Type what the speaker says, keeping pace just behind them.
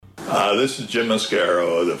This is Jim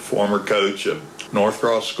Mascaro, the former coach of North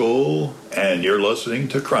Cross School, and you're listening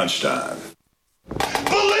to Crunch Time.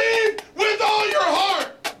 Believe with all your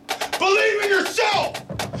heart. Believe in yourself.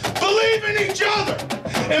 Believe in each other.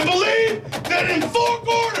 And believe that in 4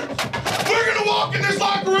 quarters, we're going to walk in this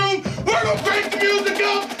locker room, we're going to crank the music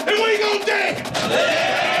up, and we're going to dance.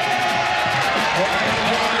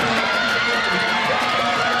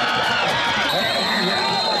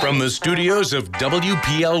 From the studios of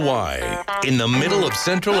WPLY, in the middle of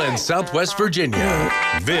Central and Southwest Virginia,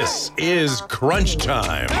 this is Crunch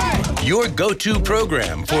Time, your go-to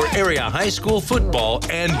program for area high school football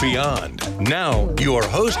and beyond. Now, your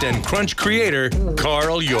host and Crunch creator,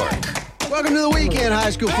 Carl York. Welcome to the weekend, high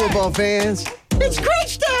school football fans. It's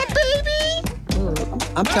Crunch Time, baby!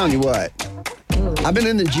 I'm telling you what, I've been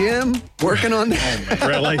in the gym working on that.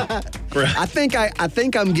 Really? I think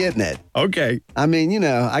I'm getting it. Okay. I mean,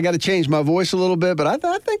 I got to change my voice a little bit, but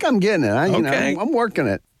I think I'm getting it. I'm working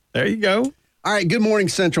it. There you go. All right. Good morning,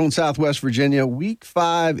 Central and Southwest Virginia. Week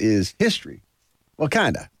 5 is history. Well,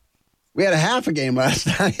 kind of. We had a half a game last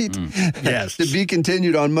night. Yes. To be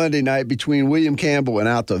continued on Monday night between William Campbell and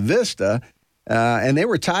Alta Vista. And they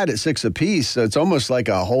were tied at 6 apiece. So it's almost like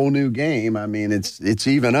a whole new game. I mean, it's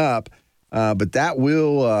even up. But that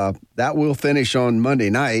will finish on Monday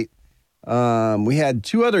night. We had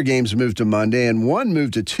 2 other games moved to Monday and 1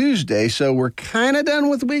 moved to Tuesday, so we're kind of done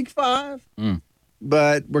with week 5,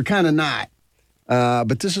 but we're kind of not.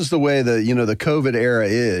 But this is the way the COVID era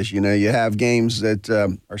is. You have games that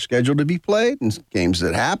are scheduled to be played and games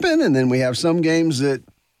that happen, and then we have some games that,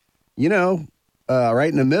 right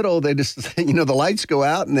in the middle, they just, the lights go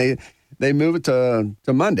out and they move it to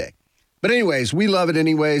Monday. But anyways, we love it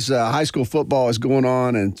anyways. High school football is going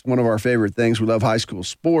on, and it's one of our favorite things. We love high school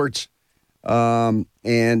sports. We had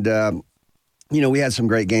some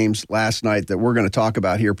great games last night that we're going to talk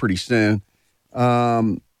about here pretty soon.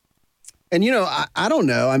 I don't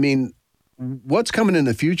know. I mean, what's coming in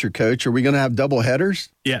the future, Coach? Are we going to have double headers?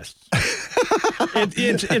 Yes.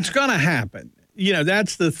 It's going to happen.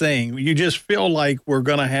 That's the thing. You just feel like we're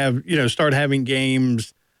going to have, start having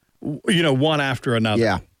games, one after another.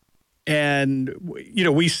 Yeah. And,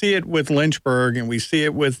 we see it with Lynchburg and we see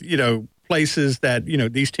it with, places that,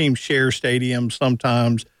 these teams share stadiums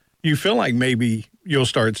sometimes. You feel like maybe you'll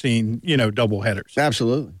start seeing, double headers.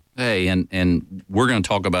 Absolutely. Hey, and we're going to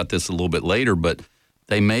talk about this a little bit later, but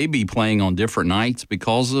they may be playing on different nights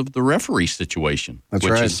because of the referee situation, which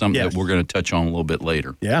is something that we're going to touch on a little bit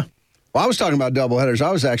later. Yeah. Well, I was talking about doubleheaders.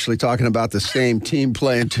 I was actually talking about the same team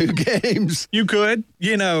playing 2 games. You could,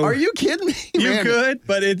 Are you kidding me? You could,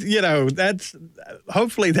 but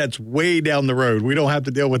hopefully that's way down the road. We don't have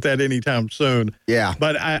to deal with that anytime soon. Yeah.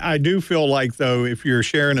 But I do feel like, though, if you're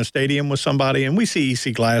sharing a stadium with somebody, and we see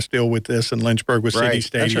EC Glass deal with this in Lynchburg with City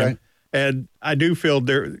Stadium. That's right. And I do feel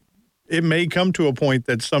it may come to a point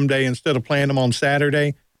that someday, instead of playing them on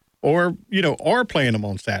Saturday or playing them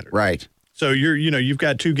on Saturday. Right. So you've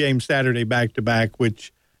got 2 games Saturday back to back,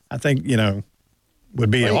 which I think, would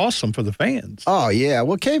be awesome for the fans. Oh, yeah.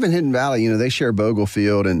 Well, Cave and Hidden Valley, they share Bogle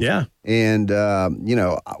Field. And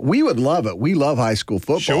we would love it. We love high school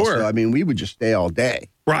football. Sure. So, we would just stay all day.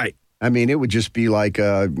 Right. It would just be like,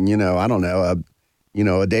 I don't know,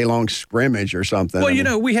 a day-long scrimmage or something.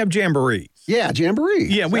 Well, we have jamborees. Yeah, jamborees.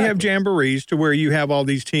 Yeah, exactly. We have jamborees to where you have all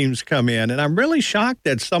these teams come in. And I'm really shocked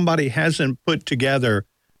that somebody hasn't put together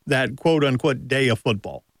that quote-unquote day of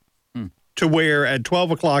football to where at 12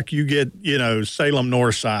 o'clock you get, Salem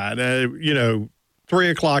Northside, 3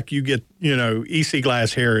 o'clock you get, EC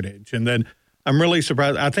Glass Heritage. And then I'm really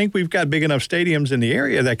surprised. I think we've got big enough stadiums in the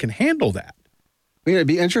area that can handle that. It'd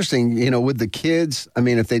be interesting, with the kids,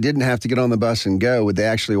 if they didn't have to get on the bus and go, would they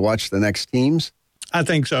actually watch the next teams? I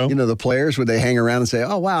think so. The players, would they hang around and say,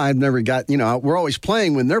 oh, wow, I've never got, we're always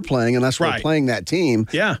playing when they're playing unless we're playing that team.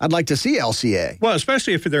 Yeah. I'd like to see LCA. Well,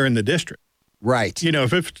 especially if they're in the district. Right.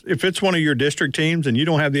 If it's one of your district teams and you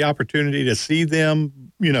don't have the opportunity to see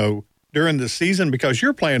them, during the season because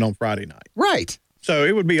you're playing on Friday night. Right. So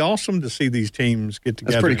it would be awesome to see these teams get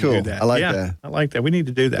together. That's pretty cool. And do that. I like that. I like that. We need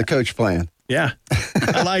to do that. The coach plan. Yeah.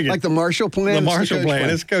 I like it. Like the Marshall plan? The Marshall plan.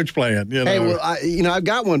 It's coach plan. Hey, well, I've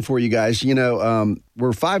got one for you guys.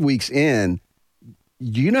 We're 5 weeks in.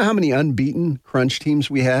 Do you know how many unbeaten Crunch teams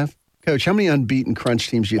we have? Coach, how many unbeaten Crunch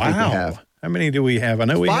teams do you think we have? How many do we have? I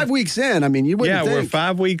know we 5 weeks in. You wouldn't think. We're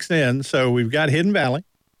 5 weeks in. So we've got Hidden Valley.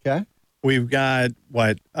 Okay. We've got,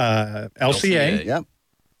 LCA. Yep.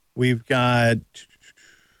 We've got,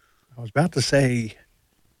 I was about to say,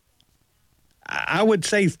 I would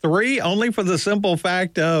say 3, only for the simple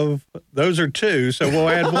fact of those are 2. So we'll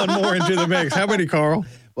add one more into the mix. How many, Carl?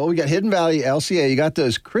 Well, we got Hidden Valley, LCA. You got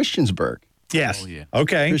those Christiansburg. Yes. Oh, yeah.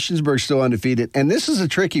 Okay. Christiansburg's still undefeated. And this is a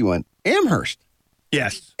tricky one. Amherst.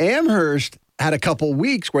 Yes. Amherst had a couple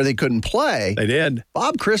weeks where they couldn't play. They did.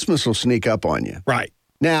 Bob Christmas will sneak up on you. Right.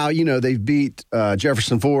 Now, they've beat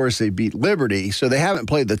Jefferson Forest. They beat Liberty. So they haven't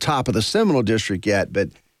played the top of the Seminole District yet, but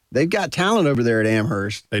they've got talent over there at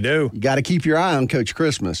Amherst. They do. You got to keep your eye on Coach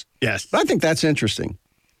Christmas. Yes. But I think that's interesting.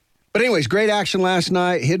 But anyways, great action last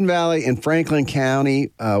night. Hidden Valley and Franklin County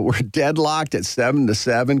were deadlocked at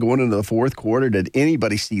 7-7 going into the fourth quarter. Did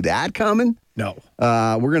anybody see that coming? No.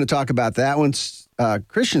 We're going to talk about that one.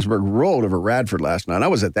 Christiansburg rolled over Radford last night. I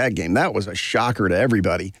was at that game. That was a shocker to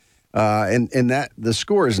everybody. And that the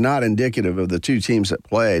score is not indicative of the two teams that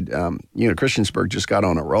played. Christiansburg just got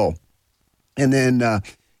on a roll. And then,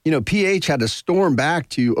 PH had to storm back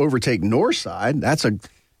to overtake Northside. That's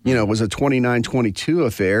was a 29-22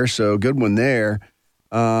 affair, so good one there.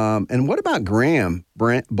 And what about Graham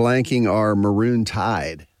blanking our Maroon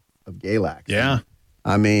Tide of Galax? Yeah.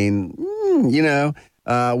 I mean,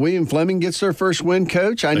 William Fleming gets their first win,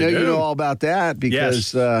 Coach. I know you know all about that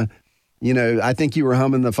because, I think you were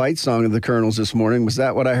humming the fight song of the Colonels this morning. Was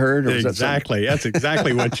that what I heard? Or was exactly. That's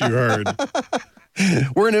exactly what you heard.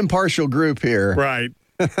 We're an impartial group here. Right.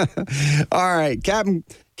 All right, Captain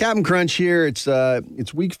Crunch here.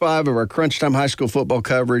 It's week 5 of our Crunch Time high school football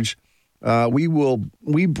coverage. We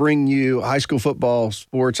bring you high school football,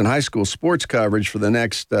 sports, and high school sports coverage for the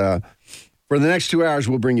next 2 hours.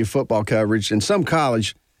 We'll bring you football coverage and some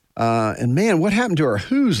college. And man, what happened to our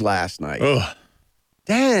Who's last night? Ugh.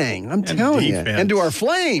 Dang, I'm telling you. defense. And to our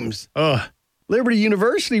Flames. Ugh. Liberty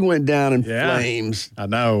University went down in flames. I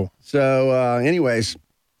know. So, anyways,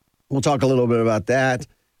 we'll talk a little bit about that.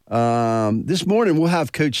 This morning we'll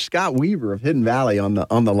have Coach Scott Weaver of Hidden Valley on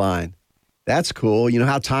the line. That's cool. You know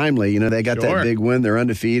how timely. They got that big win. They're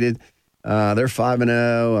undefeated. They're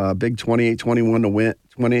 5-0. Big 28-21 to win.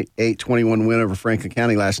 28-21 win over Franklin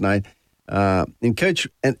County last night. And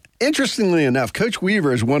interestingly enough, Coach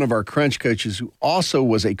Weaver is one of our Crunch coaches who also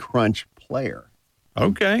was a Crunch player.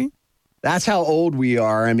 Okay. That's how old we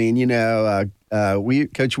are. I mean,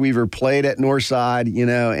 Coach Weaver played at Northside,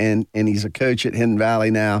 and he's a coach at Hidden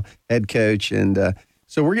Valley now, head coach. And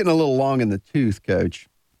so we're getting a little long in the tooth, Coach.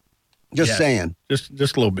 Just saying. Just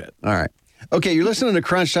a little bit. All right. Okay, you're listening to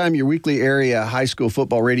Crunch Time, your weekly area high school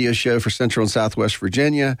football radio show for Central and Southwest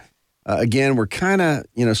Virginia. Again, we're kind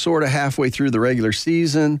of, sort of halfway through the regular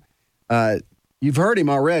season. You've heard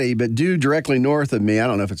him already, but due directly north of me, I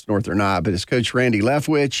don't know if it's north or not, but it's Coach Randy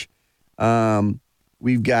Leftwich.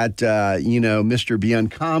 We've got, Mr. Be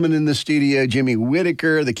Uncommon in the studio, Jimmy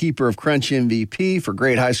Whitaker, the keeper of Crunch MVP for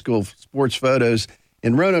great high school sports photos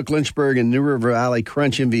in Roanoke, Lynchburg, and New River Valley,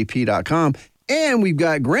 CrunchMVP.com. And we've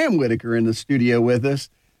got Graham Whitaker in the studio with us.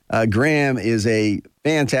 Graham is a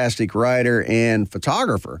fantastic writer and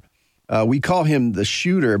photographer. We call him the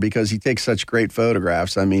shooter because he takes such great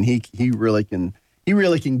photographs. I mean, he really can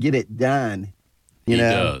get it done. He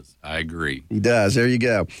does. I agree. He does. There you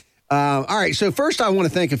go. All right. So first, I want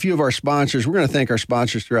to thank a few of our sponsors. We're going to thank our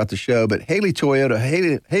sponsors throughout the show, but Haley Toyota,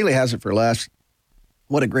 Haley has it for less.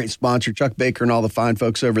 What a great sponsor. Chuck Baker and all the fine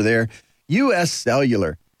folks over there. U.S.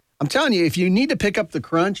 Cellular. I'm telling you, if you need to pick up the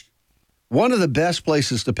Crunch, one of the best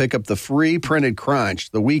places to pick up the free printed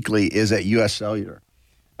Crunch, the weekly, is at U.S. Cellular.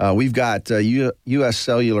 We've got U.S.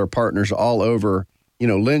 Cellular partners all over,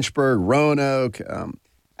 Lynchburg, Roanoke,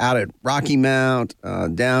 out at Rocky Mount,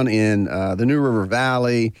 down in the New River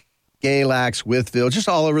Valley, Galax, Wytheville, just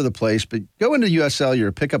all over the place. But go into U.S.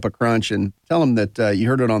 Cellular, pick up a Crunch, and tell them that you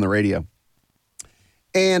heard it on the radio.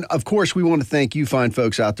 And, of course, we want to thank you fine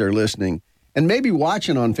folks out there listening and maybe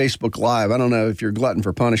watching on Facebook Live. I don't know if you're glutton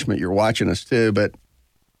for punishment, you're watching us too, but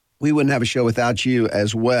we wouldn't have a show without you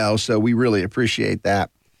as well, so we really appreciate that.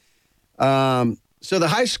 So the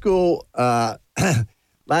high school,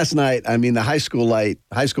 last night, I mean, the high school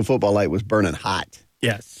football light was burning hot.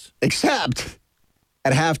 Yes. Except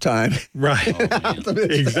at halftime. Right. Oh,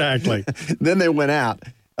 exactly. Then they went out.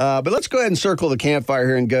 But let's go ahead and circle the campfire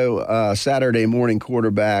here and go Saturday morning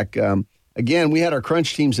quarterback. Again, we had our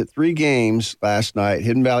Crunch teams at 3 games last night: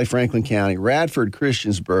 Hidden Valley, Franklin County, Radford,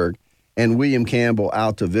 Christiansburg, and William Campbell,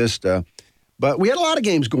 Alta Vista. But we had a lot of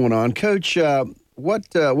games going on. Coach,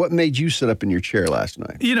 what made you sit up in your chair last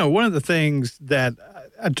night? One of the things that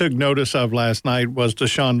I took notice of last night was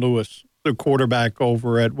Deshaun Lewis, the quarterback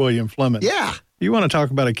over at William Fleming. Yeah. You want to talk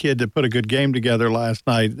about a kid that put a good game together last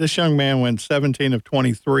night. This young man went 17 of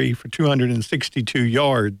 23 for 262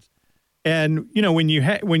 yards. And, when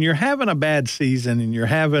you're having a bad season and you're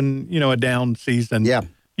having, a down season,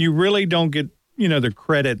 you really don't get, the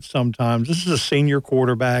credit sometimes. This is a senior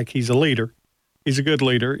quarterback. He's a leader. He's a good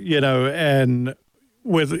leader, and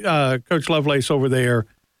with Coach Lovelace over there,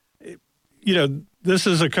 this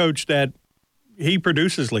is a coach that he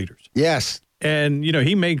produces leaders. Yes. And,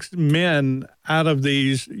 he makes men out of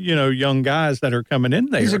these, young guys that are coming in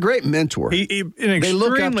there. He's a great mentor. An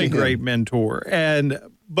extremely great mentor.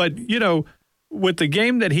 But, with the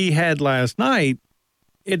game that he had last night,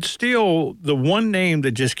 it's still the one name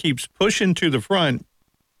that just keeps pushing to the front.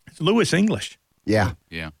 It's Lewis English. Yeah.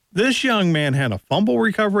 Yeah. This young man had a fumble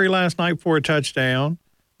recovery last night for a touchdown.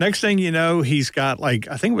 Next thing you know, he's got I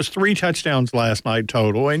think it was 3 touchdowns last night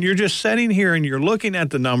total. And you're just sitting here and you're looking at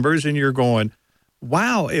the numbers and you're going,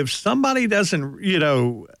 wow, if somebody doesn't,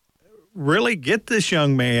 really get this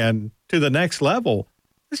young man to the next level,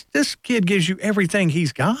 this kid gives you everything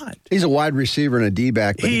he's got. He's a wide receiver and a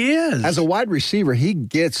D-back. But he is. As a wide receiver, he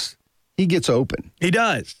gets open. He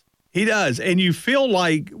does. He does. And you feel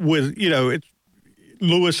like with, it's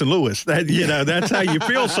Lewis and Lewis. That that's how you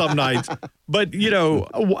feel some nights. But,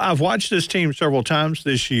 I've watched this team several times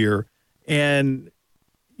this year, and,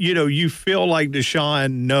 you feel like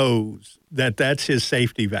Deshaun knows that that's his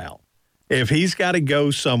safety valve. If he's got to go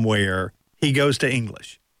somewhere, he goes to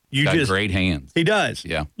English. Got great hands. He does.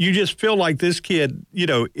 Yeah. You just feel like this kid,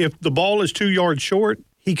 if the ball is 2 yards short,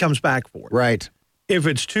 he comes back for it. Right. If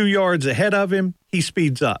it's 2 yards ahead of him, he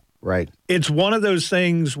speeds up. Right. It's one of those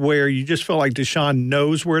things where you just feel like Deshaun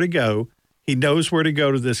knows where to go. He knows where to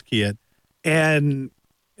go to this kid. And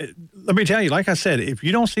let me tell you, like I said, if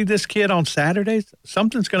you don't see this kid on Saturdays,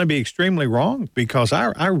 something's going to be extremely wrong, because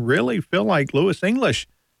I really feel like Lewis English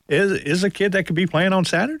is a kid that could be playing on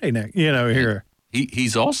Saturday next, here.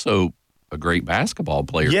 He's also a great basketball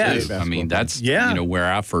player, too. I mean, that's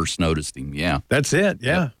where I first noticed him. Yeah. That's it.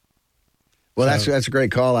 Yeah. Yep. Well, that's a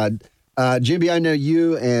great call. Jimmy, I know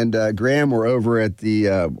you and Graham were over at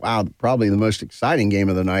the, probably the most exciting game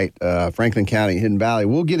of the night, Franklin County, Hidden Valley.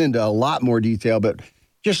 We'll get into a lot more detail, but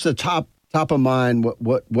just the top of mind,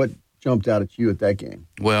 what jumped out at you at that game?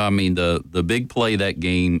 Well, I mean, the big play that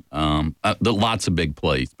game, lots of big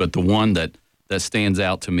plays, but the one that stands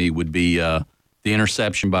out to me would be the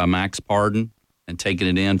interception by Max Pardon and taking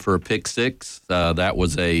it in for a pick six.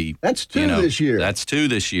 That's 2 this year. That's 2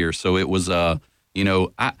 this year. So it was,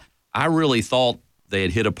 I really thought they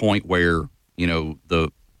had hit a point where,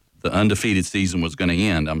 the undefeated season was going to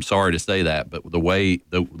end. I'm sorry to say that, but the way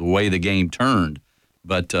the game turned.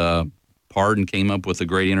 But Pardon came up with a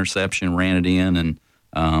great interception, ran it in,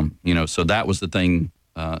 and, so that was the thing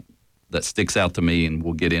that sticks out to me, and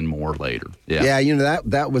we'll get in more later. Yeah,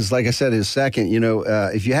 that was, like I said, his second.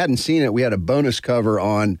 If you hadn't seen it, we had a bonus cover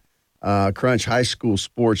on Crunch High School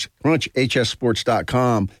Sports,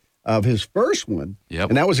 CrunchHSports.com, of his first one. Yep.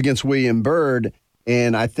 And that was against William Byrd,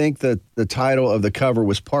 and I think that the title of the cover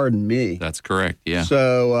was Pardon Me. That's correct, yeah.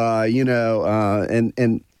 So,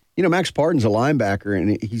 Max Pardon's a linebacker,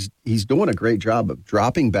 and he's doing a great job of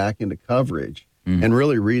dropping back into coverage and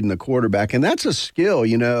really reading the quarterback. And that's a skill,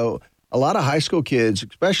 A lot of high school kids,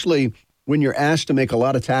 especially when you're asked to make a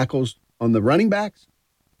lot of tackles on the running backs,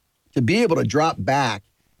 to be able to drop back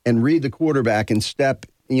and read the quarterback and step,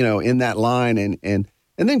 in that line and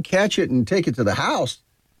then catch it and take it to the house.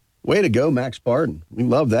 Way to go, Max Pardon. We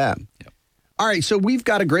love that. Yep. All right, so we've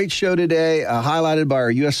got a great show today, highlighted by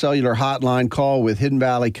our U.S. Cellular Hotline call with Hidden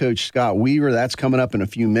Valley coach Scott Weaver. That's coming up in a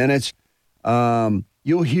few minutes.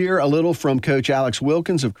 You'll hear a little from Coach Alex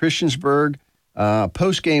Wilkens of Christiansburg.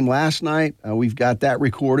 Post-game last night, we've got that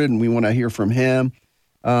recorded, and we want to hear from him.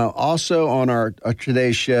 Also on our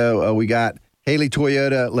today's show, we got Haley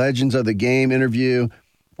Toyota Legends of the Game interview,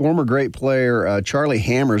 former great player Charlie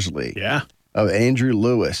Hammersley of Andrew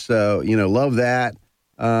Lewis. So, love that.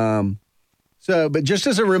 But just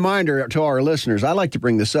as a reminder to our listeners, I like to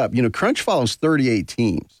bring this up. Crunch follows 38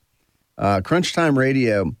 teams. CrunchTIME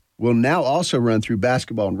Radio will now also run through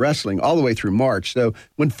basketball and wrestling all the way through March. So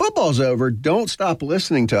when football's over, don't stop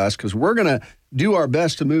listening to us, because we're going to do our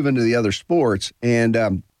best to move into the other sports.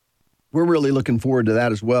 And we're really looking forward to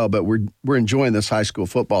that as well. But we're enjoying this high school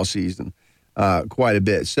football season quite a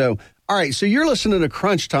bit. So, all right, so you're listening to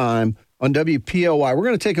Crunch Time on WPLY. We're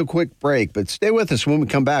going to take a quick break, but stay with us. When we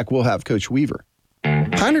come back, we'll have Coach Weaver.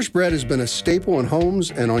 Heiner's bread has been a staple in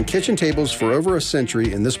homes and on kitchen tables for over a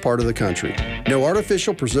century in this part of the country. No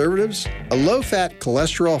artificial preservatives, a low-fat,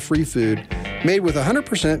 cholesterol-free food made with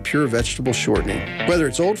 100% pure vegetable shortening. Whether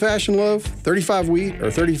it's old-fashioned loaf, 35 wheat,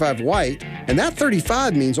 or 35 white, and that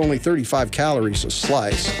 35 means only 35 calories a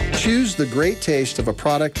slice, choose the great taste of a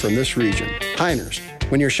product from this region. Heiner's.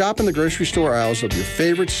 When you're shopping the grocery store aisles of your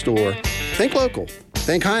favorite store, think local.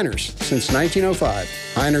 Think Heiner's. Since 1905,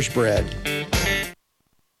 Heiner's bread.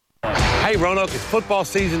 Hey, Roanoke, it's football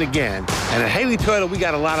season again, And at Haley Toyota, we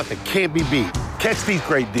got a lineup that can't be beat. Catch these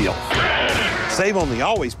great deals. Save on the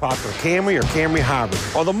always popular Camry or Camry Hybrid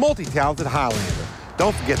or the multi-talented Highlander.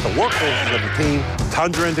 Don't forget the workhorses of the team,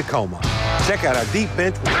 Tundra and Tacoma. Check out our deep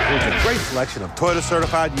bench, which includes a great selection of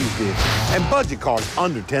Toyota-certified used vehicles and budget cars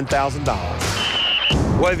under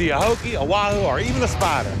 $10,000. Whether you're a Hokie, a Wahoo, or even a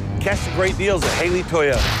Spider, catch the great deals at Haley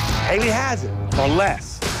Toyota. Haley has it for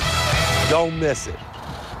less. Don't miss it.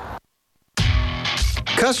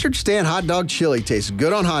 Custard Stand Hot Dog Chili tastes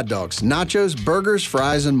good on hot dogs, nachos, burgers,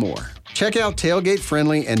 fries, and more. Check out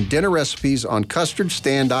tailgate-friendly and dinner recipes on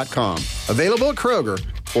custardstand.com. Available at Kroger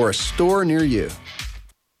or a store near you.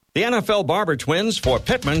 The NFL Barber Twins for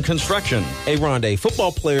Pittman Construction. Hey, Rondé,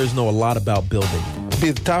 football players know a lot about building. To be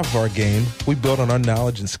at the top of our game, we build on our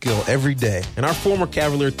knowledge and skill every day. And our former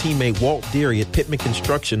Cavalier teammate Walt Deary at Pittman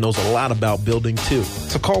Construction knows a lot about building, too.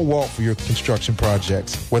 So call Walt for your construction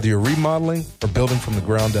projects, whether you're remodeling or building from the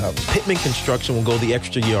ground up. Pittman Construction will go the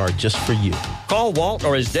extra yard just for you. Call Walt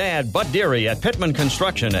or his dad, Bud Deary, at Pittman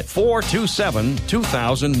Construction at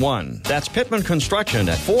 427-2001. That's Pittman Construction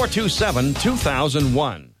at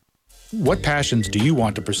 427-2001. What passions do you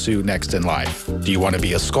want to pursue next in life? Do you want to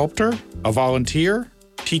be a sculptor, a volunteer,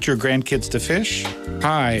 teach your grandkids to fish?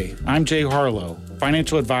 Hi, I'm Jay Harlow,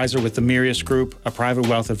 financial advisor with the Mirius Group, a private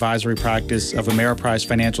wealth advisory practice of Ameriprise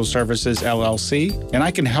Financial Services, LLC, and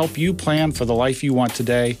I can help you plan for the life you want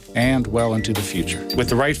today and well into the future. With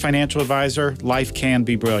the right financial advisor, life can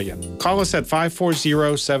be brilliant. Call us at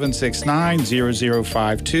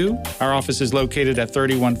 540-769-0052. Our office is located at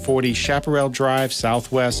 3140 Chaparral Drive,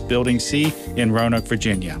 Southwest, Building C in Roanoke,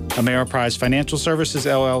 Virginia. Ameriprise Financial Services,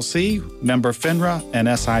 LLC, member FINRA and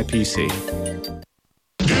SIPC.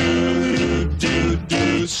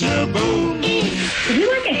 Would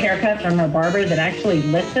you like a haircut from a barber that actually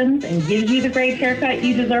listens and gives you the great haircut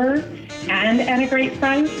you deserve and at a great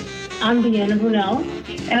price? I'm Deanna Brunel.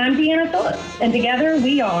 And I'm Deanna Phillips. And together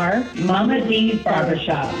we are Mama D's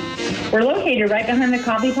Barbershop. We're located right behind the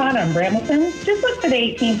coffee pot on Brambleton. Just look for the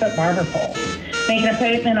 18-foot barber pole. Make an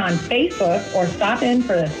appointment on Facebook or stop in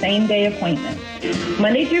for the same-day appointment.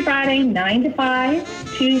 Monday through Friday, 9 to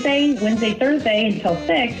 5, Tuesday, Wednesday, Thursday until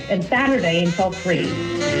 6, and Saturday until 3.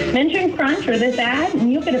 Mention Crunch or this ad,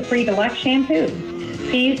 and you'll get a free deluxe shampoo.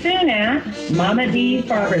 See you soon at Mama D's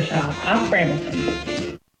Barbershop off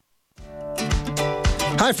Brambleton.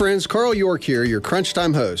 Hi, friends. Carl York here, your Crunch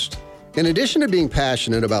Time host. In addition to being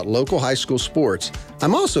passionate about local high school sports,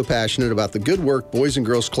 I'm also passionate about the good work Boys and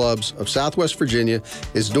Girls Clubs of Southwest Virginia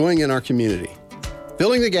is doing in our community.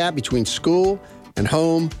 Filling the gap between school and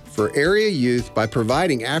home for area youth by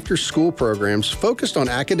providing after-school programs focused on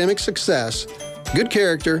academic success, good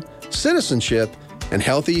character, citizenship, and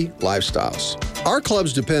healthy lifestyles. Our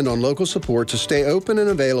clubs depend on local support to stay open and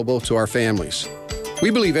available to our families. We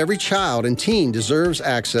believe every child and teen deserves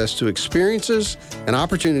access to experiences and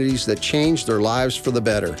opportunities that change their lives for the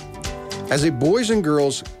better. As a Boys and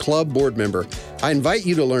Girls Club board member, I invite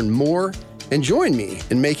you to learn more and join me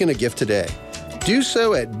in making a gift today. Do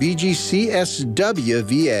so at bgcswva.org.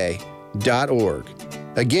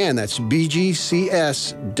 Again, that's bgcswva.org.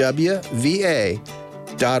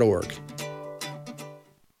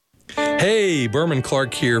 Hey, Berman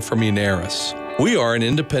Clark here from Unaris. We are an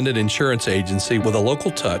independent insurance agency with a local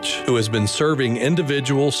touch who has been serving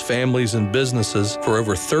individuals, families, and businesses for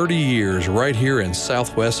over 30 years right here in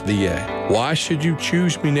Southwest VA. Why should you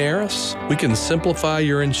choose Munaris? We can simplify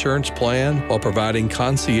your insurance plan while providing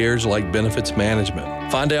concierge-like benefits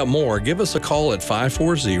management. Find out more, give us a call at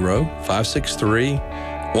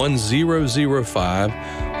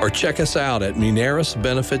 540-563-1005 or check us out at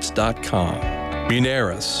munarisbenefits.com.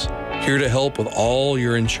 Munaris, here to help with all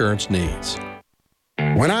your insurance needs.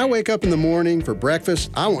 When I wake up in the morning for breakfast,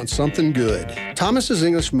 I want something good. Thomas's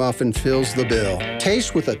English Muffin fills the bill.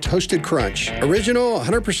 Taste with a toasted crunch. Original,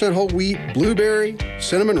 100% whole wheat, blueberry,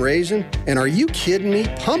 cinnamon raisin, and are you kidding me?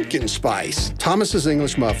 Pumpkin spice. Thomas's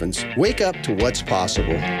English Muffins. Wake up to what's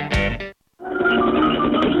possible.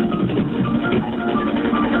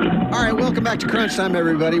 All right, welcome back to Crunch Time,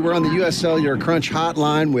 everybody. We're on the U.S. Cellular Crunch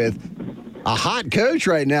Hotline with a hot coach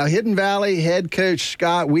right now, Hidden Valley head coach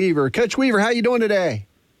Scott Weaver. Coach Weaver, how you doing today?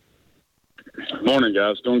 Morning,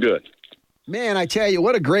 guys. Doing good. Man, I tell you,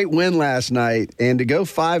 what a great win last night. And to go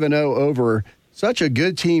 5-0 over such a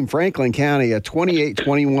good team, Franklin County, a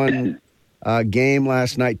 28-21 game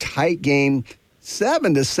last night, tight game,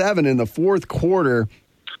 7-7 in the fourth quarter.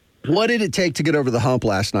 What did it take to get over the hump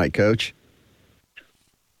last night, Coach?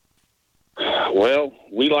 Well,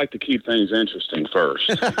 we like to keep things interesting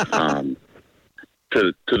first.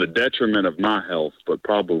 To the detriment of my health, but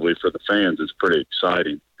probably for the fans, it's pretty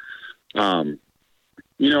exciting.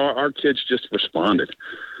 our kids just responded.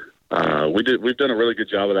 We've done a really good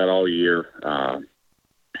job of that all year. Kind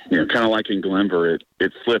of like in Glenver,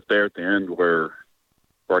 it flipped there at the end where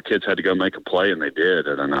our kids had to go make a play, and they did.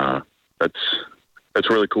 And that's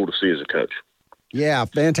really cool to see as a coach. Yeah,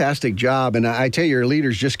 fantastic job. And I tell you, your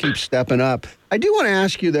leaders just keep stepping up. I do want to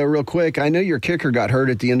ask you, though, real quick. I know your kicker got hurt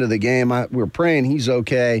at the end of the game. We're praying he's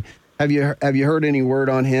okay. Have you heard any word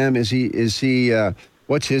on him? Is he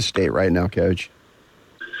what's his state right now, Coach?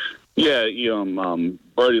 Yeah,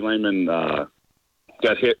 Brody Lehman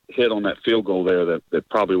got hit on that field goal there that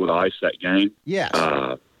probably would have iced that game.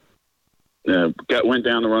 Yeah. Went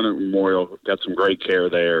down the run at Memorial, got some great care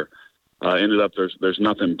there. Ended up there's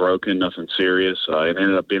nothing broken, nothing serious. And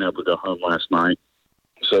ended up being able to go home last night.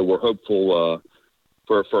 So we're hopeful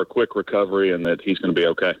for a quick recovery and that he's going to be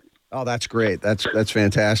okay. Oh, that's great. That's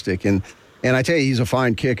fantastic. And I tell you, he's a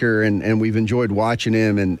fine kicker, and we've enjoyed watching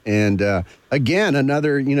him. And again,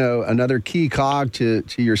 another key cog to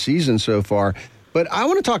your season so far. But I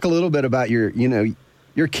want to talk a little bit about your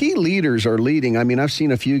key leaders are leading. I mean, I've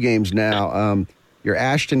seen a few games now. Your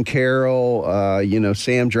Ashton Carroll,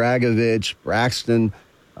 Sam Dragovich, Braxton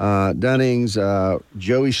Dunnings,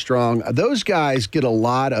 Joey Strong. Those guys get a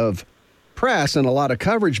lot of press and a lot of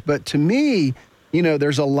coverage. But to me,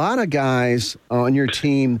 there's a lot of guys on your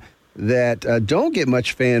team that don't get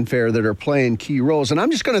much fanfare that are playing key roles. And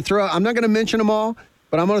I'm just going to I'm not going to mention them all,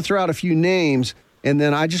 but I'm going to throw out a few names. And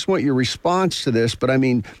then I just want your response to this. But I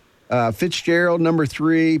mean, Fitzgerald, number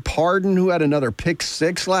 3, Pardon, who had another pick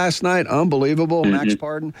 6 last night. Unbelievable. Mm-hmm. Max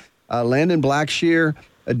Pardon. Landon Blackshear,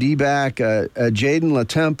 a D-back. Jaden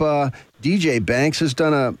LaTempa. DJ Banks has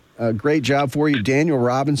done a great job for you. Daniel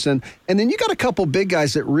Robinson. And then you got a couple big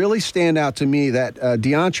guys that really stand out to me, that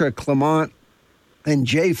Deontra Clement and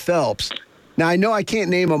Jay Phelps. Now, I know I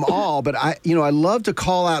can't name them all, but I love to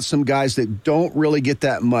call out some guys that don't really get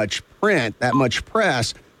that much print, that much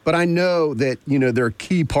press, but I know that, they're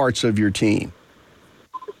key parts of your team.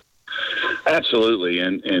 Absolutely.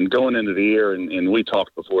 And going into the year, and we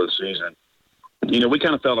talked before the season, we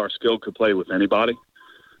kind of felt our skill could play with anybody.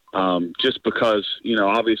 Just because,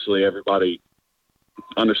 obviously everybody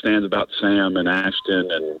understands about Sam and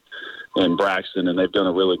Ashton and Braxton, and they've done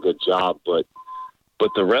a really good job, but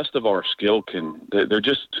the rest of our skill they're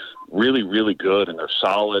just really, really good, and they're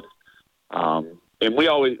solid. And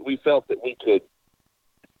we felt that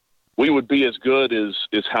we would be as good as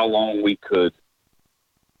how long we could,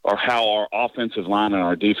 or how our offensive line and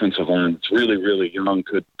our defensive line, it's really, really young,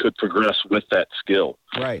 could progress with that skill.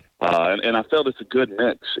 Right. And I felt it's a good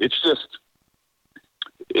mix.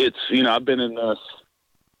 I've been in this,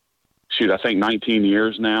 I think 19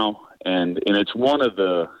 years now, and it's one of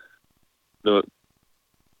the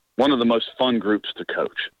most fun groups to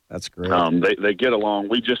coach. That's great. They get along.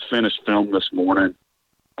 We just finished film this morning,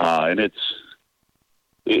 and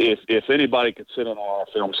if anybody could sit in on our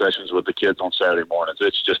film sessions with the kids on Saturday mornings,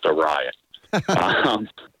 it's just a riot.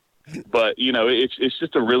 But it's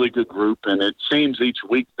just a really good group, and it seems each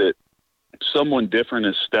week that someone different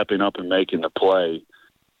is stepping up and making the play,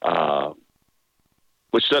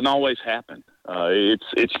 which doesn't always happen. It's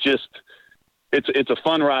a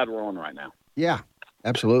fun ride we're on right now. Yeah.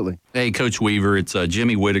 Absolutely. Hey, Coach Weaver, it's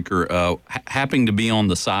Jimmy Whitaker. Happening to be on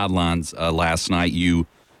the sidelines last night, you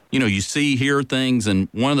hear things, and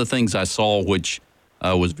one of the things I saw, which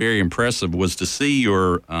was very impressive, was to see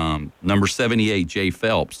your number 78, Jay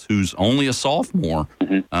Phelps, who's only a sophomore.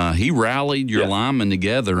 Mm-hmm. He rallied your linemen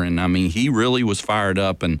together, and, I mean, he really was fired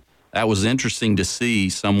up, and that was interesting to see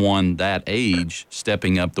someone that age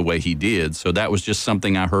stepping up the way he did. So that was just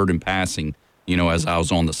something I heard in passing, as I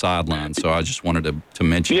was on the sideline. So I just wanted to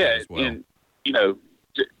mention that as well. And,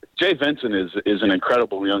 Jay Vincent is an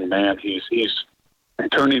incredible young man. He's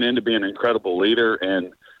turning into being an incredible leader,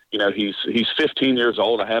 and, he's 15 years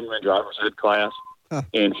old. I have him in driver's ed class,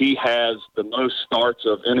 and he has the most starts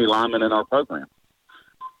of any lineman in our program,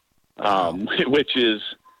 which is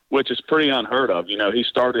pretty unheard of. He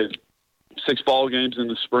started 6 ball games in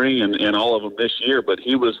the spring and all of them this year, but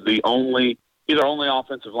he was he's our only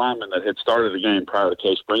offensive lineman that had started a game prior to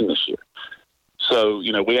K-Spring this year. So,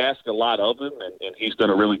 we ask a lot of him, and he's done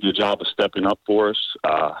a really good job of stepping up for us.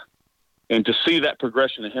 And to see that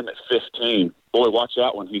progression of him at 15, boy, watch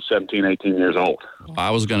out when he's 17, 18 years old. I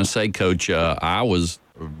was going to say, Coach, I was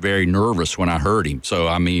very nervous when I heard him. So,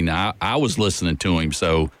 I mean, I was listening to him.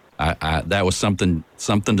 So, that was something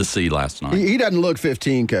to see last night. He doesn't look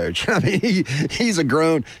 15, Coach. I mean, he's a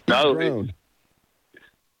grown.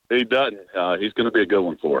 He doesn't. He's going to be a good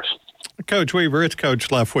one for us. Coach Weaver, it's Coach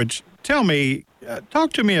Leftwich. Tell me,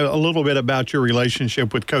 talk to me a little bit about your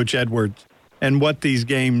relationship with Coach Edwards. and what these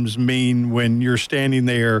games mean when you're standing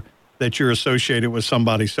there that you're associated with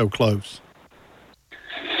somebody so close?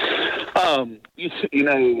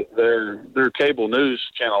 Their cable news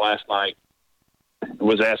channel last night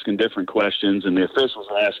was asking different questions, and the officials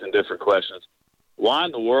were asking different questions. Why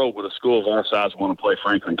in the world would a school of our size want to play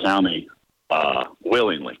Franklin County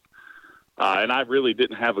willingly? And I really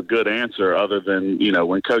didn't have a good answer other than,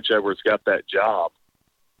 when Coach Edwards got that job,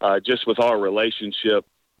 just with our relationship,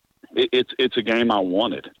 it's a game I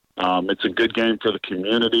wanted. It's a good game for the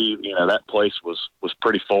community. That place was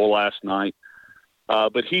pretty full last night.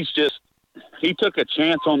 But he took a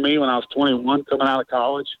chance on me when I was 21 coming out of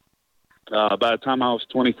college. By the time I was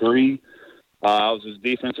 23, I was his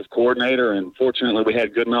defensive coordinator, and fortunately we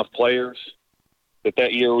had good enough players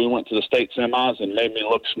that year we went to the state semis and made me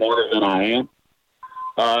look smarter than I am.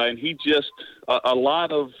 And he just a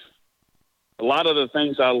lot of the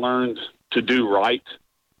things I learned to do right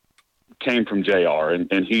came from JR,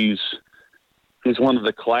 and he's one of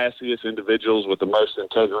the classiest individuals with the most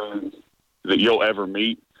integrity that you'll ever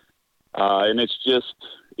meet. And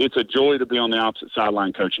it's a joy to be on the opposite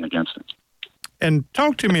sideline coaching against him. And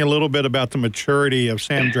talk to me a little bit about the maturity of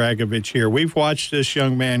Sam Dragovich here. We've watched this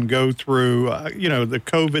young man go through, the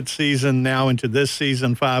COVID season now into this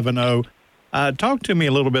season, 5-0. Talk to me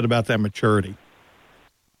a little bit about that maturity.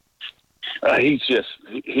 He's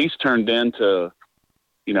turned into,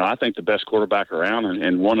 I think the best quarterback around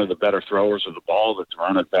and one of the better throwers of the ball that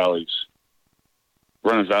Roanoke Valley's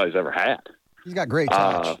ever had. He's got great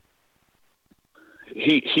touch.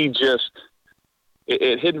 He just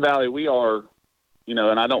at Hidden Valley we are,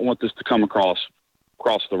 and I don't want this to come across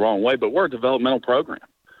the wrong way, but we're a developmental program.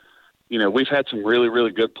 We've had some really,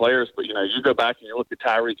 really good players, but you go back and you look at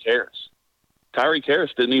Tyreek Harris. Tyreek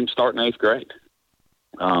Harris didn't even start in 8th grade.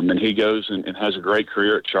 And he goes and has a great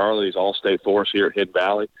career at Charlie. He's all-state for us here at Hidden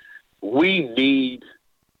Valley. We need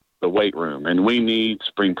the weight room, and we need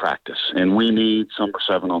spring practice, and we need summer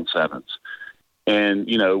 7-on-7s. And,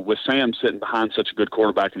 with Sam sitting behind such a good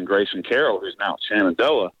quarterback in Grayson Carroll, who's now at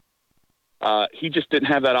Shenandoah, he just didn't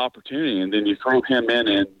have that opportunity. And then you throw him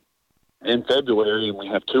in February, and we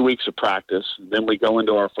have 2 weeks of practice, and then we go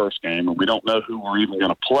into our first game, and we don't know who we're even going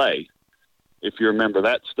to play. If you remember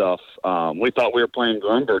that stuff, we thought we were playing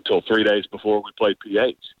Glenver until 3 days before we played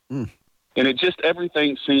PH. And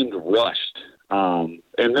everything seemed rushed. And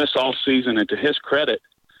this off season, and to his credit,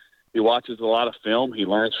 he watches a lot of film. He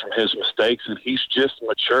learns from his mistakes, and he's just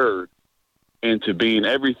matured into being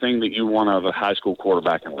everything that you want out of a high school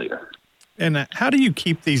quarterback and leader. And how do you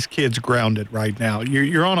keep these kids grounded right now?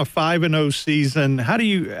 You're on a 5-0 season. How do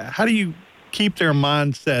you keep their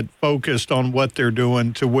mindset focused on what they're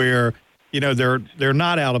doing to where they're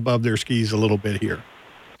not out above their skis a little bit here?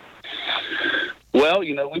 Well,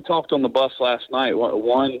 we talked on the bus last night.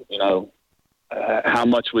 One, how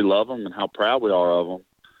much we love them and how proud we are of them.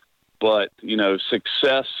 But,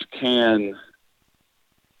 success can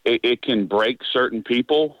break certain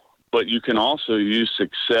people, but you can also use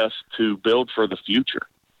success to build for the future.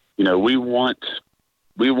 We want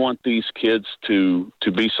these kids to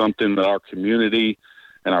be something that our community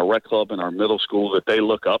and our rec club and our middle school that they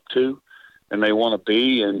look up to and they want to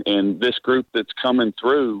be. And this group that's coming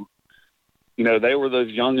through, they were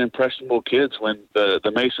those young, impressionable kids when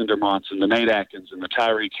the Mason Dermonts and the Nate Atkins and the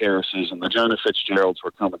Tyreek Harrises and the Jonah Fitzgeralds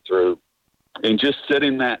were coming through. And just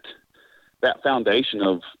setting that foundation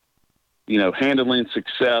of, handling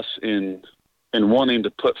success in wanting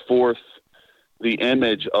to put forth the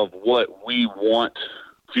image of what we want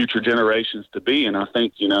future generations to be. And I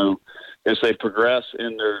think, as they progress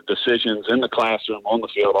in their decisions in the classroom, on the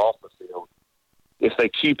field, off the field, if they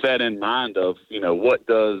keep that in mind of, what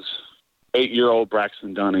does 8-year-old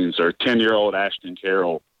Braxton Dunnings or 10-year-old Ashton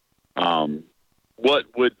Carroll, what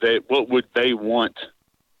would they want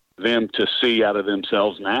them to see out of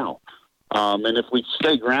themselves now? And if we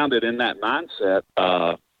stay grounded in that mindset,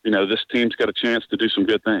 this team's got a chance to do some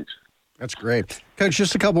good things. That's great. Coach,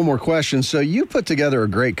 just a couple more questions. So you put together a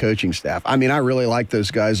great coaching staff. I mean, I really like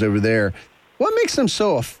those guys over there. What makes them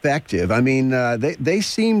so effective? I mean, they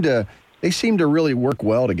seem to really work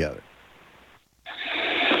well together.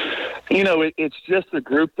 It's just a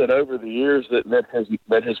group that over the years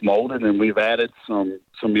that has molded, and we've added some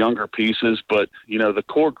younger pieces. But the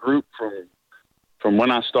core group from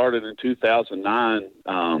when I started in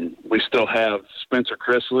 2009, we still have Spencer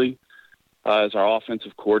Chrisley as our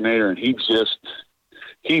offensive coordinator, and he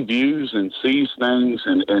views and sees things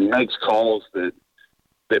and makes calls that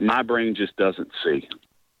my brain just doesn't see.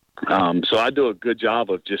 So I do a good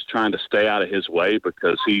job of just trying to stay out of his way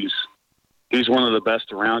because he's he's one of the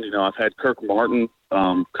best around. You know, I've had Kirk Martin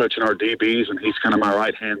coaching our DBs, and he's kind of my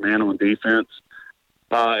right-hand man on defense.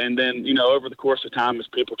 And then, you know, over the course of time, as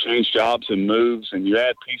people change jobs and moves and you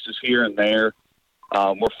add pieces here and there,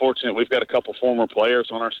 we're fortunate we've got a couple former players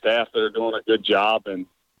on our staff that are doing a good job, and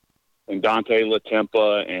Dante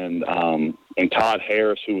LaTempa and Todd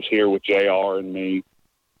Harris, who was here with JR and me.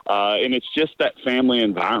 And it's just that family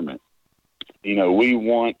environment. You know, we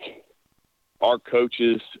want our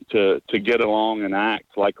coaches to get along and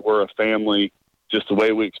act like we're a family, just the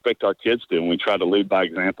way we expect our kids to, and we try to lead by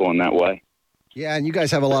example in that way. Yeah, and you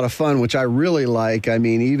guys have a lot of fun, which I really like. I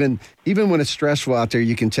mean, even when it's stressful out there,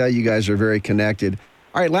 you can tell you guys are very connected.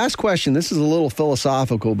 All right, last question. This is a little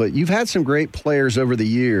philosophical, but you've had some great players over the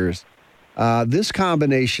years. This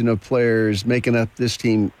combination of players making up this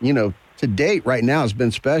team, you know, to date right now has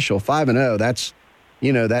been special. 5-0, that's,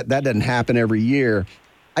 you know, that doesn't happen every year.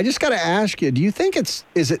 I just got to ask you, do you think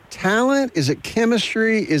is it talent? Is it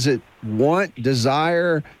chemistry? Is it want,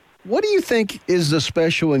 desire? What do you think is the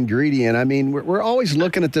special ingredient? I mean, we're always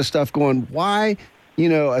looking at this stuff going, why, you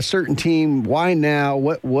know, a certain team, why now?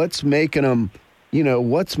 What's making them, you know,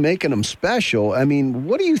 what's making them special? I mean,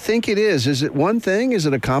 what do you think it is? Is it one thing? Is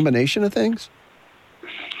it a combination of things?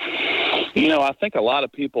 You know, I think a lot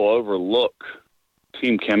of people overlook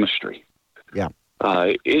team chemistry. Yeah.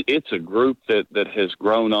 It's a group that has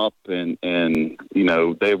grown up and, you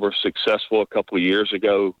know, they were successful a couple of years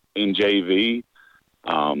ago in JV.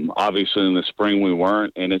 Obviously in the spring we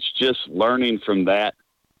weren't, and it's just learning from that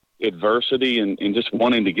adversity and just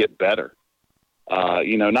wanting to get better.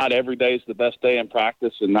 You know, not every day is the best day in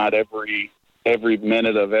practice, and not every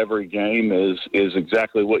minute of every game is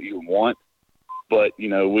exactly what you want. But, you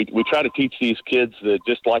know, we try to teach these kids that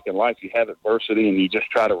just like in life, you have adversity and you just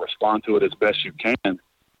try to respond to it as best you can.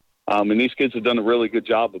 And these kids have done a really good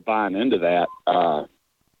job of buying into that.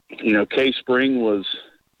 You know, K-Spring was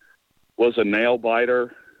a nail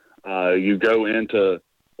biter. You go into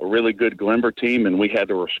a really good Glimmer team, and we had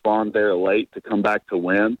to respond there late to come back to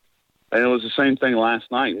win. And it was the same thing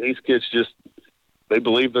last night. These kids they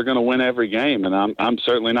believe they're going to win every game, and I'm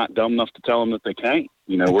certainly not dumb enough to tell them that they can't.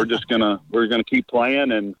 You know, we're gonna keep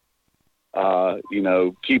playing and you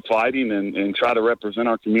know, keep fighting and try to represent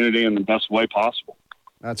our community in the best way possible.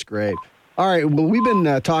 That's great. All right. Well, we've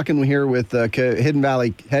been talking here with Hidden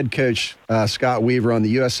Valley head coach Scott Weaver on the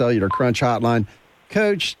U.S. Cellular Crunch Hotline.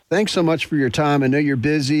 Coach, thanks so much for your time. I know you're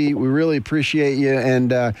busy. We really appreciate you,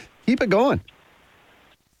 and keep it going.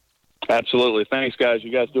 Absolutely. Thanks, guys.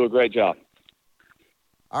 You guys do a great job.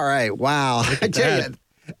 All right. Wow. I tell you,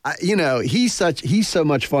 you know, he's so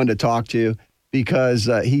much fun to talk to because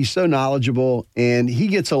he's so knowledgeable, and he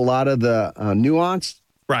gets a lot of the nuance.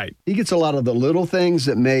 Right. He gets a lot of the little things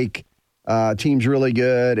that make teams really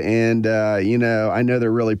good, and you know, I know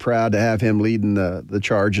they're really proud to have him leading the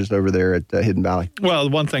charges over there at Hidden Valley. Well,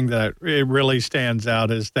 one thing that it really stands out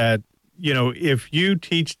is that, you know, if you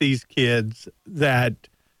teach these kids that,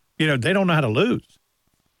 you know, they don't know how to lose,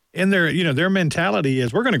 and their mentality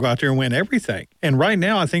is we're going to go out there and win everything. And right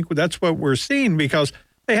now, I think that's what we're seeing because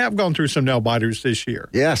they have gone through some nail biters this year.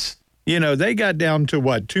 Yes. You know, they got down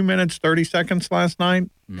to 2 minutes, 30 seconds last night,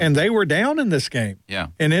 and they were down in this game. Yeah.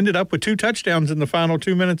 And ended up with 2 touchdowns in the final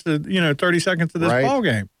 2 minutes, 30 seconds of this ball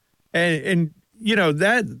game. And you know,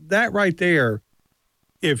 that right there,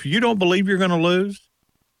 if you don't believe you're going to lose,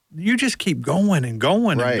 you just keep going and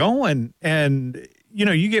going and going. And, you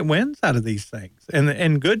know, you get wins out of these things.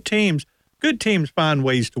 And good teams find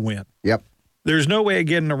ways to win. Yep. There's no way of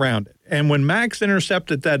getting around it. And when Max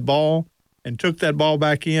intercepted that ball and took that ball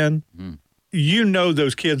back in, you know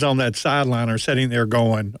those kids on that sideline are sitting there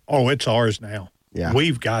going, oh, it's ours now. Yeah.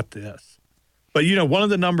 We've got this. But, you know, one of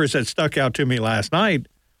the numbers that stuck out to me last night,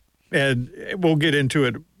 and we'll get into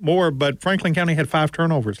it more, but Franklin County had 5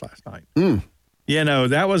 turnovers last night. You know,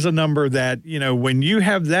 that was a number that, you know, when you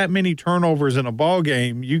have that many turnovers in a ball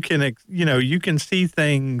game, you can see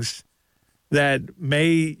things that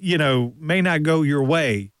may not go your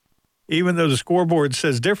way, even though the scoreboard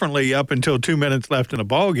says differently up until 2 minutes left in a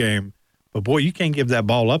ball game. But, boy, you can't give that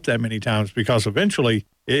ball up that many times because eventually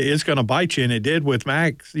it's going to bite you, and it did with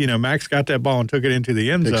Max. You know, Max got that ball and took it into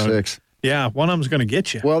the end zone. 6. Yeah, one of them's going to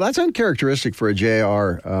get you. Well, that's uncharacteristic for a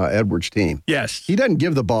J.R. Edwards team. Yes. He doesn't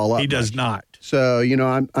give the ball up. He does not. So, you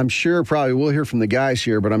know, I'm sure probably we'll hear from the guys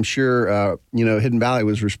here, but I'm sure, you know, Hidden Valley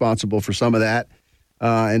was responsible for some of that.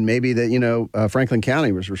 And maybe that, you know, Franklin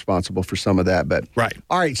County was responsible for some of that. But right.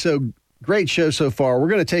 All right, so great show so far. We're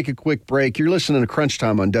going to take a quick break. You're listening to Crunch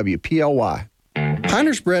Time on WPLY.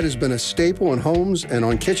 Heiner's bread has been a staple in homes and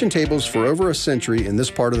on kitchen tables for over a century in this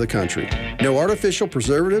part of the country. No artificial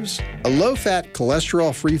preservatives, a low-fat,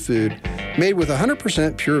 cholesterol-free food made with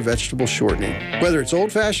 100% pure vegetable shortening. Whether it's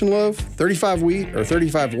old-fashioned loaf, 35 wheat, or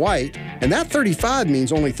 35 white, and that 35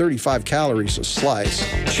 means only 35 calories a slice,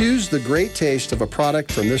 choose the great taste of a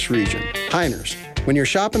product from this region. Heiner's. When you're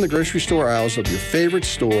shopping the grocery store aisles of your favorite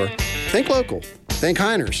store, think local. Think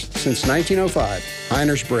Heiner's. Since 1905,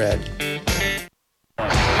 Heiner's Bread.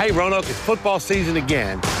 Hey, Roanoke, it's football season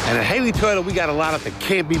again, and at Haley Toyota, we got a lineup that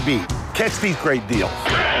can't be beat. Catch these great deals.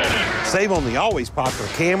 Save on the always popular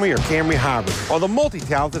Camry or Camry Hybrid, or the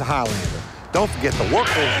multi-talented Highlander. Don't forget the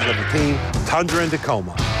workhorses of the team, Tundra and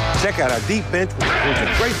Tacoma. Check out our deep bench, which includes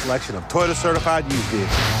a great selection of Toyota-certified used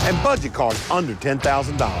vehicles and budget cars under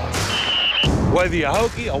 $10,000. Whether you're a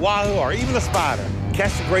Hokie, a Wahoo, or even a Spider,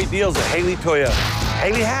 catch the great deals at Haley Toyota.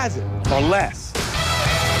 Haley has it for less.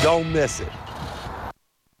 Don't miss it.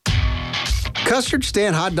 Custard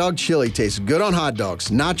Stand Hot Dog Chili tastes good on hot dogs,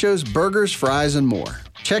 nachos, burgers, fries, and more.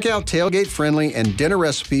 Check out tailgate-friendly and dinner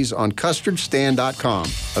recipes on custardstand.com.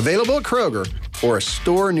 Available at Kroger or a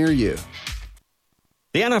store near you.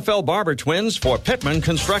 The NFL Barber Twins for Pittman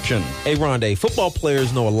Construction. Hey, Rondé, football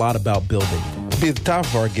players know a lot about building. To be at the top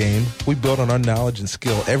of our game, we build on our knowledge and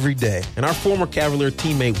skill every day. And our former Cavalier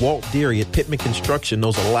teammate Walt Deary at Pittman Construction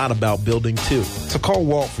knows a lot about building, too. So call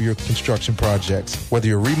Walt for your construction projects, whether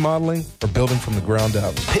you're remodeling or building from the ground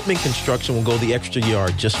up. Pittman Construction will go the extra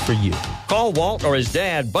yard just for you. Call Walt or his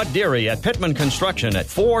dad, Bud Deary, at Pittman Construction at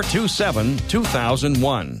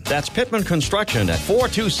 427-2001. That's Pittman Construction at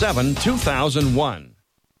 427-2001.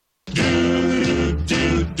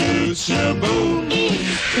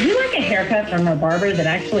 Would you like a haircut from a barber that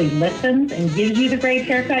actually listens and gives you the great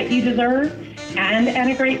haircut you deserve and at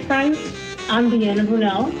a great price? I'm Deanna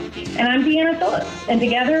Brunel. And I'm Deanna Phillips. And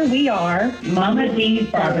together we are Mama D's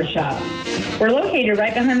Barbershop. We're located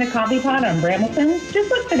right behind the coffee pot on Brambleton. Just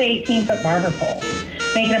look for the 18-foot barber pole.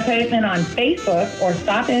 Make an appointment on Facebook or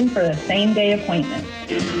stop in for the same-day appointment.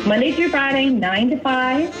 Monday through Friday, 9 to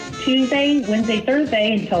 5, Tuesday, Wednesday,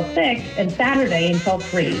 Thursday until 6, and Saturday until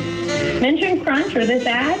 3. Mention Crunch or this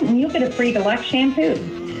ad, and you'll get a free deluxe shampoo.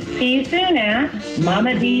 See you soon at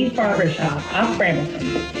Mama D's Barbershop off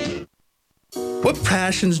Brambleton. What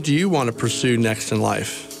passions do you want to pursue next in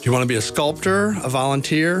life? Do you want to be a sculptor, a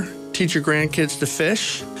volunteer, teach your grandkids to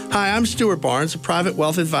fish? Hi, I'm Stuart Barnes, a private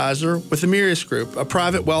wealth advisor with the Mirius Group, a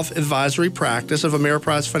private wealth advisory practice of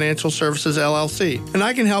Ameriprise Financial Services, LLC. And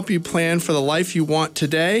I can help you plan for the life you want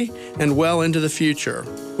today and well into the future.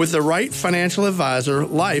 With the right financial advisor,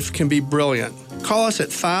 life can be brilliant. Call us at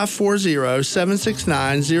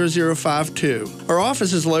 540-769-0052. Our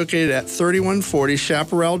office is located at 3140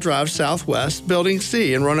 Chaparral Drive Southwest, Building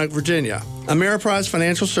C in Roanoke, Virginia. Ameriprise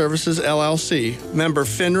Financial Services, LLC, member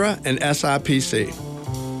FINRA and SIPC.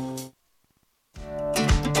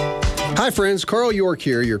 Hi friends, Carl York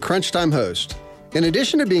here, your CrunchTIME host. In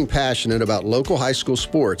addition to being passionate about local high school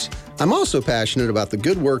sports, I'm also passionate about the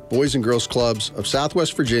good work Boys and Girls Clubs of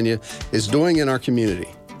Southwest Virginia is doing in our community.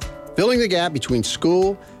 Filling the gap between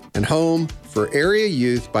school and home for area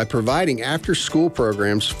youth by providing after-school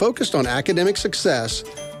programs focused on academic success,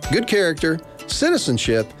 good character,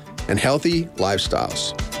 citizenship, and healthy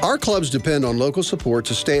lifestyles. Our clubs depend on local support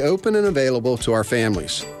to stay open and available to our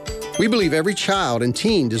families. We believe every child and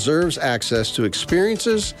teen deserves access to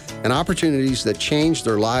experiences and opportunities that change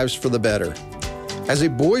their lives for the better. As a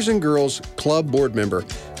Boys and Girls Club board member,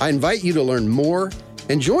 I invite you to learn more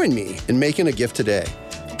and join me in making a gift today.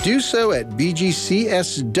 Do so at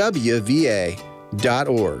bgcswva.org.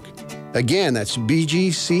 Again, that's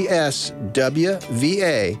bgcswva.org.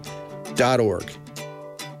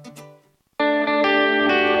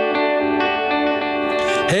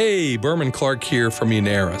 Hey, Berman Clark here from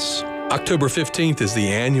Munaris. October 15th is the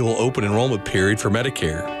annual open enrollment period for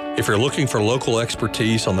Medicare. If you're looking for local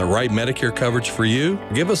expertise on the right Medicare coverage for you,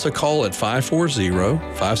 give us a call at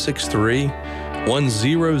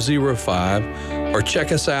 540-563-1005 or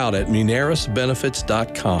check us out at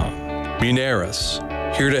munarisbenefits.com. Munaris,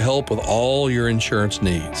 here to help with all your insurance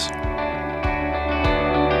needs.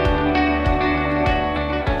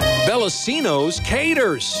 Bellacino's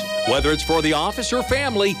caters. Whether it's for the office or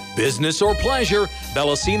family, business or pleasure,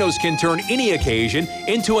 Bellacino's can turn any occasion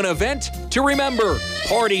into an event to remember.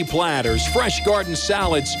 Party platters, fresh garden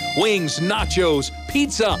salads, wings, nachos,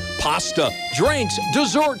 pizza, pasta, drinks,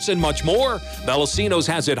 desserts, and much more. Bellacino's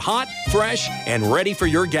has it hot, fresh, and ready for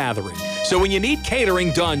your gathering. So when you need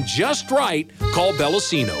catering done just right, call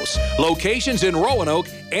Bellacino's. Locations in Roanoke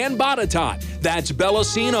and Botetourt. That's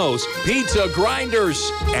Bellacino's, pizza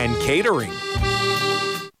grinders, and catering.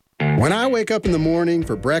 When I wake up in the morning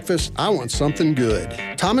for breakfast, I want something good.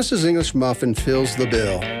 Thomas's English Muffin fills the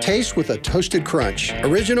bill. Taste with a toasted crunch.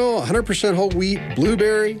 Original, 100% whole wheat,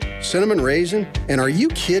 blueberry, cinnamon raisin, and are you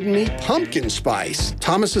kidding me? Pumpkin spice.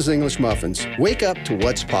 Thomas's English Muffins. Wake up to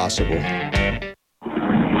what's possible. All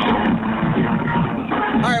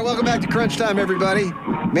right, welcome back to Crunch Time, everybody.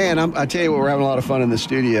 Man, I tell you what, we're having a lot of fun in the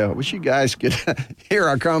studio. I wish you guys could hear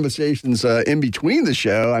our conversations in between the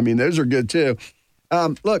show. I mean, those are good, too.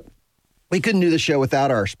 Look, we couldn't do the show without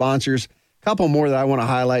our sponsors. A couple more that I want to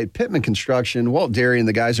highlight. Pittman Construction, Walt Derry and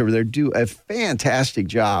the guys over there do a fantastic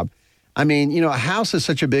job. I mean, a house is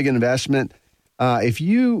such a big investment. If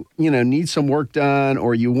you need some work done,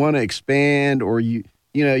 or you want to expand, or you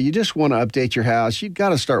just want to update your house, you've got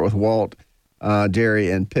to start with Walt Derry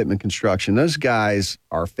and Pittman Construction. Those guys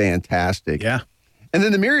are fantastic. Yeah. And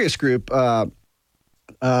then the Mirius Group,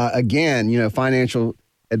 again, financial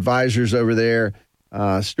advisors over there,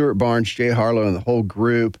 Stuart Barnes, Jay Harlow, and the whole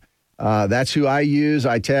group. That's who I use.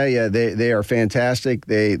 I tell you, they are fantastic.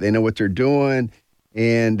 They know what they're doing,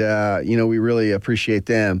 and we really appreciate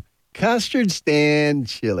them. Custard Stand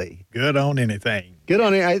Chili. Good on anything. Good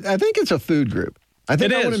on it. I think it's a food group. I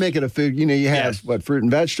think I want to make it a food. You have fruit and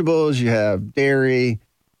vegetables. You have dairy.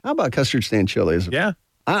 How about Custard Stand Chili? Yeah.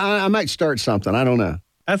 I might start something. I don't know.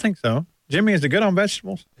 I think so. Jimmy, is it good on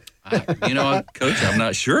vegetables? Coach, I'm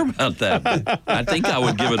not sure about that, but I think I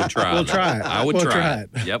would give it a try. We'll try it. I would try it.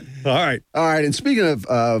 Yep. All right. All right. And speaking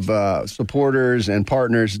of supporters and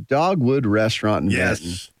partners, Dogwood Restaurant in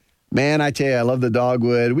Benton. Man, I tell you, I love the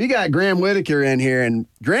Dogwood. We got Graham Whitaker in here, and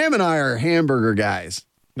Graham and I are hamburger guys.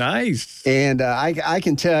 Nice. And I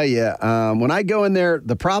can tell you, when I go in there,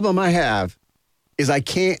 the problem I have is I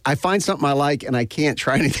find something I like, and I can't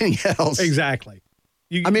try anything else. Exactly.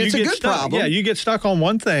 It's a good problem. Yeah, you get stuck on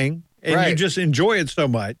one thing, and you just enjoy it so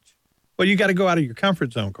much. Well, you got to go out of your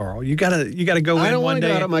comfort zone, Carl. You got to go in one day. I don't want to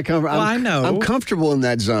go out of my comfort. Well, I know. I'm comfortable in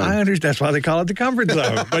that zone. I understand. That's why they call it the comfort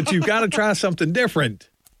zone. But you've got to try something different.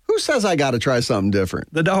 Who says I got to try something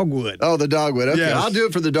different? The Dogwood. Oh, the Dogwood. Okay, yes. I'll do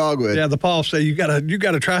it for the Dogwood. Yeah, the Paul say you got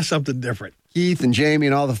to try something different. Keith and Jamie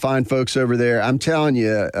and all the fine folks over there. I'm telling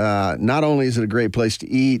you, not only is it a great place to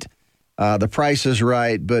eat, the price is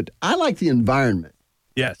right, but I like the environment.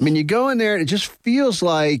 Yes. I mean, you go in there and it just feels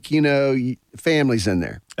like, family's in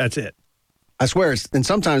there. That's it. I swear. And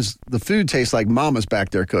sometimes the food tastes like mama's back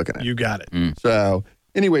there cooking it. You got it. So,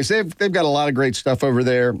 anyways, they've got a lot of great stuff over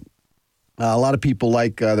there. A lot of people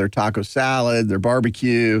like their taco salad, their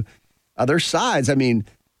barbecue, their sides. I mean,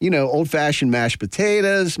 old-fashioned mashed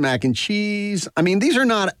potatoes, mac and cheese. I mean, these are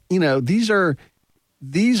not, these are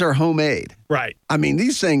homemade. Right. I mean,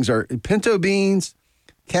 these things are pinto beans,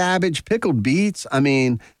 cabbage, pickled beets. I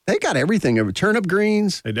mean, they got everything over turnip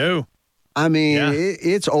greens. They do. I mean,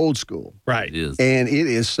 it's old school. Right. It is. And it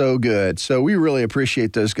is so good. So we really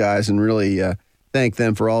appreciate those guys and really thank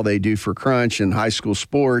them for all they do for Crunch and high school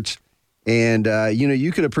sports. And,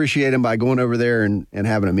 you could appreciate them by going over there and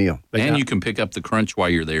having a meal. And you can pick up the Crunch while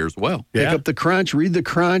you're there as well. Pick up the Crunch, read the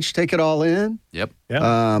Crunch, take it all in. Yep.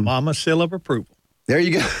 Mama's seal of approval. There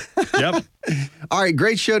you go. Yep. All right,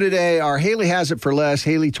 great show today. Our Haley Has It for Less,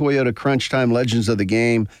 Haley Toyota Crunch Time Legends of the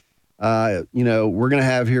Game. We're going to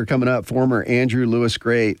have here coming up former Andrew Lewis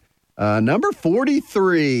great. Number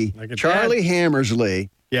 43, Charlie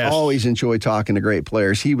Hammersley. Yes. Always enjoy talking to great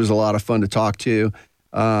players. He was a lot of fun to talk to.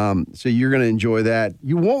 So you're going to enjoy that.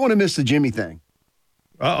 You won't want to miss the Jimmy thing.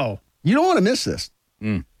 Uh-oh. You don't want to miss this.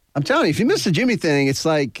 I'm telling you, if you miss the Jimmy thing, it's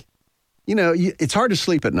like, it's hard to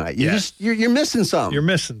sleep at night. You're missing something. You're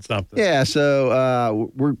missing something. Yeah, so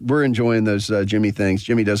we're enjoying those Jimmy things.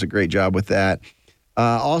 Jimmy does a great job with that.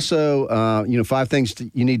 Also, 5 things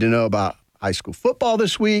you need to know about high school football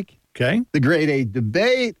this week. Okay. The grade A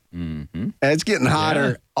debate. Mm-hmm. It's getting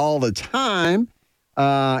hotter all the time.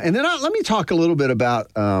 And then let me talk a little bit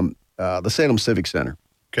about the Salem Civic Center.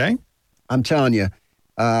 Okay. I'm telling you,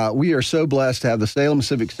 we are so blessed to have the Salem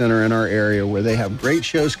Civic Center in our area where they have great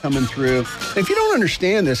shows coming through. If you don't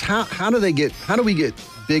understand this, how do we get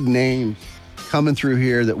big names coming through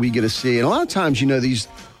here that we get to see? And a lot of times,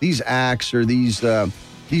 these acts or these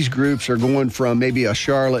groups are going from maybe a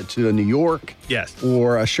Charlotte to a New York. Yes.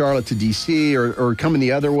 Or a Charlotte to D.C. or coming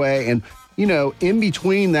the other way. And in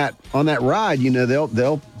between that, on that ride,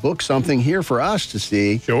 they'll book something here for us to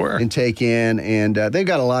see. Sure. And take in. And they've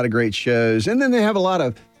got a lot of great shows. And then they have a lot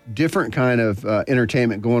of different kind of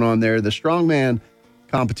entertainment going on there. The strongman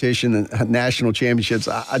competition and national championships.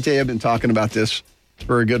 I tell you, I've been talking about this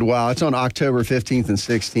for a good while. It's on October 15th and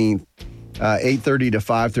 16th, 8:30 to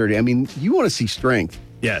 5:30. I mean, you want to see strength.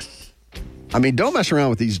 Yes. I mean, don't mess around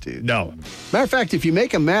with these dudes. No. Matter of fact, if you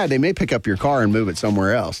make them mad, they may pick up your car and move it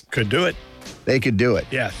somewhere else. Could do it. They could do it.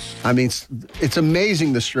 Yes. I mean, it's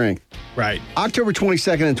amazing the strength. Right. October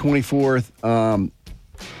 22nd and 24th,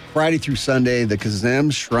 Friday through Sunday, the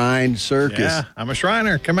Kazem Shrine Circus. Yeah, I'm a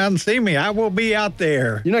Shriner. Come out and see me. I will be out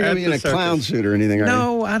there. You're not going to be in a clown suit or anything, are you?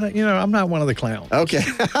 No, I don't. I'm not one of the clowns. Okay.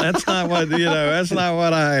 That's not what That's not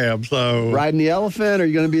what I am. So riding the elephant, or are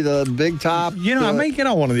you going to be the big top? I may get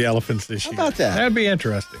on one of the elephants this year. How about that? That'd be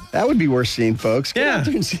interesting. That would be worth seeing, folks. Get Yeah. out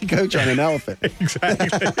there and see Coach on an elephant. Exactly.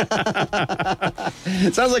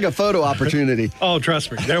 It sounds like a photo opportunity. Oh,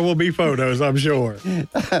 trust me, there will be photos, I'm sure.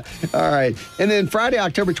 All right. And then Friday,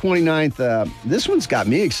 October 29th, this one's got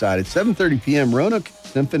me excited. 7:30 p.m., Roanoke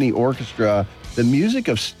Symphony Orchestra, the music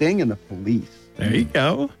of Sting and the Police. There you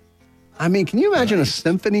go. I mean, can you imagine a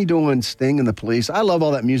symphony doing Sting and the Police? I love all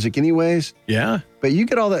that music anyways. Yeah. But you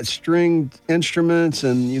get all that stringed instruments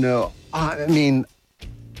and, I mean,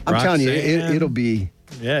 I'm telling you, it'll be...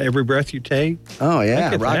 Yeah, Every Breath You Take. Oh,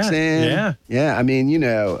 yeah. Roxanne. Yeah. Yeah, I mean,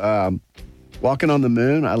 Walking on the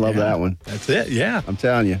Moon, I love that one. That's it, yeah. I'm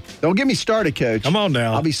telling you. Don't get me started, Coach. Come on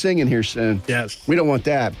now. I'll be singing here soon. Yes. We don't want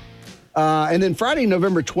that. And then Friday,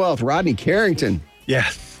 November 12th, Rodney Carrington.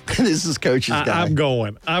 Yes. This is Coach's guy. I'm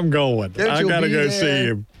going. I got to go see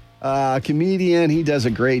him. Comedian. He does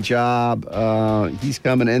a great job. He's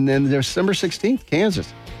coming. And then December 16th,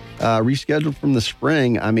 Kansas. Rescheduled from the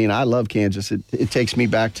spring. I mean, I love Kansas. It takes me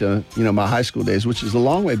back to, my high school days, which is a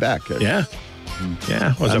long way back, Coach. Yeah.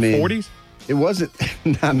 Yeah. Was it 40s? It wasn't,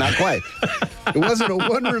 not quite. It wasn't a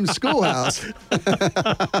one-room schoolhouse.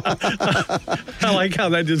 I like how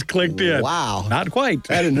that just clicked in. Wow. Not quite.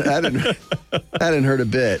 That didn't hurt a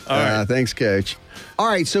bit. All right. Thanks, Coach. All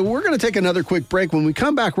right, so we're going to take another quick break. When we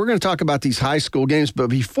come back, we're going to talk about these high school games. But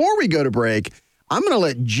before we go to break, I'm going to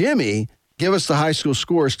let Jimmy give us the high school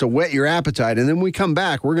scores to whet your appetite. And then when we come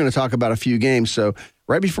back, we're going to talk about a few games. So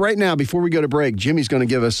right now, before we go to break, Jimmy's going to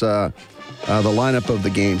give us the lineup of the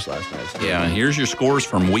games last night. Yeah, here's your scores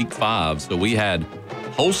from week 5. So we had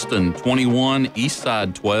Holston 21,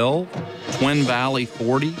 Eastside 12, Twin Valley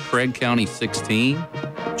 40, Craig County 16,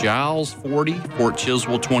 Giles 40, Fort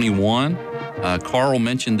Chiswell 21. Carl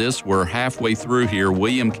mentioned this. We're halfway through here.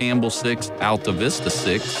 William Campbell 6, Alta Vista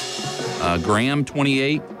 6, Graham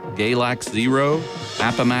 28, Galax 0,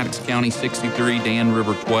 Appomattox County 63, Dan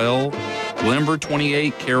River 12, Glenver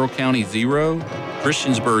 28, Carroll County 0,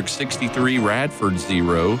 Christiansburg 63, Radford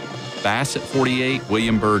 0, Bassett 48,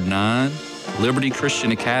 William Byrd 9, Liberty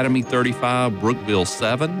Christian Academy 35, Brookville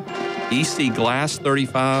 7, EC Glass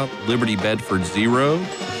 35, Liberty Bedford 0,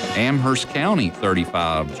 Amherst County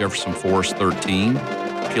 35, Jefferson Forest 13,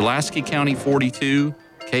 Pulaski County 42,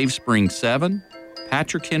 Cave Spring 7,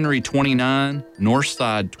 Patrick Henry 29,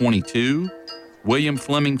 Northside 22, William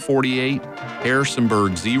Fleming 48,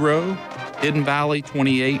 Harrisonburg 0, Hidden Valley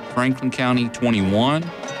 28, Franklin County 21,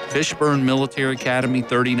 Fishburne Military Academy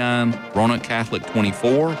 39, Roanoke Catholic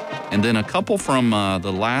 24, and then a couple from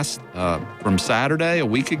from Saturday, a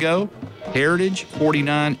week ago, Heritage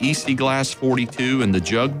 49, EC Glass 42 in the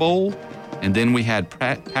Jug Bowl, and then we had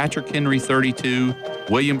Patrick Henry 32,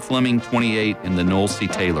 William Fleming 28 in the Noel C.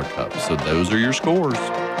 Taylor Cup. So those are your scores.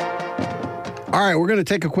 All right, we're going to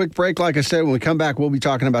take a quick break. Like I said, when we come back, we'll be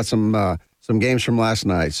talking about some games from last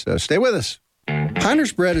night. So stay with us.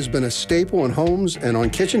 Heiner's bread has been a staple in homes and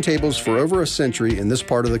on kitchen tables for over a century in this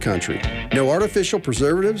part of the country. No artificial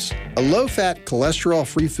preservatives, a low-fat,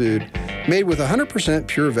 cholesterol-free food made with 100%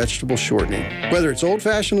 pure vegetable shortening. Whether it's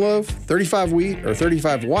old-fashioned loaf, 35 wheat, or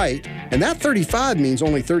 35 white, and that 35 means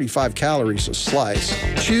only 35 calories a slice,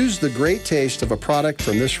 choose the great taste of a product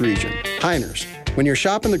from this region. Heiner's. When you're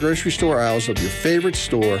shopping the grocery store aisles of your favorite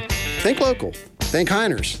store, think local. Think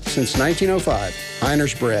Heiner's. Since 1905,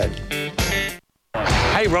 Heiner's bread.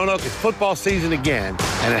 Hey, Roanoke, it's football season again,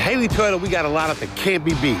 and at Haley Toyota, we got a lineup that can't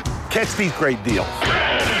be beat. Catch these great deals.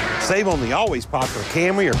 Save on the always popular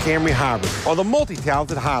Camry or Camry Hybrid, or the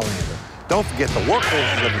multi-talented Highlander. Don't forget the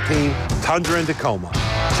workhorses of the team, Tundra and Tacoma.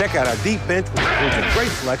 Check out our deep bench, which includes a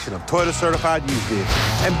great selection of Toyota-certified used vehicles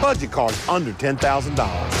and budget cars under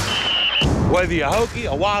 $10,000. Whether you're a Hokie,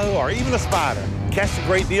 a Wahoo, or even a Spider, catch the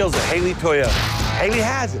great deals at Haley Toyota. Haley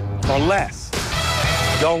has it for less.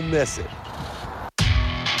 Don't miss it.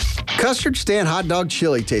 Custard Stand Hot Dog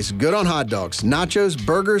Chili tastes good on hot dogs, nachos,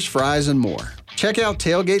 burgers, fries, and more. Check out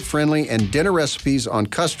tailgate-friendly and dinner recipes on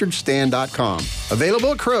custardstand.com.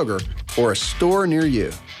 Available at Kroger or a store near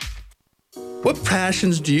you. What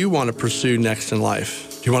passions do you want to pursue next in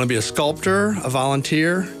life? Do you want to be a sculptor, a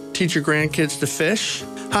volunteer, teach your grandkids to fish?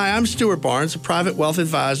 Hi, I'm Stuart Barnes, a private wealth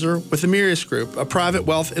advisor with the Mirius Group, a private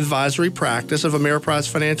wealth advisory practice of Ameriprise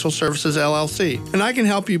Financial Services, LLC. And I can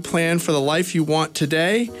help you plan for the life you want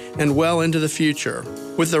today and well into the future.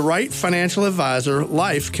 With the right financial advisor,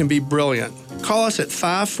 life can be brilliant. Call us at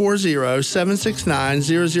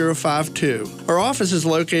 540-769-0052. Our office is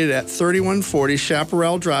located at 3140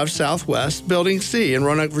 Chaparral Drive Southwest, Building C in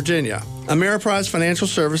Roanoke, Virginia. Ameriprise Financial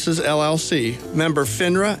Services, LLC, member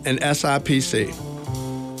FINRA and SIPC.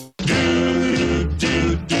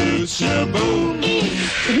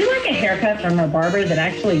 Would you like a haircut from a barber that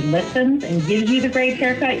actually listens and gives you the great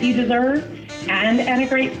haircut you deserve and at a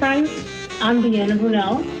great price? I'm Deanna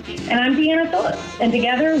Brunel. And I'm Deanna Phillips. And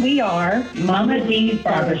together we are Mama D's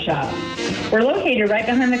Barbershop. We're located right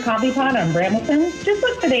behind the coffee pot on Brambleton. Just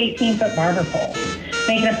look for the 18-foot barber pole.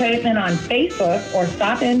 Make an appointment on Facebook or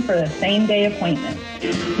stop in for the same-day appointment.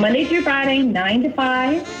 Monday through Friday, 9 to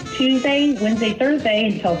 5, Tuesday, Wednesday, Thursday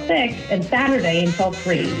until 6, and Saturday until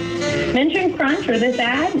 3. Mention Crunch or this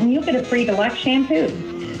ad, and you'll get a free deluxe shampoo.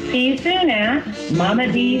 See you soon at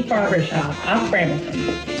Mama D's Barbershop off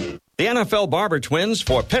Brambleton. The NFL Barber Twins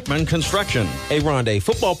for Pittman Construction. Hey, Rondé,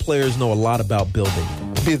 football players know a lot about building.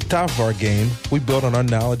 To be at the top of our game, we build on our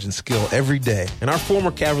knowledge and skill every day. And our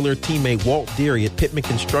former Cavalier teammate Walt Deary at Pittman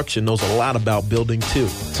Construction knows a lot about building, too.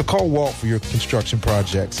 So call Walt for your construction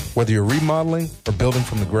projects, whether you're remodeling or building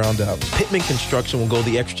from the ground up. Pittman Construction will go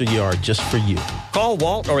the extra yard just for you. Call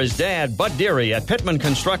Walt or his dad, Bud Deary, at Pittman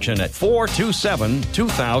Construction at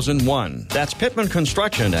 427-2001. That's Pittman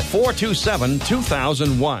Construction at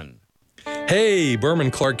 427-2001. Hey,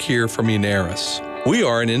 Berman Clark here from Unaris. We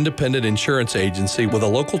are an independent insurance agency with a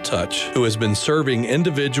local touch who has been serving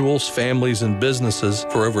individuals, families, and businesses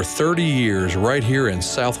for over 30 years right here in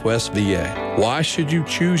Southwest VA. Why should you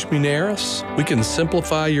choose Unaris? We can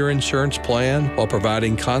simplify your insurance plan while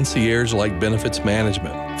providing concierge-like benefits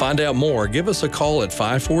management. Find out more. Give us a call at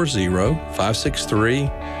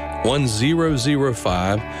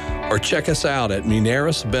 540-563-1005 or check us out at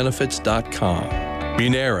munarisbenefits.com.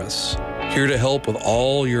 Munaris, here to help with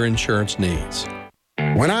all your insurance needs.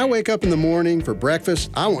 When I wake up in the morning for breakfast,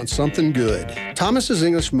 I want something good. Thomas's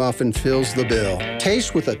English Muffin fills the bill.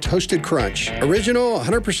 Taste with a toasted crunch. Original,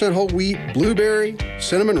 100% whole wheat, blueberry,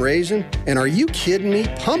 cinnamon raisin, and are you kidding me?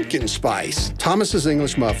 Pumpkin spice. Thomas's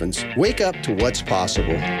English Muffins. Wake up to what's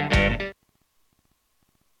possible.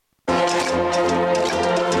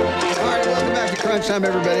 Crunch time,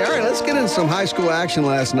 everybody. All right, let's get into some high school action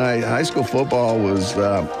last night. High school football was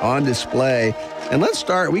on display. And let's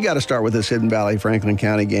start, we got to start with this Hidden Valley Franklin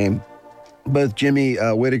County game. Both Jimmy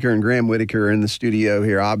Whitaker and Graham Whitaker are in the studio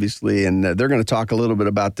here, obviously, and they're going to talk a little bit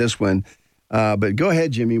about this one. But go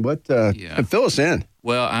ahead, Jimmy. Fill us in.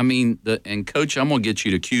 Well, I mean, and Coach, I'm going to get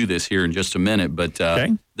you to cue this here in just a minute, but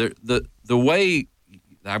the way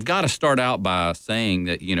I've got to start out by saying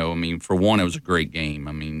that, for one, it was a great game.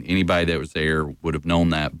 I mean, anybody that was there would have known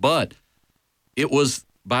that. But it was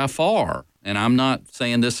by far, and I'm not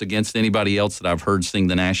saying this against anybody else that I've heard sing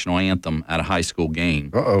the national anthem at a high school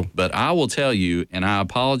game. But I will tell you, and I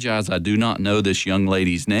apologize, I do not know this young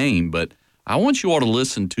lady's name, but I want you all to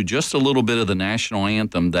listen to just a little bit of the national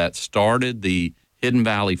anthem that started the Hidden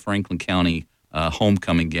Valley Franklin County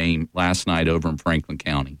homecoming game last night over in Franklin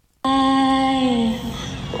County.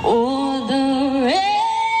 O'er the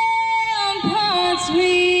ramparts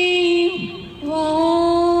we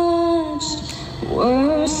watched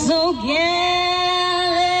were so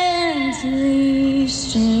gallantly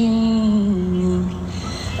streaming,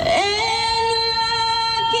 and the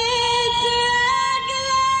rockets rocking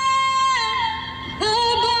out, the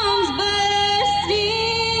bombs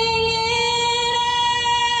bursting in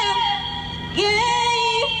air,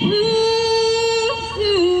 gave proof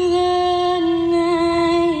through the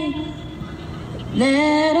night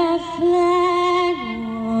that our flag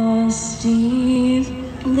was still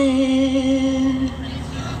there.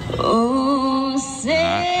 Oh,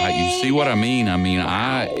 say you see what I mean? I mean,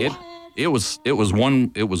 it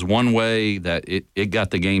was one way that it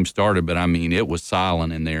got the game started, but I mean, it was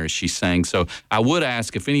silent in there as she sang. So I would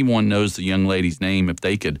ask if anyone knows the young lady's name, if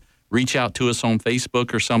they could reach out to us on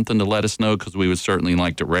Facebook or something to let us know, because we would certainly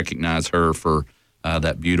like to recognize her for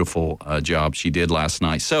that beautiful job she did last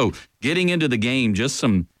night. So getting into the game, just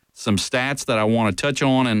some stats that I want to touch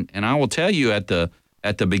on, and I will tell you at the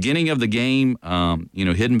beginning of the game,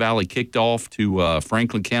 Hidden Valley kicked off to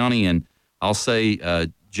Franklin County, and I'll say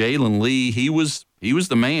Jalen Lee, he was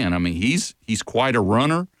the man. I mean, he's quite a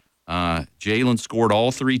runner. Jalen scored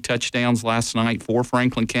all 3 touchdowns last night for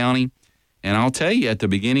Franklin County, and I'll tell you, at the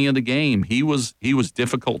beginning of the game, he was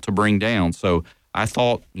difficult to bring down. So I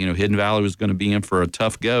thought, Hidden Valley was going to be in for a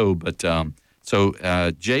tough go, but So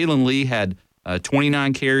Jalen Lee had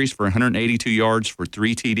 29 carries for 182 yards for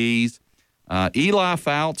 3 TDs. Eli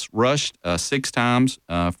Fouts rushed 6 times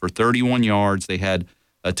for 31 yards. They had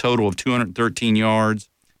a total of 213 yards.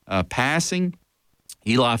 Passing,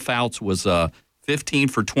 Eli Fouts was 15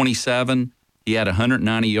 for 27. He had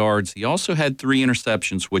 190 yards. He also had 3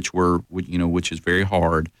 interceptions, which is very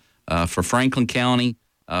hard. For Franklin County,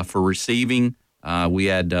 for receiving, we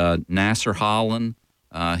had Nasser Holland.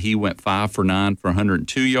 He went 5 for 9 for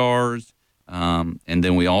 102 yards. And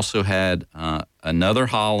then we also had another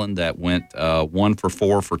Holland that went 1 for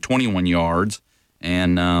 4 for 21 yards.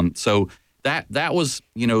 And so that was,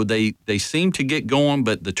 they seemed to get going,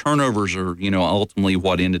 but the turnovers are, ultimately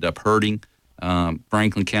what ended up hurting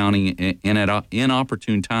Franklin County in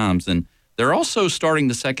inopportune times. And they're also starting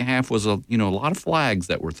the second half was a lot of flags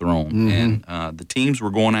that were thrown, and the teams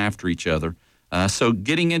were going after each other. So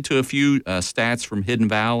getting into a few stats from Hidden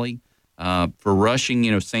Valley. For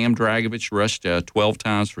rushing, Sam Dragovich rushed 12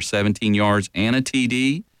 times for 17 yards and a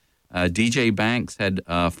TD. DJ Banks had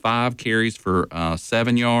 5 carries for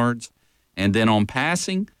 7 yards. And then on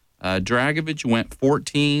passing, Dragovich went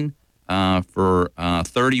 14 for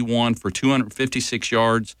 31 for 256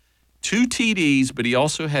 yards, 2 TDs, but he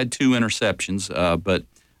also had 2 interceptions. But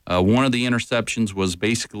one of the interceptions was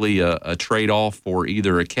basically a trade-off for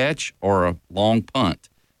either a catch or a long punt.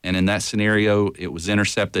 And in that scenario, it was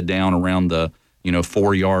intercepted down around the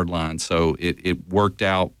 4-yard line. So it worked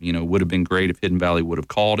out. Would have been great if Hidden Valley would have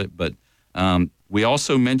called it. But we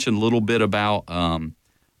also mentioned a little bit about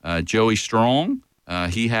Joey Strong.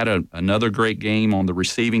 He had another great game on the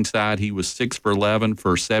receiving side. He was 6 for 11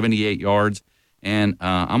 for 78 yards. And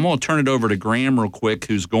I'm going to turn it over to Graham real quick,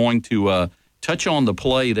 who's going to touch on the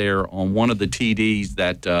play there on one of the TDs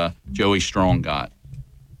that Joey Strong got.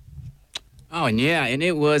 Oh, and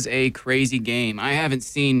it was a crazy game. I haven't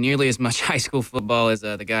seen nearly as much high school football as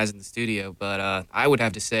the guys in the studio, but I would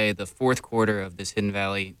have to say the fourth quarter of this Hidden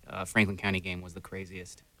Valley Franklin County game was the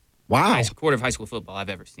craziest quarter of high school football I've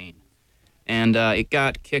ever seen. And it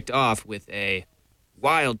got kicked off with a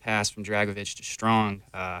wild pass from Dragovich to Strong.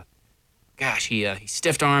 He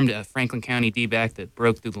stiff-armed a Franklin County D-back that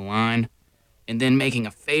broke through the line, and then making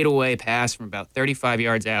a fadeaway pass from about 35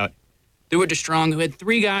 yards out. Threw it to Strong, who had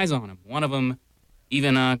 3 guys on him. One of them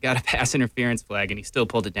even got a pass interference flag, and he still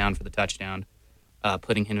pulled it down for the touchdown,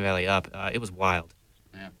 putting Hidden Valley up. It was wild.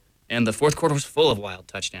 Yeah. And the fourth quarter was full of wild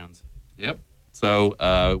touchdowns. Yep. So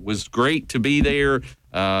it was great to be there.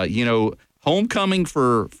 Homecoming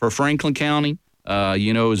for Franklin County.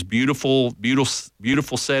 It was beautiful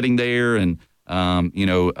setting there, and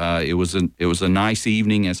it was a nice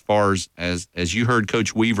evening as far as you heard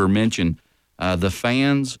Coach Weaver mention. The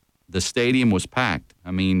fans. The stadium was packed.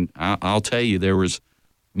 I mean, I'll tell you, there was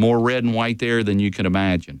more red and white there than you could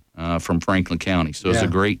imagine from Franklin County. So it's a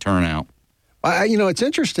great turnout. It's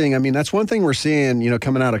interesting. I mean, that's one thing we're seeing,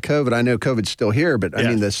 coming out of COVID. I know COVID's still here, but I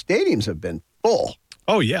mean, the stadiums have been full.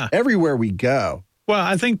 Oh, yeah. Everywhere we go. Well,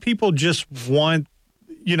 I think people just want,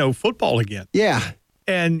 football again. Yeah.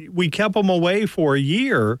 And we kept them away for a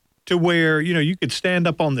year to where, you could stand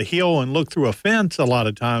up on the hill and look through a fence a lot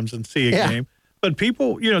of times and see a game. But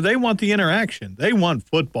people, they want the interaction. They want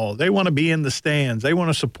football. They want to be in the stands. They want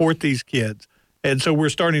to support these kids. And so we're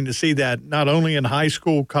starting to see that not only in high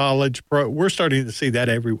school, college, pro. We're starting to see that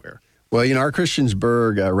everywhere. Well, our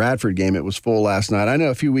Christiansburg Radford game, it was full last night. I know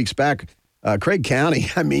a few weeks back, Craig County,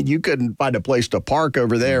 I mean, you couldn't find a place to park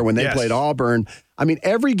over there when they played Auburn. I mean,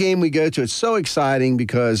 every game we go to, it's so exciting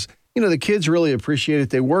because, the kids really appreciate it.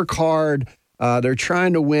 They work hard. They're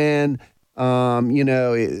trying to win.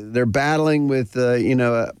 They're battling with,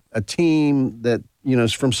 a team that,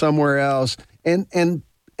 is from somewhere else. And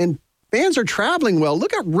fans are traveling well.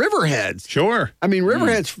 Look at Riverheads. Sure. I mean,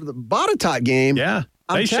 Riverheads for the Botetourt game. Yeah.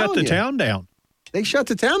 They shut the town down. They shut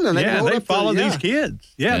the town down. They follow these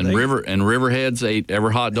kids. Yeah. And Riverheads ate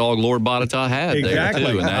every hot dog Lord Botetourt had. Exactly.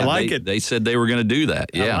 There too. And I like it. They said they were going to do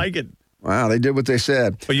that. Yeah. I like it. Wow, they did what they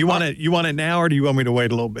said. But you want it now, or do you want me to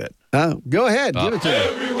wait a little bit? Go ahead. Give it to me.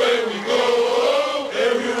 Everywhere we go,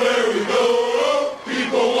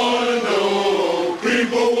 people want to know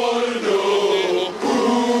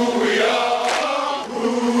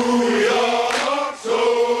who we are,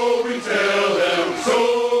 so we tell them,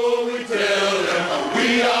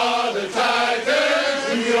 we are the Titans,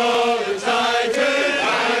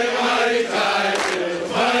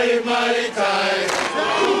 mighty Titans.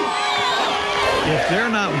 If they're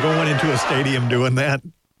not going into a stadium doing that,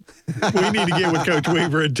 We need to get with Coach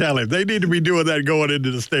Weaver and tell him. They need to be doing that going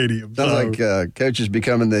into the stadium. Sounds like Coach is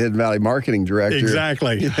becoming the Hidden Valley marketing director.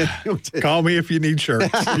 Exactly. Call me if you need shirts.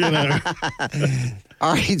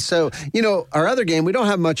 All right, so, our other game, we don't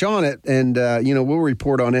have much on it, and, we'll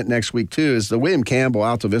report on it next week, too, is the William Campbell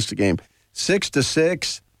Alta Vista game.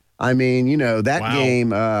 6-6. I mean, that game,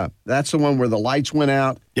 that's the one where the lights went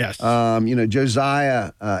out. Yes.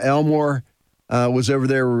 Josiah Elmore was over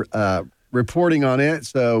there reporting on it,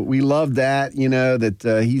 so we love that,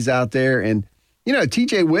 that he's out there. And,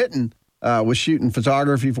 TJ Witten was shooting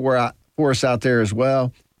photography for us out there as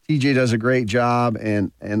well. TJ does a great job,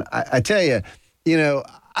 and I tell you,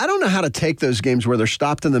 I don't know how to take those games where they're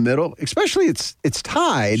stopped in the middle, especially it's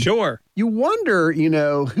tied. Sure. You wonder,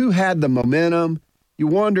 who had the momentum. You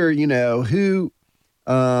wonder, who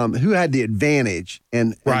had the advantage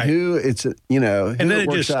and who it's, and then it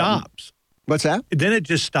just stops. What's that? Then it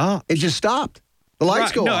just stops. It just stopped. The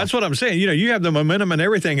lights go off. No, that's what I'm saying. You have the momentum and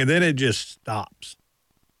everything, and then it just stops.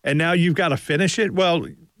 And now you've got to finish it. Well,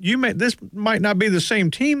 this might not be the same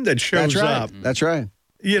team that shows up. That's right.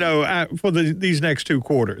 For these next 2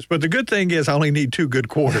 quarters. But the good thing is I only need 2 good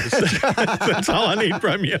quarters. That's all I need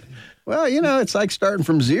from you. Well, it's like starting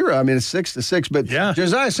from 0. I mean, it's 6-6. But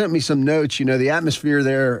Josiah sent me some notes. The atmosphere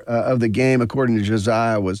there of the game, according to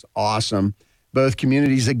Josiah, was awesome. Both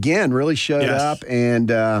communities, again, really showed up. And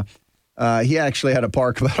he actually had to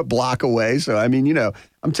park about a block away. So, I mean,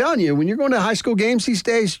 I'm telling you, when you're going to high school games these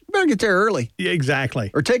days, you better get there early. Yeah,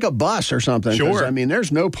 exactly. Or take a bus or something. Sure. I mean,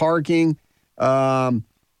 there's no parking. But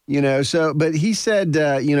he said,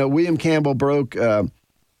 William Campbell broke, opened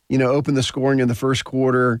the scoring in the first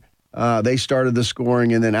quarter. They started the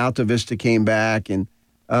scoring, and then Alta Vista came back. And,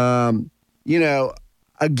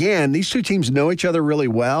 again, these two teams know each other really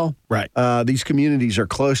well. Right. These communities are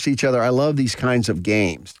close to each other. I love these kinds of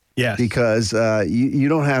games. Yes. Because you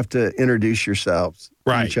don't have to introduce yourselves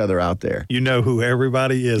to each other out there. You know who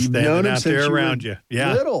everybody is standing out there around you.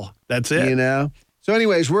 Yeah. Little. That's it. So,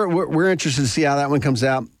 anyways, we're interested to see how that one comes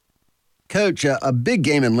out. Coach, a big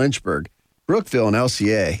game in Lynchburg, Brookville and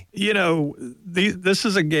LCA. This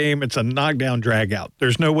is a game. It's a knockdown drag-out.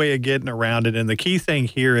 There's no way of getting around it. And the key thing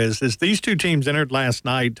here is these two teams entered last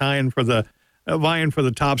night vying for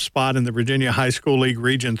the top spot in the Virginia High School League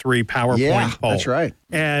Region 3 Power Point poll. That's right.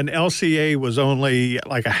 And LCA was only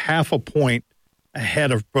like a half a point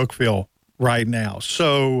ahead of Brookville right now.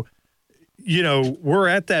 So, we're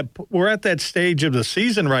at that stage of the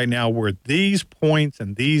season right now where these points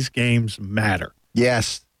and these games matter.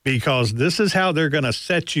 Yes. Because this is how they're going to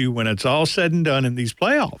set you when it's all said and done in these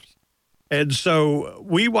playoffs. And so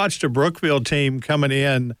we watched a Brookville team coming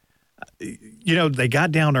in, they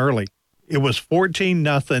got down early. It was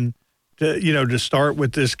 14-0 to start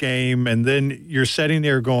with this game. And then you're sitting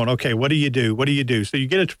there going, okay, what do you do? What do you do? So you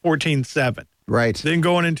get it to 14-7. Right. Then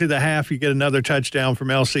going into the half, you get another touchdown from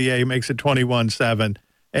LCA, makes it 21-7.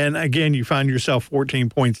 And again, you find yourself 14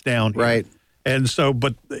 points down here. Right. And so,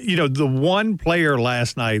 but, the one player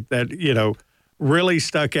last night that, really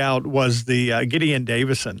stuck out was the Gideon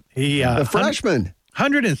Davison. The freshman.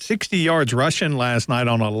 160 yards rushing last night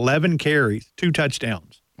on 11 carries, 2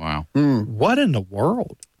 touchdowns. Wow. What in the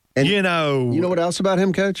world? And you know what else about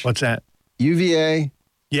him, Coach? What's that? UVA,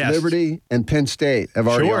 Liberty, and Penn State have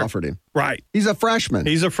already offered him. Right. He's a freshman.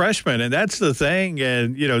 And that's the thing.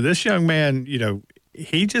 And, this young man,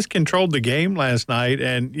 he just controlled the game last night.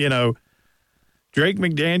 And, Drake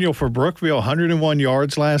McDaniel for Brookville, 101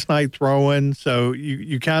 yards last night throwing. So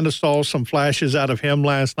you kind of saw some flashes out of him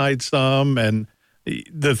last night some. And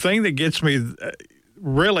the thing that gets me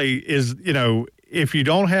really is, if you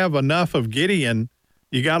don't have enough of Gideon,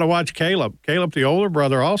 you got to watch Caleb. Caleb, the older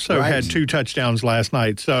brother, also had 2 touchdowns last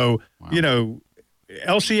night. So,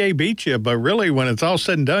 LCA beat you, but really when it's all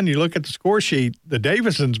said and done, you look at the score sheet, the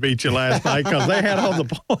Davisons beat you last night because they had all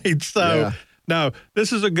the points. So, no,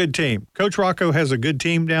 this is a good team. Coach Rocco has a good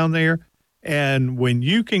team down there. And when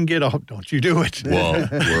you can get don't you do it. Well,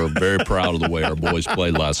 we're very proud of the way our boys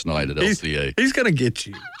played last night at LCA. He's going to get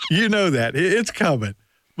you. You know that. It's coming.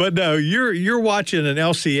 But no, you're watching an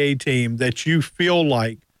LCA team that you feel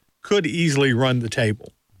like could easily run the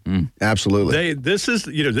table. Absolutely. This is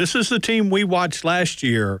the team we watched last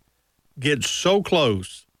year get so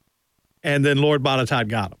close, and then Lord Botetourt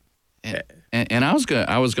got them. And I was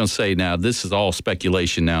gonna say, now this is all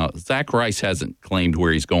speculation. Now Zach Rice hasn't claimed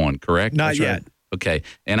where he's going, correct? Not yet. Okay,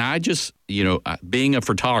 and I just being a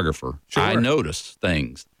photographer, I notice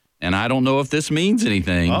things, and I don't know if this means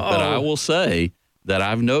anything, but I will say that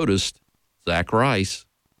I've noticed Zach Rice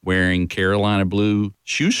wearing Carolina blue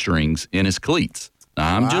shoestrings in his cleats.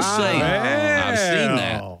 Now, I'm just saying, I've seen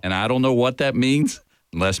that, and I don't know what that means,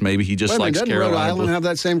 Unless maybe he just likes doesn't Carolina. Rhode Island have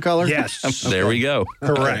that same color? Yes. There we go.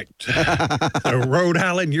 Correct. So Rhode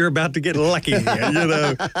Island, you're about to get lucky.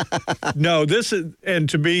 No, this is, and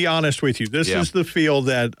to be honest with you, this is the feel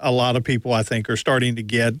that a lot of people, I think, are starting to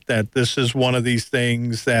get, that this is one of these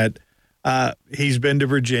things that he's been to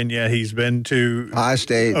Virginia, he's been to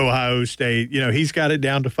Ohio State. He's got it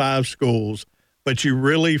down to 5 schools, but you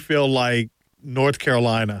really feel like North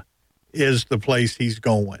Carolina is the place he's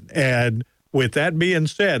going. And with that being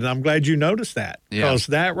said, and I'm glad you noticed that, because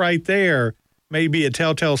that right there may be a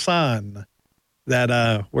telltale sign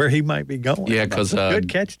that where he might be going. Yeah, because good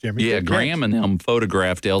catch, Jimmy. Yeah, Graham and them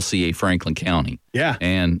photographed LCA Franklin County. Yeah,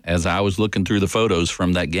 and as I was looking through the photos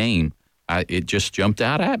from that game, it just jumped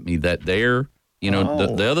out at me that they're,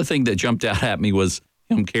 the other thing that jumped out at me was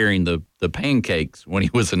him carrying the pancakes when he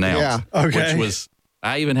was announced. Yeah, okay. Which was,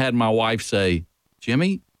 I even had my wife say,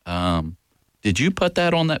 Jimmy, did you put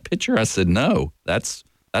that on that picture? I said, no, that's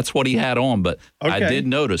what he had on. But I did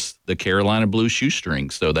notice the Carolina blue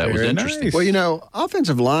shoestrings, so that was interesting. Nice. Well,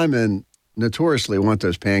 offensive linemen notoriously want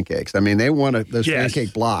those pancakes. I mean, they want those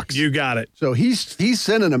pancake blocks. You got it. So he's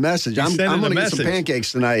sending a message. I'm going to get some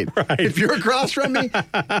pancakes tonight. Right. If you're across from me,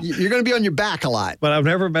 you're going to be on your back a lot. But I've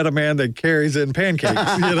never met a man that carries in pancakes,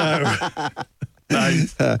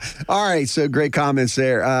 Nice. All right, so great comments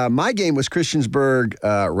there. My game was Christiansburg,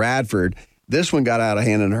 Radford. This one got out of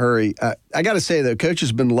hand in a hurry. I got to say, though, Coach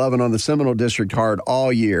has been loving on the Seminole District hard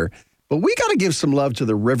all year, but we got to give some love to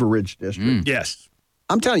the River Ridge District. Yes.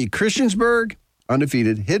 I'm telling you, Christiansburg,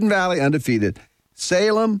 undefeated. Hidden Valley, undefeated.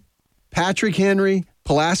 Salem, Patrick Henry,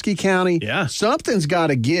 Pulaski County. Yeah. Something's got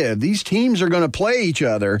to give. These teams are going to play each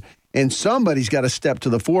other, and somebody's got to step to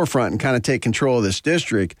the forefront and kind of take control of this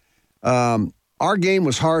district. Our game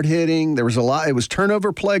was hard-hitting. There was a lot. It was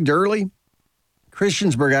turnover-plagued early.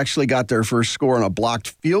 Christiansburg actually got their first score on a blocked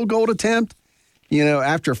field goal attempt,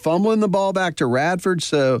 after fumbling the ball back to Radford.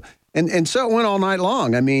 So and so it went all night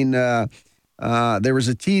long. I mean, there was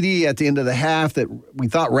a TD at the end of the half that we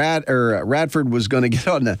thought Radford was going to get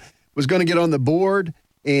on the board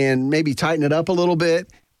and maybe tighten it up a little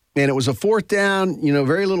bit. And it was a 4th down,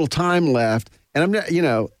 very little time left. And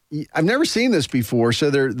I've never seen this before.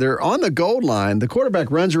 So they're on the goal line. The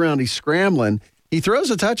quarterback runs around. He's scrambling. He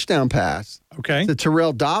throws a touchdown pass to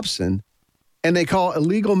Terrell Dobson, and they call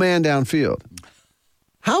illegal man downfield.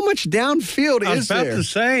 How much downfield is there? I was about to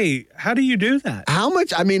say, how do you do that? How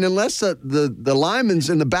much? I mean, unless the lineman's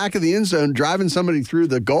in the back of the end zone driving somebody through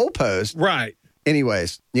the goalpost. Right.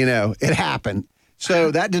 Anyways, it happened.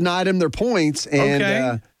 So that denied him their points,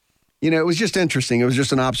 and it was just interesting. It was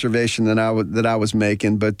just an observation that I was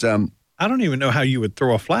making, but. I don't even know how you would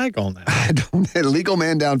throw a flag on that. I don't. Illegal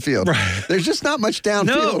man downfield. Right. There's just not much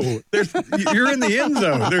downfield. No, you're in the end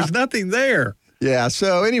zone. There's nothing there. Yeah.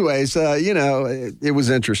 So, anyways, it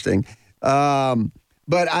was interesting. But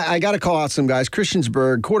I got to call out some guys.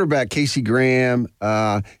 Christiansburg quarterback Casey Graham,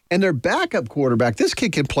 and their backup quarterback. This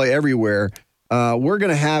kid can play everywhere. We're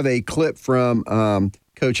going to have a clip from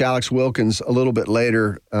Coach Alex Wilkens a little bit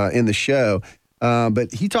later in the show.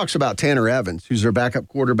 But he talks about Tanner Evans, who's their backup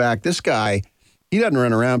quarterback. This guy, he doesn't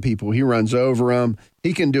run around people. He runs over them.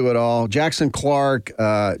 He can do it all. Jackson Clark,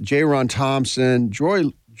 J-Ron Thompson,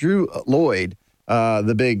 Drew Lloyd,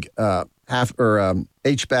 the big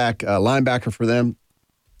H-back linebacker for them.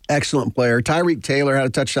 Excellent player. Tyreek Taylor had a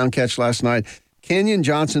touchdown catch last night. Kenyon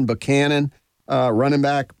Johnson Buchanan, running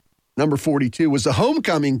back, number 42, was the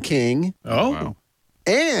homecoming king. Oh, wow.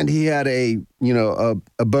 And he had a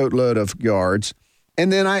boatload of yards.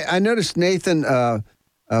 And then I noticed Nathan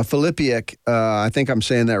Filipiak, I think I'm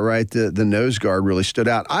saying that right, the nose guard really stood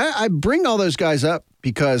out. I bring all those guys up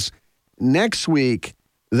because next week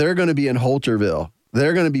they're going to be in Holterville.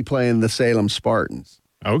 They're going to be playing the Salem Spartans.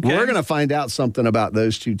 Okay. We're going to find out something about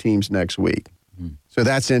those two teams next week. So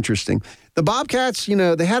that's interesting. The Bobcats,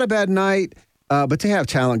 they had a bad night, but they have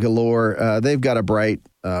talent galore. They've got a bright,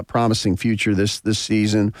 promising future this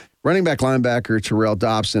season. Running back linebacker Terrell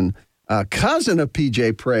Dobson, cousin of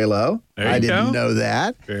P.J. Prelo. I didn't know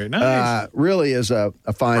that. Very nice. Really is a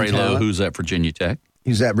fine talent. Who's at Virginia Tech.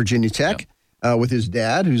 He's at Virginia Tech with his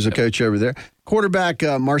dad, who's a coach over there. Quarterback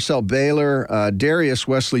Marcel Baylor, Darius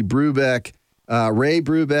Wesley Brubeck, Ray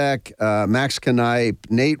Brubeck, Max Knipe,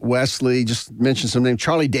 Nate Wesley, just mentioned some names.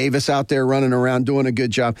 Charlie Davis out there running around doing a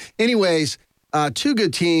good job. Anyways, two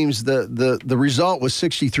good teams. The result was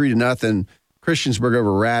 63-0, Christiansburg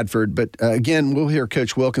over Radford. But again, we'll hear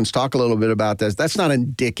Coach Wilkens talk a little bit about this. That's not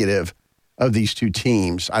indicative of these two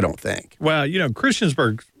teams, I don't think. Well,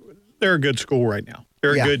 Christiansburg, they're a good school right now.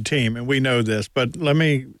 They're a good team, and we know this. But let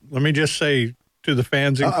me just say to the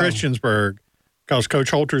fans in Christiansburg, because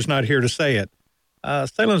Coach Holter's not here to say it,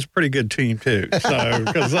 Salem's a pretty good team too. So,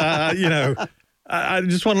 because I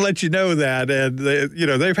just want to let you know that, and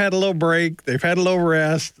they've had a little break, they've had a little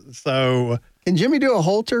rest. So, can Jimmy do a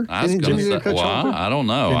holter? I was going to say, I don't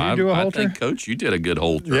know. Can you do a holter? I think, Coach, you did a good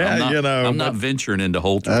holter. Yeah, I'm not venturing into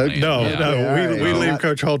holter. We leave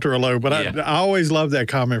Coach Holter alone. But I always love that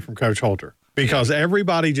comment from Coach Holter because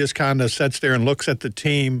everybody just kind of sits there and looks at the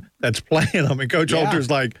team that's playing them, and Coach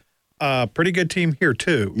Holter's like, pretty good team here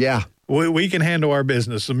too. Yeah. We can handle our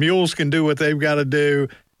business. The Mules can do what they've got to do.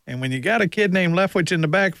 And when you got a kid named Leftwich in the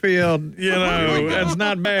backfield, that's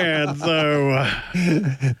not bad. So,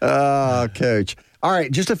 Coach. All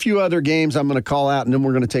right, just a few other games I'm going to call out, and then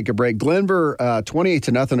we're going to take a break. Glenver,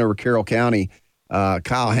 28-0 over Carroll County.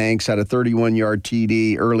 Kyle Hanks had a 31-yard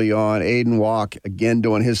TD early on. Aiden Walk, again,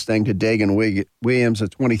 doing his thing to Dagan Williams, a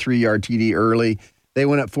 23-yard TD early. They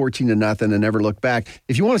went up 14-0 and never looked back.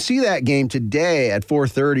 If you want to see that game today at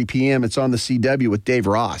 4:30 p.m., it's on the CW with Dave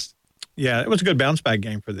Ross. Yeah, it was a good bounce-back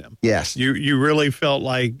game for them. Yes. You really felt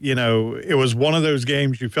like, it was one of those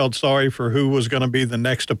games you felt sorry for who was going to be the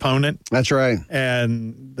next opponent. That's right.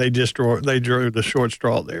 And they drew the short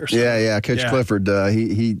straw there. So, yeah. Coach Clifford,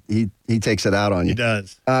 he takes it out on you. He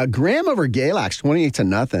does. Graham over Galax,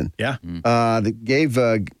 28-0. Yeah.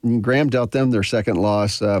 Graham dealt them their second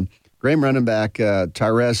loss. Graham running back,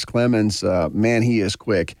 Tyrese Clemens, man, he is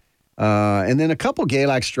quick. And then a couple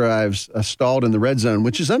Galax drives stalled in the red zone,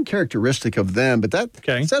 which is uncharacteristic of them. But that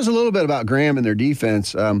says a little bit about Graham and their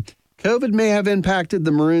defense. COVID may have impacted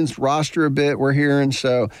the Maroons roster a bit, we're hearing.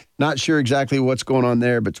 So not sure exactly what's going on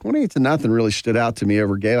there. But 28-0 really stood out to me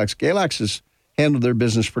over Galax. Galax has handled their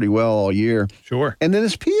business pretty well all year. Sure. And then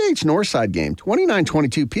this PH Northside game,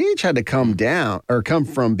 29-22. PH had to come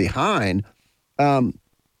from behind.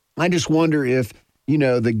 I just wonder if,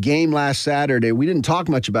 the game last Saturday, we didn't talk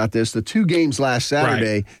much about this. The two games last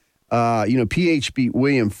Saturday, PH beat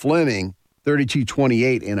William Fleming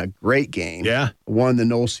 32-28 in a great game. Yeah. Won the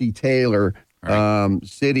Noel C. Taylor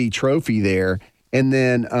City Trophy there. And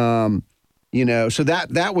then, so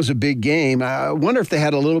that was a big game. I wonder if they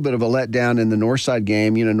had a little bit of a letdown in the Northside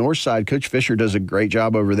game. Northside, Coach Fisher does a great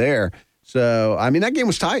job over there. So, that game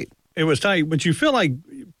was tight. It was tight, but you feel like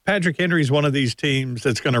Patrick Henry's one of these teams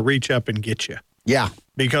that's going to reach up and get you. Yeah.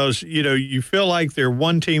 Because, you feel like they're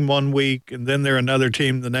one team one week and then they're another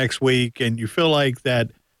team the next week. And you feel like that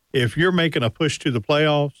if you're making a push to the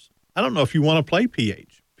playoffs, I don't know if you want to play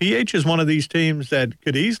PH. PH is one of these teams that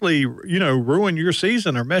could easily, ruin your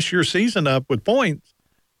season or mess your season up with points.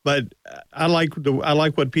 But I like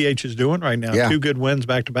what PH is doing right now. Yeah. 2 good wins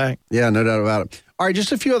back to back. Yeah, no doubt about it. All right,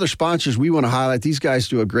 just a few other sponsors we want to highlight. These guys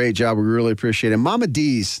do a great job. We really appreciate it. Mama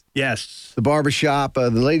D's. Yes. The barbershop. The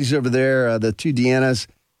ladies over there, the 2 Deannas,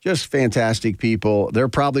 just fantastic people. They're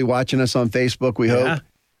probably watching us on Facebook, we hope.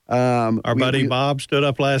 Our buddy Bob stood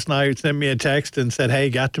up last night, sent me a text and said, hey,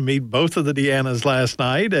 got to meet both of the Deannas last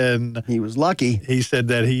night. And he was lucky. He said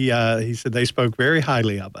that he said they spoke very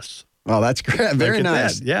highly of us. Oh, that's great. Very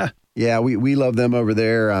nice. That. Yeah. Yeah, we love them over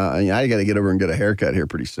there. I got to get over and get a haircut here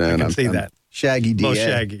pretty soon. I can see that. Shaggy DA. Low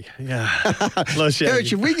Shaggy. Yeah. Low Shaggy.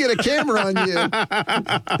 Coach, if we get a camera on you,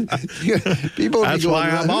 people will That's be going, why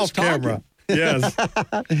I'm off camera. Yes.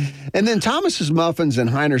 And then Thomas's Muffins and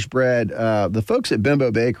Heiner's Bread, the folks at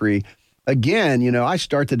Bimbo Bakery, again, I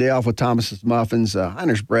start the day off with Thomas's Muffins.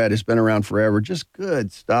 Heiner's Bread has been around forever. Just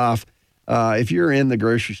good stuff. If you're in the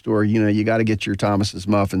grocery store, you got to get your Thomas's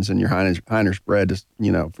Muffins and your Heiner's Bread,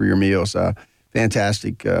 for your meals.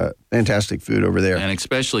 Fantastic food over there. And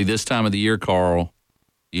especially this time of the year, Carl,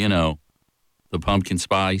 the pumpkin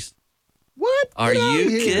spice. What? Are you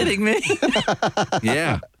kidding me?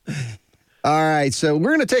 Yeah. All right, so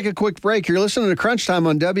we're going to take a quick break. You're listening to Crunch Time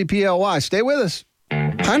on WPLY. Stay with us.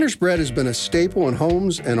 Heiner's Bread has been a staple in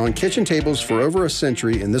homes and on kitchen tables for over a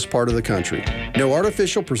century in this part of the country. No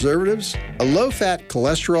artificial preservatives, a low-fat,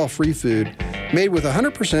 cholesterol-free food made with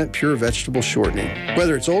 100% pure vegetable shortening.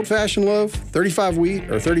 Whether it's old-fashioned loaf, 35 wheat,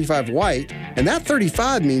 or 35 white, and that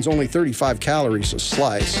 35 means only 35 calories a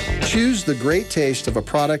slice, choose the great taste of a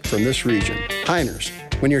product from this region. Heiner's.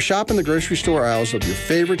 When you're shopping the grocery store aisles of your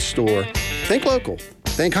favorite store, think local.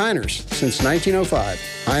 Think Heiner's. Since 1905,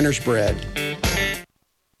 Heiner's Bread.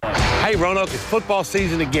 Hey, Roanoke, it's football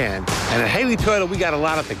season again, and at Haley Toyota, we got a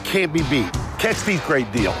lineup that can't be beat. Catch these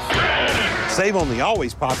great deals. Save on the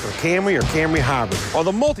always popular Camry or Camry Hybrid, or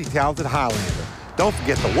the multi-talented Highlander. Don't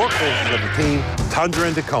forget the workhorses of the team, Tundra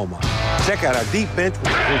and Tacoma. Check out our deep bench, which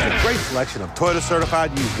includes a great selection of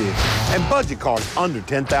Toyota-certified used vehicles and budget cars under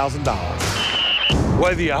 $10,000.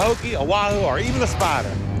 Whether you're a Hokie, a Wahoo, or even a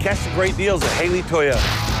Spider, catch the great deals at Haley Toyota.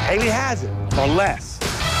 Haley has it for less.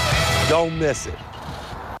 Don't miss it.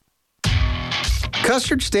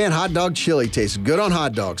 Custard Stand Hot Dog Chili tastes good on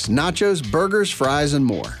hot dogs, nachos, burgers, fries, and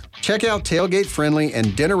more. Check out tailgate-friendly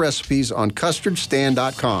and dinner recipes on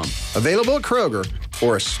custardstand.com. Available at Kroger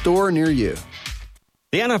or a store near you.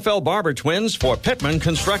 The NFL Barber Twins for Pittman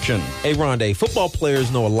Construction. Hey, Rondé, football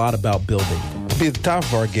players know a lot about building. To be at the top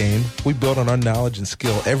of our game, we build on our knowledge and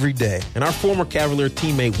skill every day. And our former Cavalier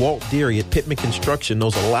teammate Walt Deary at Pittman Construction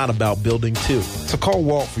knows a lot about building, too. So call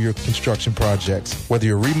Walt for your construction projects, whether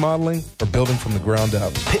you're remodeling or building from the ground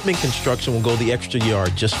up. Pittman Construction will go the extra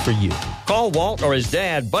yard just for you. Call Walt or his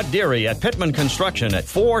dad, Bud Deary, at Pittman Construction at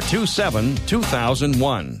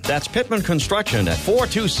 427-2001. That's Pittman Construction at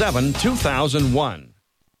 427-2001.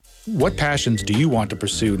 What passions do you want to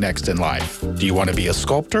pursue next in life? Do you want to be a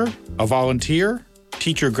sculptor, a volunteer,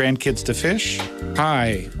 teach your grandkids to fish?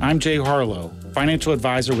 Hi, I'm Jay Harlow, financial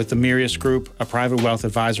advisor with the Mirius Group, a private wealth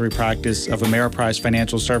advisory practice of Ameriprise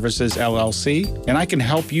Financial Services, LLC, and I can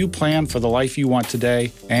help you plan for the life you want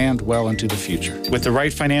today and well into the future. With the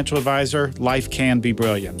right financial advisor, life can be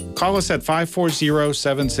brilliant. Call us at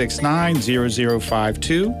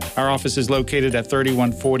 540-769-0052. Our office is located at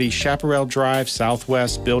 3140 Chaparral Drive,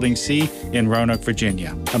 Southwest, Building C in Roanoke,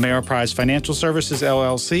 Virginia. Ameriprise Financial Services,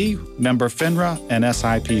 LLC, member FINRA and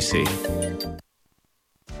SIPC.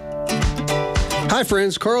 Hi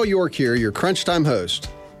friends, Carl York here, your CrunchTIME host.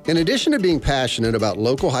 In addition to being passionate about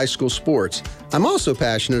local high school sports, I'm also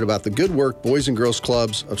passionate about the good work Boys and Girls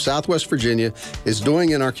Clubs of Southwest Virginia is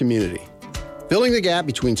doing in our community. Filling the gap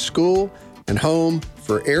between school and home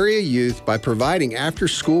for area youth by providing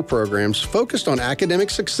after-school programs focused on academic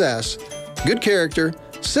success, good character,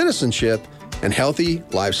 citizenship, and healthy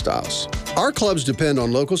lifestyles. Our clubs depend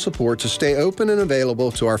on local support to stay open and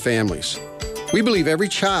available to our families. We believe every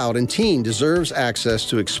child and teen deserves access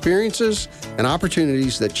to experiences and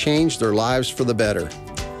opportunities that change their lives for the better.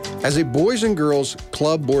 As a Boys and Girls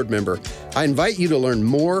Club board member, I invite you to learn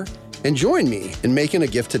more and join me in making a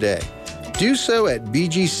gift today. Do so at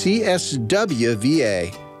bgcswva.org.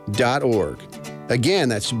 Again,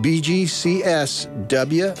 that's bgcswva.org.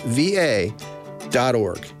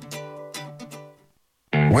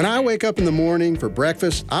 When I wake up in the morning for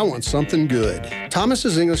breakfast, I want something good.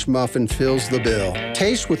 Thomas's English Muffin fills the bill.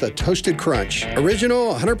 Taste with a toasted crunch.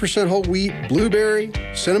 Original, 100% whole wheat, blueberry,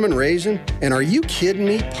 cinnamon raisin, and are you kidding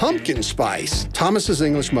me? Pumpkin spice. Thomas's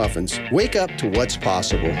English Muffins. Wake up to what's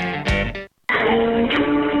possible.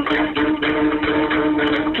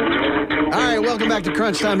 All right, welcome back to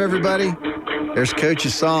Crunch Time, everybody. There's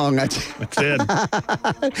Coach's song. That's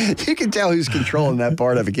it. You can tell who's controlling that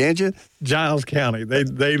part of it, can't you? Giles County. They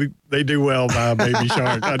do well by Baby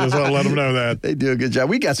Shark. I just want to let them know that. They do a good job.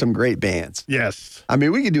 We got some great bands. Yes. I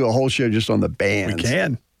mean, we could do a whole show just on the bands. We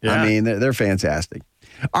can. Yeah. I mean, they're fantastic.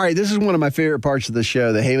 All right, this is one of my favorite parts of the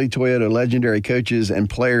show, the Haley Toyota Legendary Coaches and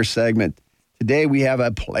Players segment. Today we have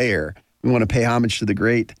a player. We want to pay homage to the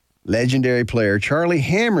great legendary player, Charlie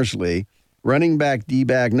Hammersley, running back,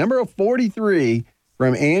 D-back, number 43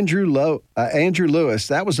 from Andrew Lewis.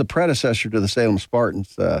 That was the predecessor to the Salem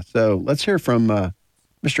Spartans. So let's hear from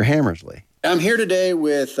Mr. Hammersley. I'm here today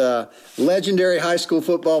with legendary high school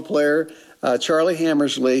football player Charlie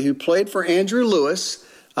Hammersley, who played for Andrew Lewis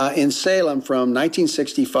in Salem from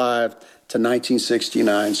 1965 to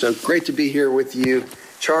 1969. So great to be here with you,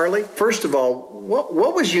 Charlie. First of all,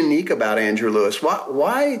 what was unique about Andrew Lewis?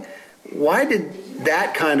 Why did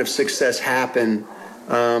that kind of success happen,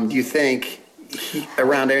 do you think,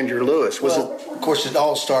 around Andrew Lewis? Of course, it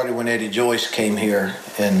all started when Eddie Joyce came here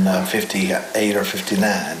in 58 or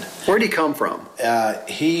 59. Where'd he come from?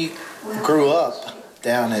 He grew up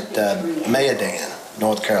down at Mayodan,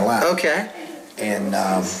 North Carolina. Okay. And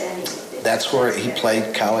that's where he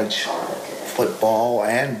played college football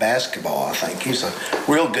and basketball, I think. He's a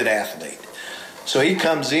real good athlete. So he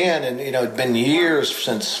comes in, and, it'd been years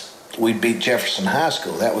since we beat Jefferson High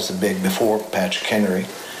School. That was the big, before Patrick Henry.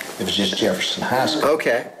 It was just Jefferson High School.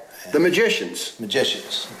 Okay. The Magicians.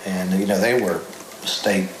 And, they were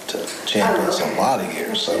state champions a lot of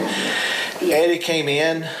years. So Eddie came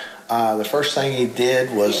in. The first thing he did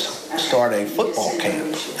was start a football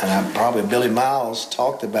camp. And probably Billy Miles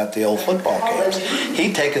talked about the old football camps.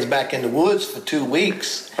 He'd take us back in the woods for 2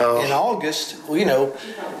 weeks. In August,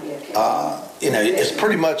 it's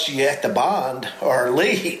pretty much you have to bond or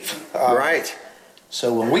leave. Right.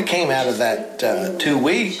 So when we came out of that 2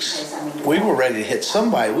 weeks, we were ready to hit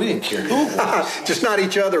somebody. We didn't care who it was. Just not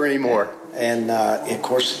each other anymore. And, of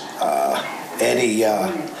course, Eddie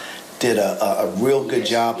did a real good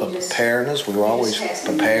job of preparing us. We were always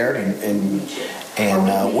prepared, and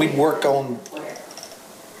we'd work on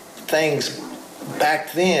things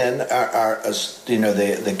back then.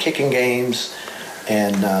 The kicking games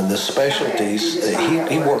And the specialties,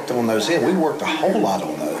 he worked on those in. We worked a whole lot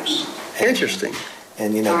on those. Interesting.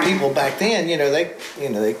 And people back then,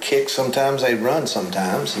 they kick sometimes, they run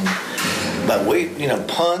sometimes, but we,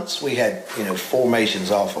 punts, we had, formations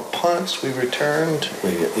off of punts we returned,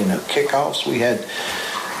 kickoffs, we had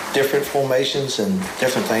different formations and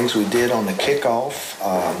different things we did on the kickoff.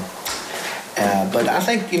 But I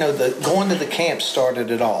think, going to the camp started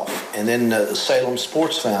it off. And then the Salem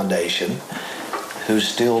Sports Foundation, who's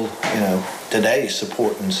still, today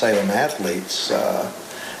supporting Salem athletes,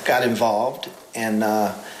 got involved. And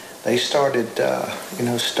they started,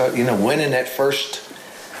 winning that first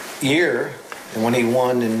year. And when he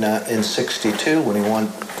won in '62, when he went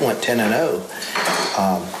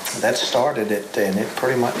 10-0, that started it, and it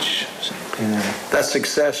pretty much, that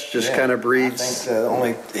success just kind of breeds.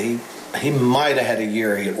 I think he might have had a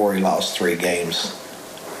year where he lost 3 games.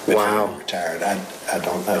 Before he retired. I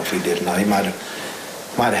don't know if he did or not. He might have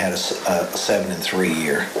had a 7-3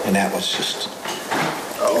 year, and that was just.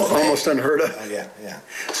 Almost unheard of. Yeah.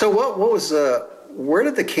 So what was where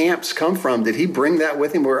did the camps come from? Did he bring that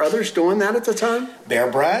with him? Were others doing that at the time? Bear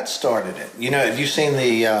Bryant started it. Have you seen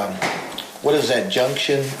the what is that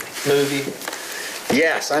Junction movie?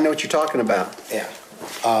 Yes, I know what you're talking about. Yeah,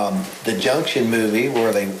 the Junction movie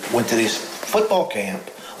where they went to this football camp.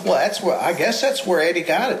 Well, that's where Eddie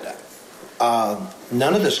got it.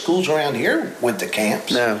 None of the schools around here went to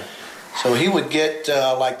camps. No. So he would get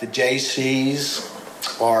like the JCs.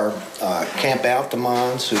 Or Camp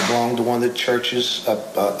Altamans, who belonged to one of the churches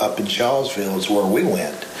up in Shawsville, is where we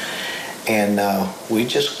went. And we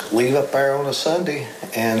just leave up there on a Sunday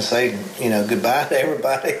and say, goodbye to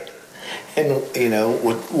everybody. And,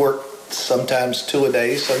 would work sometimes 2 a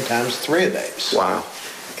day, sometimes 3 a day. Wow.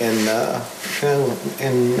 And,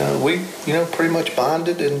 we, pretty much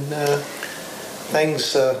bonded and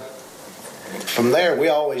things from there. We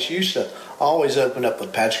always used to open up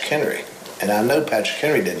with Patrick Henry. And I know Patrick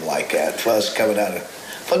Henry didn't like that for us coming out of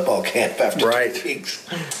football camp after 2 weeks.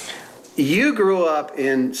 You grew up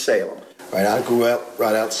in Salem. Right, I grew up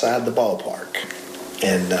right outside the ballpark.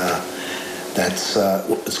 And that's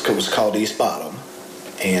it was called East Bottom.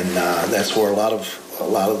 And that's where a lot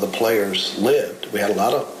of the players lived. We had a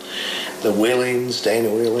lot of the Willings, Dana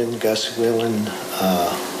Wheeling, Gus Wheeling,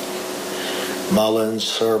 Mullins,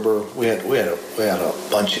 Serber. We had a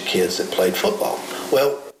bunch of kids that played football.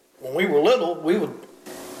 Well, when we were little, we would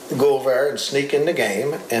go over there and sneak in the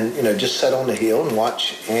game and, just sit on the hill and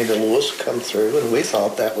watch Andy Lewis come through, and we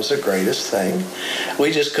thought that was the greatest thing.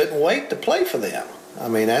 We just couldn't wait to play for them. I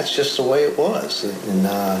mean, that's just the way it was.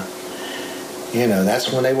 And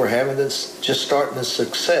that's when they were having just starting the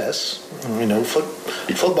success.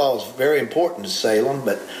 Football is very important to Salem,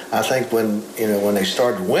 but I think when they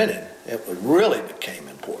started winning, it really became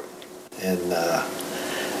important. And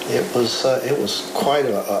it was quite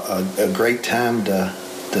a great time to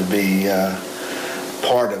be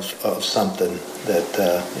part of something that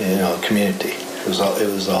a community. It was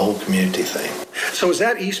a whole community thing. So was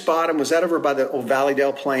that East Bottom? Was that over by the old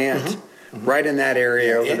Valleydale plant? Mm-hmm. Right in that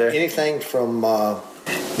area over there? Anything from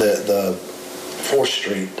the 4th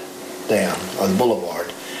Street down on the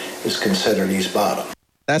boulevard is considered East Bottom.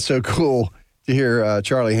 That's so cool to hear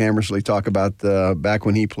Charlie Hammersley talk about back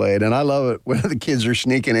when he played. And I love it when the kids are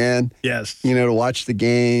sneaking in. Yes. To watch the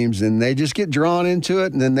games, and they just get drawn into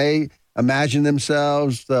it, and then they imagine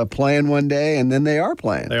themselves playing one day, and then they are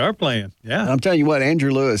playing. They are playing, yeah. And I'm telling you what,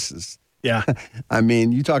 Andrew Lewis is. Yeah. I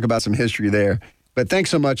mean, you talk about some history there. But thanks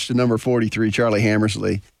so much to number 43, Charlie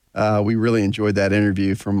Hammersley. We really enjoyed that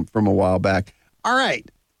interview from a while back. All right.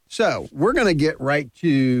 So we're going to get right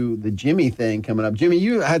to the Jimmy thing coming up. Jimmy,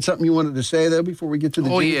 you had something you wanted to say, though, before we get to the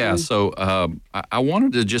Jimmy thing? So I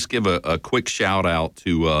wanted to just give a quick shout-out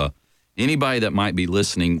to anybody that might be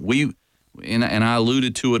listening. And I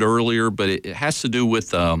alluded to it earlier, but it has to do with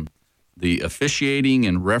the officiating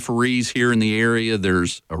and referees here in the area.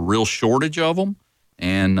 There's a real shortage of them.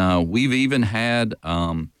 And we've even had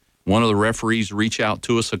one of the referees reach out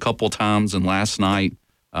to us a couple times. And last night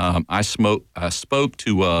I spoke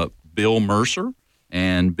to Bill Mercer.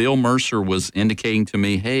 And Bill Mercer was indicating to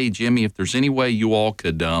me, hey, Jimmy, if there's any way you all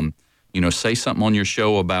could, say something on your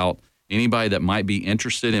show about anybody that might be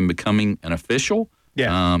interested in becoming an official,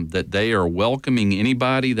 that they are welcoming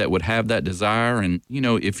anybody that would have that desire. And,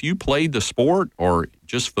 if you played the sport or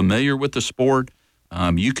just familiar with the sport,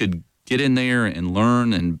 you could get in there and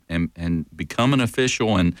learn and become an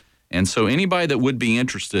official. And so anybody that would be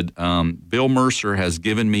interested, Bill Mercer has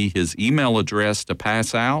given me his email address to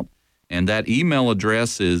pass out. And that email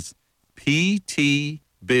address is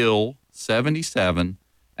ptbill77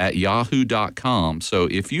 @yahoo.com. So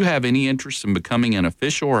if you have any interest in becoming an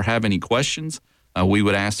official or have any questions, we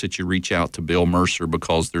would ask that you reach out to Bill Mercer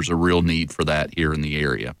because there's a real need for that here in the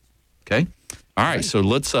area. Okay? All right, so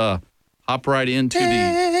let's hop right into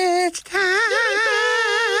It's time,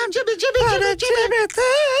 Jimmy thing.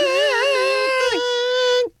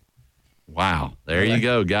 Wow, there you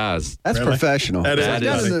go, guys. That's professional. That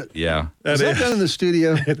is. Yeah. Is that done in the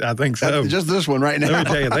studio? I think so. Just this one right now. Let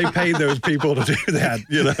me tell you, they paid those people to do that,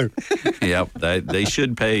 you know. Yep, they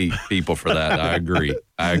should pay people for that. I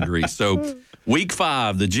agree. So week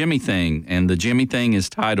 5, the Jimmy thing, and the Jimmy thing is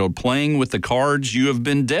titled Playing with the Cards You Have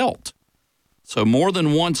Been Dealt. So more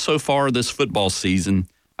than once so far this football season,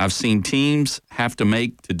 I've seen teams have to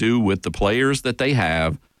make to do with the players that they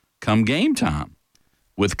have come game time.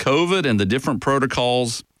 With COVID and the different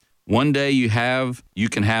protocols, one day you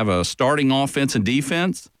can have a starting offense and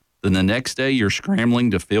defense, then the next day you're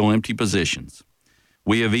scrambling to fill empty positions.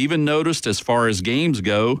 We have even noticed as far as games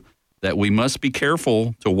go that we must be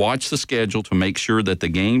careful to watch the schedule to make sure that the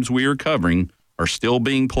games we are covering are still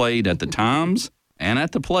being played at the times and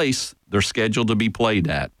at the place they're scheduled to be played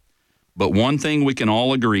at. But one thing we can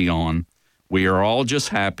all agree on, we are all just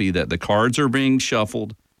happy that the cards are being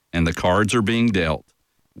shuffled and the cards are being dealt.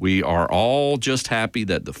 We are all just happy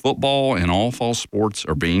that the football and all fall sports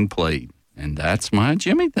are being played. And that's my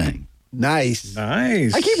Jimmy thing. Nice.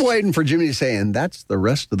 Nice. I keep waiting for Jimmy to say, and that's the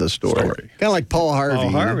rest of the story. Kind of like Paul Harvey.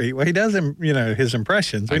 Paul Harvey. Well, he does, his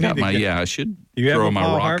impressions. I should throw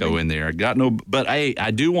my Rocco in there. But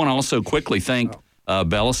I do want to also quickly thank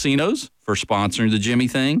Bellacino's for sponsoring the Jimmy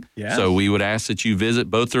thing. Yes. So we would ask that you visit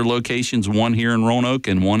both their locations, one here in Roanoke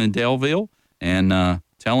and one in Delville, and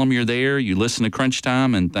tell them you're there, you listen to Crunch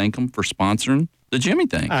Time, and thank them for sponsoring the Jimmy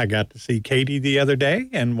thing. I got to see Katie the other day,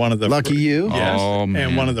 and one of the Lucky you. Yes, Oh, man.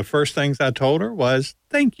 and one of the first things I told her was,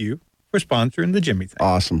 thank you for sponsoring the Jimmy thing.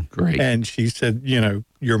 Awesome. Great. And she said,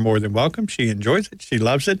 you're more than welcome. She enjoys it. She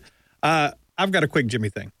loves it. I've got a quick Jimmy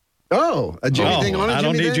thing. Oh, a Jimmy thing on a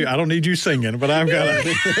Jimmy thing? I don't need you singing, but I've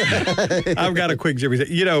got a quick Jimmy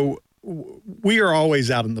thing. We are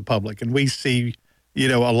always out in the public, and we see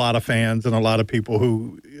a lot of fans and a lot of people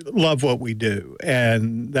who love what we do.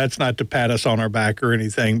 And that's not to pat us on our back or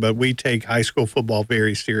anything, but we take high school football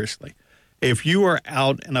very seriously. If you are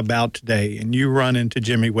out and about today and you run into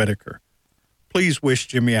Jimmy Whitaker, please wish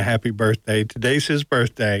Jimmy a happy birthday. Today's his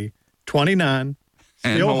birthday, 29,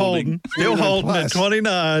 still holding at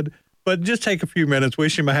 29. But just take a few minutes,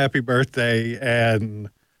 wish him a happy birthday, and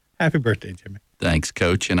happy birthday, Jimmy. Thanks,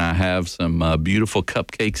 Coach. And I have some beautiful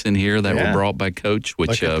cupcakes in here that were brought by Coach,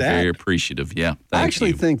 which very appreciative. Yeah, I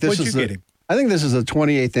actually think this is the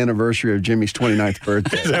 28th anniversary of Jimmy's 29th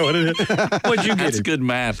birthday. Is that what it is? What'd you get That's him? good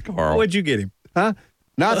math, Carl. What'd you get him? Huh?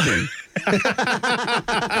 Nothing.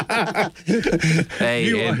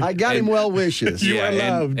 I got him well wishes. You are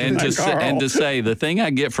loved. And to say, the thing I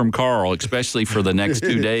get from Carl, especially for the next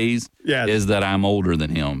 2 days, is that I'm older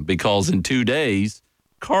than him. Because in 2 days,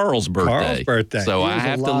 Carl's birthday. So I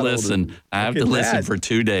have to listen. I have to listen for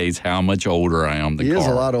 2 days how much older I am than Carl. He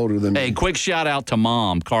is a lot older than me. Hey, quick shout out to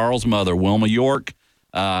Mom, Carl's mother, Wilma York.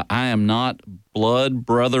 I am not blood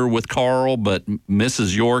brother with Carl, but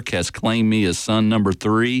Mrs. York has claimed me as son number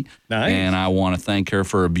 3. Nice. And I want to thank her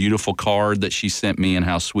for a beautiful card that she sent me and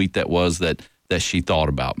how sweet that was that she thought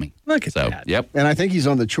about me. Look at that. Yep. And I think he's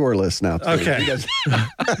on the chore list now, too. Okay.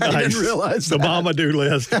 I didn't realize the that. mama do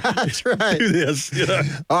list. That's right. Do this.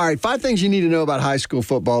 All right, 5 things you need to know about high school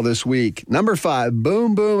football this week. Number 5,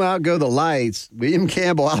 boom, boom, out go the lights. William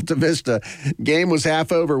Campbell, Alta Vista. Game was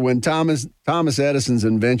half over when Thomas Edison's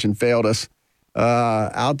invention failed us.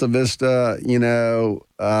 Alta Vista,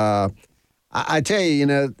 I tell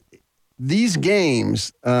you, these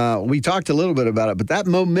games, we talked a little bit about it, but that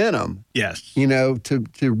momentum, yes, to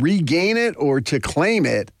regain it or to claim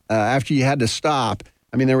it after you had to stop.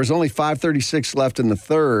 I mean, there was only 5:36 left in the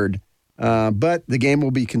third, but the game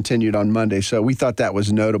will be continued on Monday, so we thought that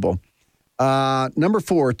was notable. Number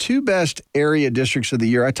 4, 2 best area districts of the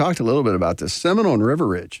year. I talked a little bit about this. Seminole and River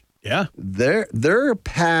Ridge. Yeah. Their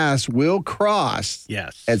paths will cross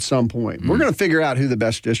at some point. We're going to figure out who the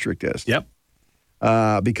best district is. Yep.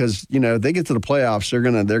 Because they get to the playoffs,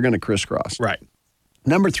 they're gonna crisscross. Right.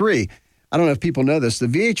 Number 3, I don't know if people know this. The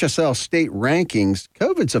VHSL state rankings,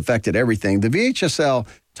 COVID's affected everything. The VHSL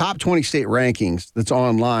top 20 state rankings that's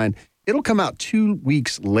online, it'll come out 2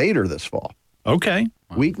 weeks later this fall. Okay.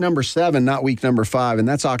 Week number 7, not week number 5, and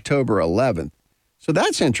that's October 11th. So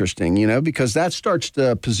that's interesting, because that starts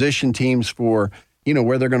to position teams for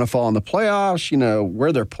where they're going to fall in the playoffs,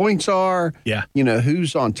 where their points are,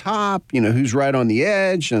 who's on top, who's right on the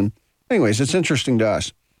edge. And anyways, it's interesting to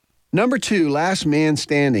us. Number 2, last man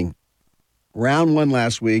standing. Round 1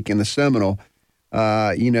 last week in the Seminole.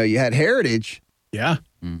 You had Heritage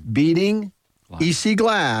beating EC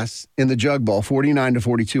Glass in the Jug Bowl,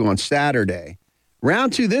 49-42 on Saturday.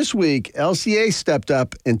 Round 2 this week, LCA stepped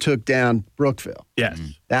up and took down Brookville. Yes.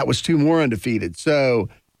 That was 2 more undefeated. So,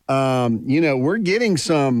 we're getting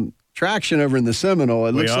some traction over in the Seminole.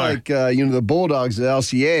 It looks like, the Bulldogs at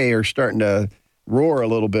LCA are starting to roar a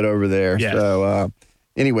little bit over there. Yes. So,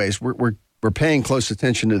 anyways, we're paying close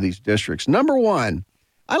attention to these districts. Number 1,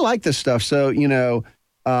 I like this stuff. So,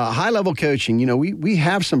 high-level coaching, we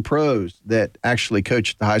have some pros that actually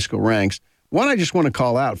coach at the high school ranks. One I just want to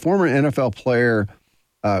call out, former NFL player,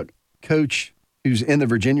 coach who's in the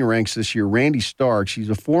Virginia ranks this year, Randy Starks. He's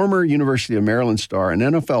a former University of Maryland star, an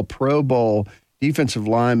NFL Pro Bowl defensive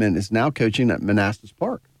lineman, is now coaching at Manassas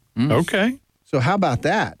Park. Okay. So how about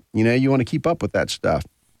that? You want to keep up with that stuff.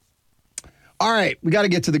 All right, we got to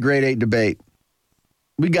get to the grade 8 debate.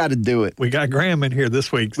 We got to do it. We got Graham in here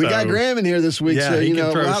this week. We got Graham in here this week, Yeah, so, he can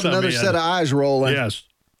we'll throw have another some in. set of eyes rolling. Yes.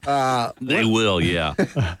 They will, yeah.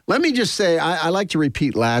 Let me just say, I like to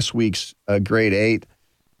repeat last week's grade 8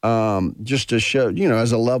 just to show,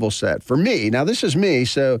 as a level set. For me, now this is me,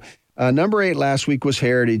 so number 8 last week was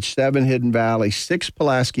Heritage, 7 Hidden Valley, 6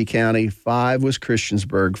 Pulaski County, 5 was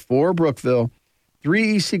Christiansburg, 4 Brookville,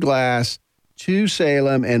 3 EC Glass, 2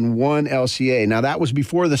 Salem, and 1 LCA. Now, that was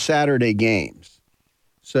before the Saturday games.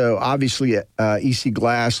 So, obviously, EC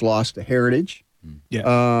Glass lost to Heritage.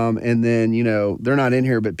 Yeah. And then, they're not in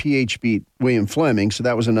here, but PH beat William Fleming. So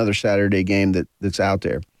that was another Saturday game that's out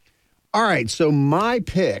there. All right. So my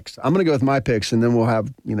picks, I'm going to go with my picks, and then we'll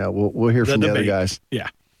have, we'll hear from the other guys. Yeah.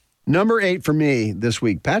 Number 8 for me this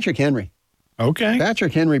week, Patrick Henry. Okay.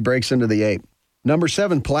 Patrick Henry breaks into the 8. Number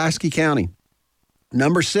 7, Pulaski County.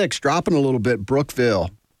 Number 6, dropping a little bit, Brookville.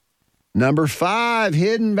 Number 5,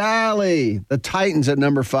 Hidden Valley. The Titans at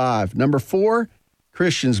number 5. Number 4,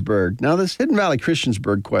 Christiansburg. Now, this Hidden Valley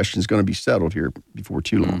Christiansburg question is going to be settled here before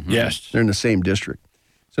too long. Yes. They're in the same district.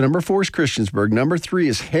 So number 4 is Christiansburg. Number 3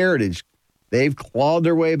 is Heritage. They've clawed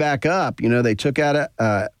their way back up. They took out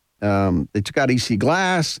EC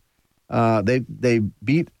Glass. They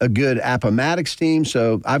beat a good Appomattox team.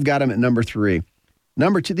 So I've got them at number 3.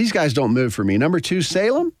 Number 2, these guys don't move for me. Number 2,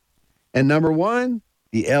 Salem. And number 1,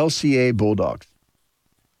 the LCA Bulldogs.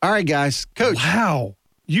 All right, guys. Coach. Wow.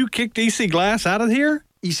 You kicked EC Glass out of here?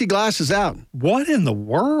 EC Glass is out. What in the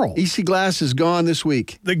world? EC Glass is gone this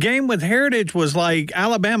week. The game with Heritage was like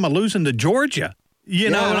Alabama losing to Georgia. You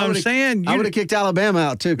know what I'm saying? I would have kicked Alabama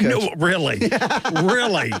out too, Coach. No, really?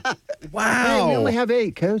 Really? Wow. Hey, we only have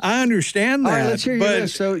 8, Coach. I understand that. All right, let's hear your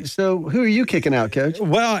list. So who are you kicking out, Coach?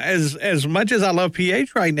 Well, as much as I love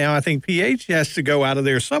PH right now, I think PH has to go out of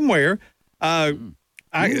there somewhere.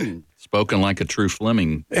 Spoken like a true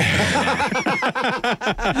Fleming. No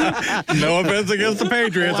offense against the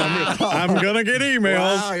Patriots. Wow. I'm going to get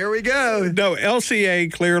emails. Wow, here we go. No,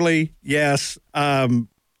 LCA, clearly, yes.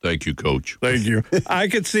 Thank you, Coach. Thank you. I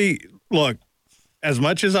could see, look, as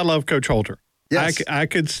much as I love Coach Holter, yes. I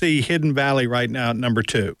could see Hidden Valley right now at number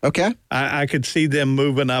 2. Okay. I could see them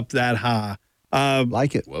moving up that high.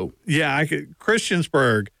 Like it. Whoa. Yeah,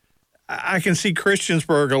 Christiansburg. I can see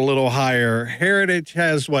Christiansburg a little higher. Heritage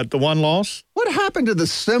has, the 1 loss? What happened to the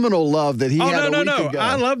Seminole love that he had a week ago?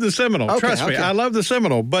 I love the Seminole. Okay, Trust me, I love the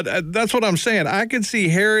Seminole. But that's what I'm saying. I can see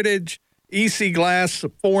Heritage, EC Glass,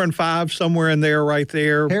 4 and 5, somewhere in there, right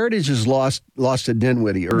there. Heritage has lost to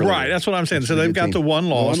Dinwiddie earlier. Right, that's what I'm saying. So they've got the 1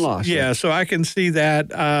 loss. 1 loss. Yeah, so I can see that.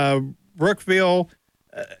 Brookville,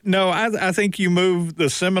 no, I think you move the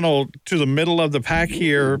Seminole to the middle of the pack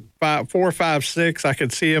here, 4, 5, 6. I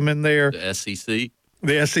could see them in there. The SEC.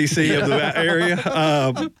 The SEC of the area.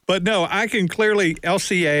 But no, I can clearly,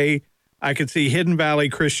 LCA, I could see Hidden Valley,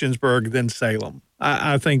 Christiansburg, then Salem.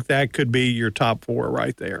 I think that could be your top 4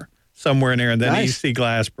 right there, somewhere in there. And then Nice. EC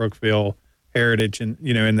Glass, Brookville, Heritage, and,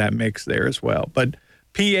 in that mix there as well. But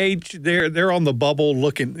PH, they're on the bubble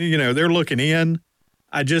looking, they're looking in.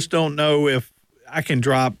 I just don't know if I can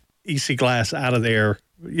drop EC Glass out of there.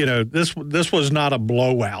 This was not a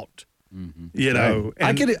blowout. Right.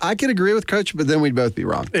 I could agree with Coach, but then we'd both be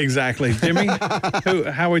wrong. Exactly, Jimmy.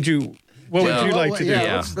 What would you like to do?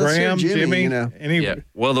 Let's hear Graham, Jimmy. Yeah.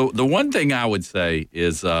 Well, the one thing I would say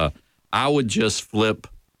is I would just flip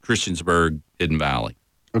Christiansburg, Hidden Valley.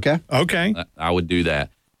 Okay. I would do that,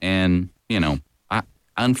 and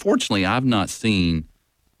unfortunately I've not seen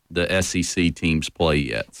the SEC teams play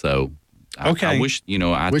yet, so. I wish,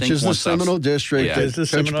 Which is the Seminole District. Yeah.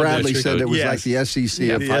 Coach Bradley said it was like the SEC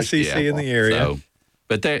of the SEC in the area. So,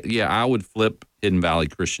 but I would flip Hidden Valley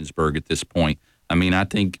Christiansburg at this point. I mean, I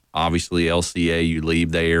think obviously LCA you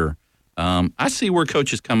leave there. I see where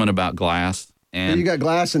Coach is coming about Glass. And so you got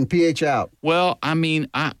Glass and PH out. Well, I mean,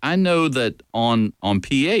 I know that on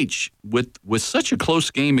PH with such a close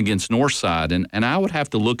game against Northside, and I would have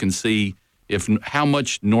to look and see how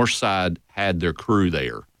much Northside had their crew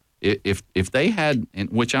there. If they had,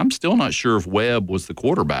 which I'm still not sure if Webb was the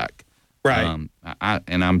quarterback. Right.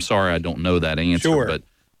 And I'm sorry I don't know that answer. Sure.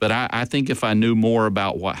 But I think if I knew more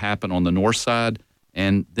about what happened on the north side,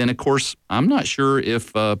 and then, of course, I'm not sure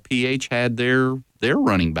if PH had their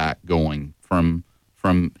running back going from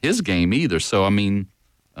his game either. So, I mean,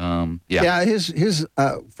 yeah. Yeah, his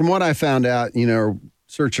from what I found out,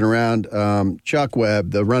 searching around, Chuck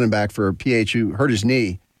Webb, the running back for PH, who hurt his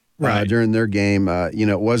knee during their game,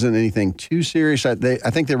 it wasn't anything too serious. I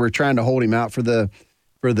think they were trying to hold him out for the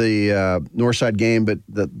Northside game, but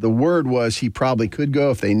the word was he probably could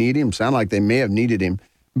go if they need him. Sound like they may have needed him,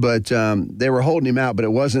 but they were holding him out. But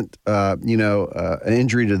it wasn't, an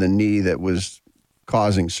injury to the knee that was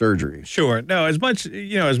causing surgery. Sure. No, as much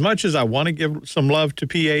as I want to give some love to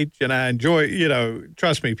PH, and I enjoy,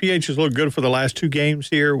 trust me, PH has looked good for the last 2 games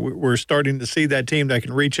here. We're starting to see that team that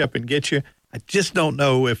can reach up and get you. I just don't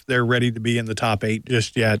know if they're ready to be in the top 8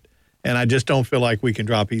 just yet, and I just don't feel like we can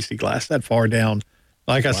drop EC Glass that far down.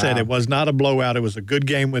 Like I said, it was not a blowout. It was a good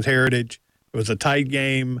game with Heritage. It was a tight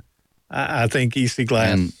game. I think EC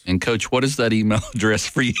Glass. And Coach, what is that email address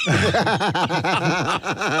for you?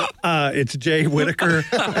 It's Jay Whitaker.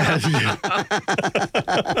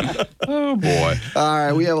 Oh, boy. All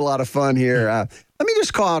right, we have a lot of fun here. Let me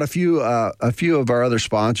just call out a few of our other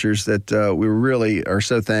sponsors that we really are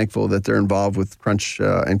so thankful that they're involved with Crunch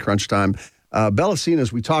and CrunchTIME.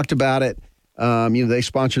 Bellacina's, we talked about it. They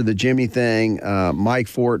sponsor the Jimmy thing. Mike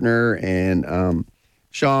Fortner and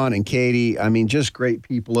Sean and Katie. I mean, just great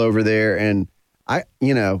people over there. And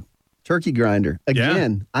Turkey Grinder.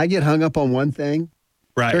 Again, I get hung up on one thing.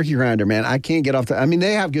 Right. Turkey Grinder, man. I can't get off the. I mean,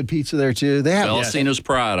 they have good pizza there too. They have Bellacina's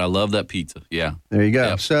Pride. I love that pizza. Yeah. There you go.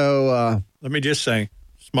 Yep. So let me just say,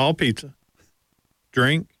 small pizza,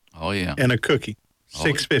 drink, and a cookie,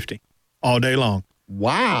 $6.50 all day long.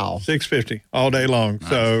 Wow. $6.50 all day long. Nice.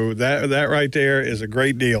 So that right there is a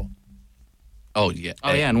great deal. Oh, yeah.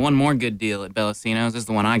 Oh, yeah, and one more good deal at Bellacino's is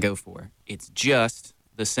the one I go for. It's just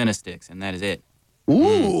the Cinesticks, and that is it.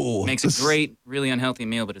 Ooh. Makes a great, really unhealthy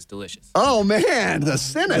meal, but it's delicious. Oh, man, the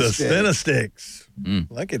Cinesticks. The Cinesticks.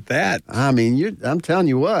 Look at that. I mean, I'm telling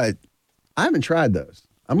you what, I haven't tried those.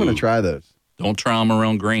 I'm going to try those. Don't try them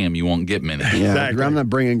around Graham. You won't get many. Yeah, Exactly. I'm not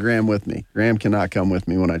bringing Graham with me. Graham cannot come with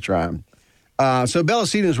me when I try them. So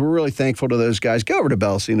Bellacina's, we're really thankful to those guys. Go over to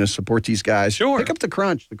Bellacina's, support these guys. Sure. Pick up the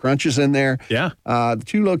Crunch. The Crunch is in there. Yeah. The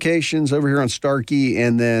 2 locations over here on Starkey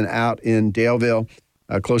and then out in Daleville,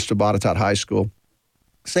 close to Botetourt High School.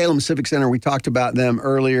 Salem Civic Center, we talked about them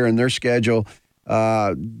earlier and their schedule.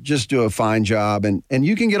 Just do a fine job. And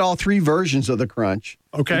you can get all 3 versions of the Crunch.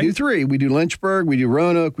 Okay. We do 3. We do Lynchburg, we do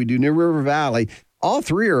Roanoke, we do New River Valley. All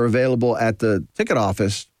 3 are available at the ticket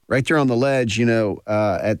office right there on the ledge,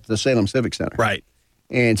 at the Salem Civic Center. Right.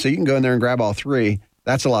 And so you can go in there and grab all 3.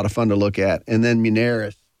 That's a lot of fun to look at. And then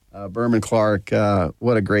Muneris, Berman Clark,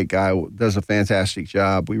 what a great guy, does a fantastic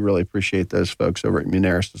job. We really appreciate those folks over at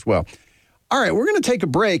Muneris as well. All right, we're going to take a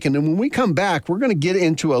break, and then when we come back, we're going to get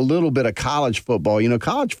into a little bit of college football.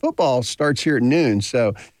 College football starts here at noon,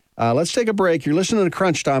 so let's take a break. You're listening to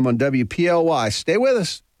Crunch Time on WPLY. Stay with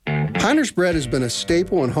us. Heiner's bread has been a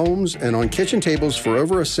staple in homes and on kitchen tables for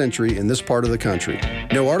over a century in this part of the country.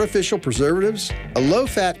 No artificial preservatives, a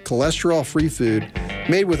low-fat, cholesterol-free food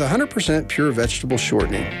made with 100% pure vegetable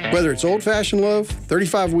shortening. Whether it's old-fashioned loaf,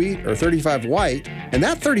 35 wheat, or 35 white, and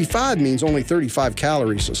that 35 means only 35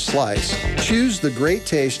 calories a slice, choose the great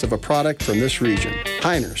taste of a product from this region.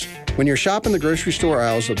 Heiner's. When you're shopping the grocery store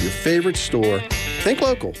aisles of your favorite store, think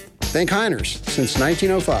local. Think Heiner's. Since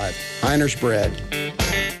 1905, Heiner's bread.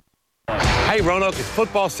 Hey, Roanoke, it's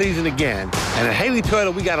football season again, and at Haley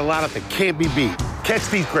Toyota, we got a lineup that can't be beat. Catch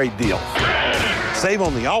these great deals. Save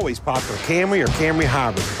on the always popular Camry or Camry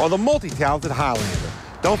Hybrid, or the multi-talented Highlander.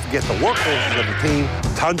 Don't forget the workhorses of the team,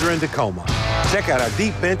 Tundra and Tacoma. Check out our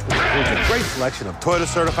deep bench, which includes a great selection of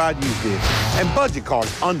Toyota-certified used vehicles and budget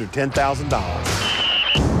cars under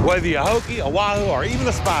 $10,000. Whether you're a Hokie, a Wahoo, or even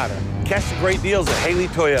a Spider, catch the great deals at Haley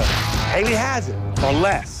Toyota. Haley has it, for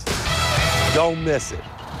less. Don't miss it.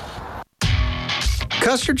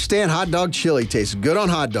 Custard Stand Hot Dog Chili tastes good on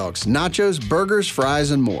hot dogs, nachos, burgers, fries,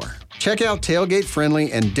 and more. Check out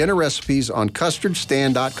tailgate-friendly and dinner recipes on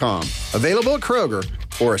custardstand.com. Available at Kroger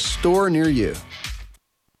or a store near you.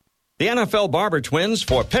 The NFL Barber Twins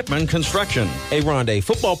for Pittman Construction. Hey, Rondé,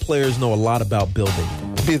 football players know a lot about building.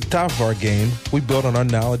 To be at the top of our game, we build on our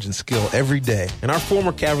knowledge and skill every day. And our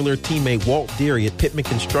former Cavalier teammate Walt Deary at Pittman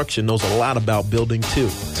Construction knows a lot about building, too.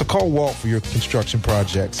 So call Walt for your construction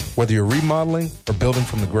projects, whether you're remodeling or building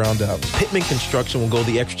from the ground up. Pittman Construction will go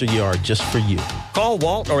the extra yard just for you. Call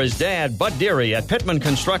Walt or his dad, Bud Deary, at Pittman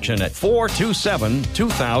Construction at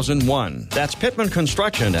 427-2001. That's Pittman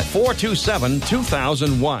Construction at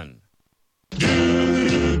 427-2001.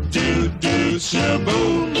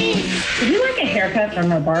 Would you like a haircut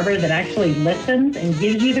from a barber that actually listens and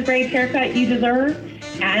gives you the great haircut you deserve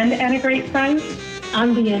and at a great price?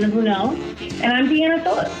 I'm Deanna Brunel. And I'm Deanna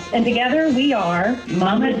Phillips. And together we are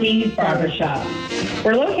Mama D's Barbershop.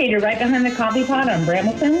 We're located right behind the coffee pot on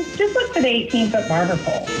Brambleton. Just look for the 18-foot barber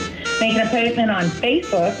pole. Make an appointment on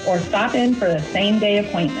Facebook or stop in for the same-day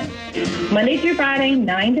appointment. Monday through Friday,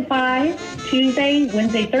 9 to 5. Tuesday,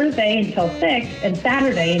 Wednesday, Thursday until 6, and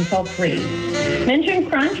Saturday until 3. Mention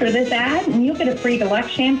Crunch or this ad, and you'll get a free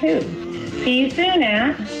deluxe shampoo. See you soon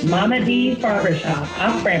at Mama D's Barbershop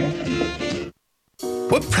off Brambleton.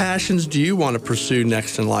 What passions do you want to pursue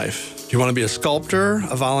next in life? Do you want to be a sculptor,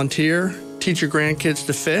 a volunteer, teach your grandkids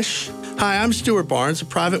to fish? Hi, I'm Stuart Barnes, a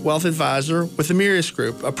private wealth advisor with the Mirius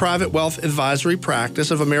Group, a private wealth advisory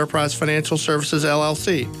practice of Ameriprise Financial Services,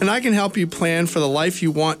 LLC. And I can help you plan for the life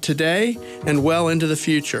you want today and well into the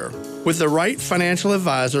future. With the right financial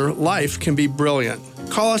advisor, life can be brilliant.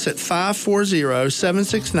 Call us at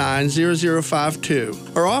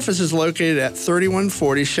 540-769-0052. Our office is located at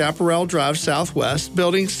 3140 Chaparral Drive Southwest,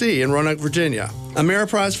 Building C in Roanoke, Virginia.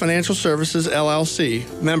 Ameriprise Financial Services, LLC,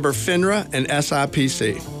 member FINRA and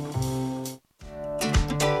SIPC.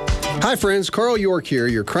 Hi friends, Carl York here,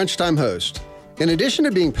 your CrunchTIME host. In addition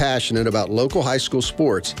to being passionate about local high school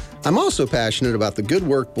sports, I'm also passionate about the good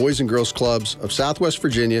work Boys and Girls Clubs of Southwest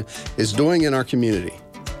Virginia is doing in our community.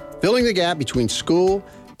 Filling the gap between school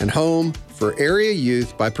and home for area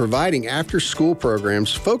youth by providing after-school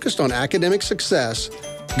programs focused on academic success,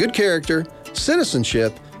 good character,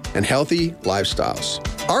 citizenship, and healthy lifestyles.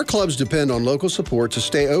 Our clubs depend on local support to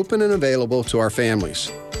stay open and available to our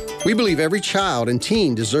families. We believe every child and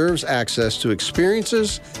teen deserves access to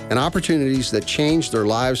experiences and opportunities that change their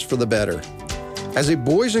lives for the better. As a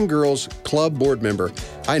Boys and Girls Club board member,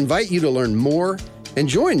 I invite you to learn more and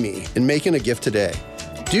join me in making a gift today.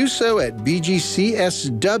 Do so at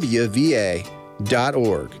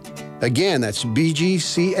bgcswva.org. Again, that's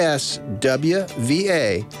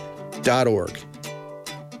bgcswva.org.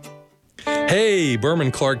 Hey,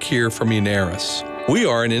 Berman Clark here from Unaris. We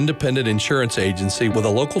are an independent insurance agency with a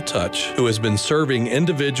local touch who has been serving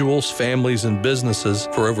individuals, families, and businesses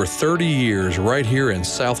for over 30 years right here in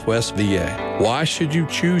Southwest VA. Why should you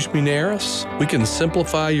choose Unaris? We can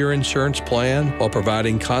simplify your insurance plan while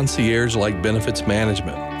providing concierge-like benefits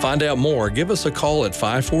management. Find out more. Give us a call at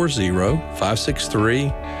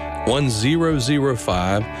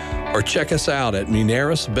 540-563-1005 or check us out at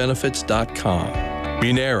munarisbenefits.com.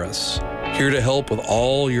 Unaris, here to help with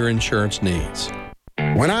all your insurance needs.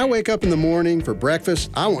 When I wake up in the morning for breakfast,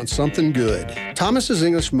 I want something good. Thomas's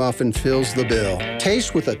English Muffin fills the bill.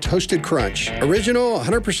 Taste with a toasted crunch. Original,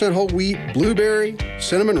 100% whole wheat, blueberry,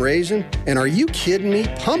 cinnamon raisin, and are you kidding me?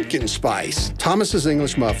 Pumpkin spice. Thomas's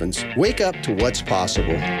English Muffins. Wake up to what's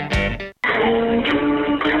possible. All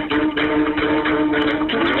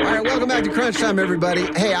right, welcome back to Crunch Time, everybody.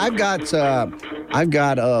 Hey, I've got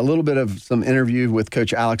a little bit of some interview with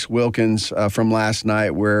Coach Alex Wilkens from last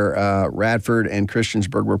night where Radford and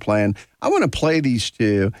Christiansburg were playing. I want to play these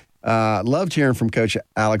two. Loved hearing from Coach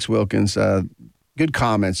Alex Wilkens. Good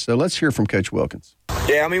comments. So let's hear from Coach Wilkens.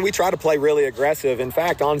 Yeah, I mean, we try to play really aggressive. In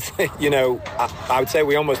fact, honestly, I would say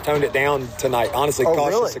we almost toned it down tonight. Honestly,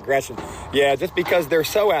 cautious aggression. Yeah, just because they're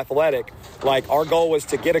so athletic. Like, our goal was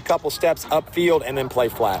to get a couple steps upfield and then play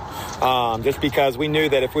flat. Just because we knew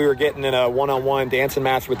that if we were getting in a one-on-one dancing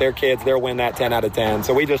match with their kids, they'll win that 10 out of 10.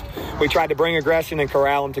 So we tried to bring aggression and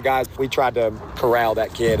corral them to guys. We tried to corral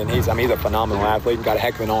that kid, and he's a phenomenal athlete and got a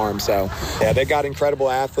heck of an arm. So, yeah, they got incredible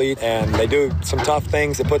athlete, and they do some tough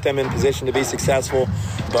things that put them in position to be successful.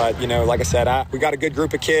 But, like I said, we got a good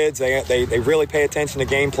group of kids. They really pay attention to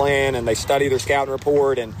game plan, and they study their scouting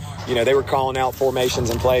report. And, they were calling out formations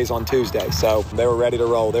and plays on Tuesday. So they were ready to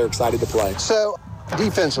roll. They were excited to play. So,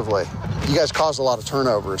 defensively, you guys cause a lot of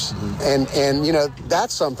turnovers. And you know,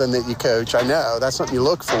 that's something that you coach. I know that's something you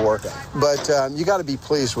look for. But you got to be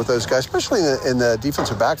pleased with those guys, especially in the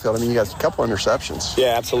defensive backfield. I mean, you got a couple interceptions.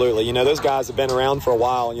 Yeah, absolutely. You know, those guys have been around for a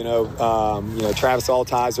while. You know, Travis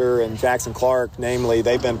Altizer and Jackson Clark, namely,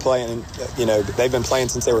 they've been playing. You know, they've been playing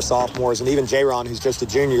since they were sophomores, and even J-Ron, who's just a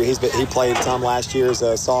junior, he played some last year as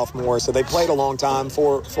a sophomore. So they played a long time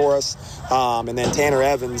for us. And then Tanner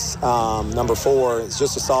Evans, number 4, is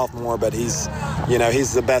just a sophomore, but he's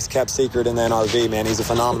the best kept secret in the NRV, man. He's a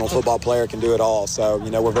phenomenal football player, can do it all. So,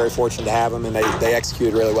 you know, we're very fortunate to have him, and they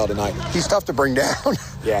executed really well tonight. He's tough to bring down.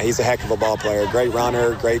 Yeah, he's a heck of a ball player. Great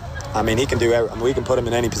runner, he can do everything. We can put him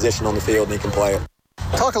in any position on the field, and he can play it.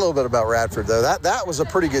 Talk a little bit about Radford, though. That was a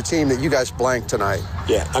pretty good team that you guys blanked tonight.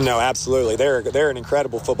 Yeah, no, absolutely. They're an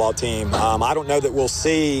incredible football team. I don't know that we'll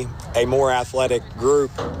see a more athletic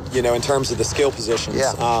group, you know, in terms of the skill positions.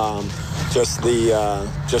 Yeah. Just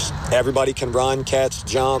everybody can run, catch,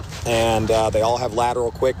 jump, and they all have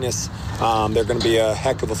lateral quickness. They're going to be a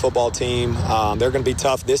heck of a football team. They're going to be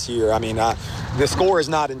tough this year. I mean, the score is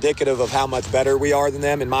not indicative of how much better we are than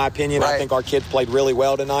them, in my opinion. Right. I think our kids played really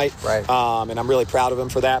well tonight, right. And I'm really proud of them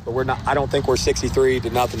for that. But I don't think we're 63 to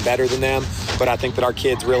nothing better than them. But I think that our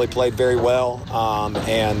kids really played very well,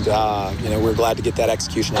 and we're glad to get that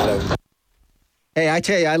execution out of them. Hey, I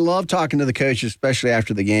tell you, I love talking to the coaches, especially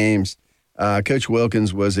after the games. Coach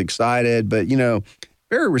Wilkens was excited, but, you know,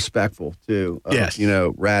 very respectful too. Yes. You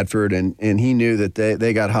know, Radford, and he knew that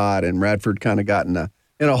they got hot, and Radford kind of got in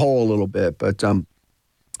a hole a little bit. But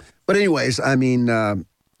anyways, I mean,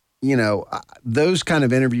 you know, those kind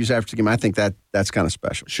of interviews after the game, I think that's kind of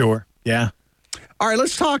special. Sure. Yeah. All right,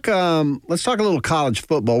 let's talk a little college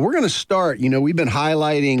football. We're going to start. You know, we've been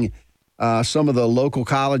highlighting some of the local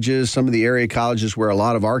colleges, some of the area colleges where a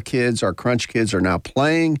lot of our Crunch kids are now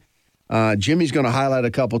playing. Jimmy's going to highlight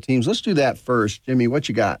a couple teams. Let's do that first. Jimmy, what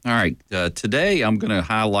you got? All right. Today I'm going to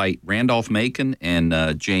highlight Randolph-Macon and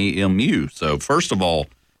JMU. So first of all,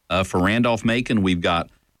 for Randolph-Macon, we've got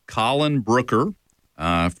Colin Brooker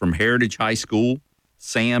from Heritage High School,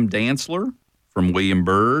 Sam Dantzler from William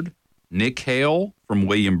Byrd, Nick Hale from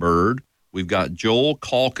William Byrd. We've got Joel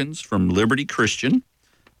Calkins from Liberty Christian.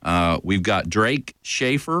 We've got Drake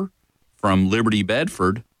Schaefer from Liberty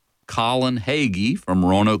Bedford, Colin Hagee from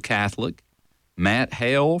Roanoke Catholic, Matt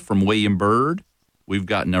Hale from William Byrd. We've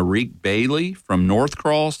got Narik Bailey from North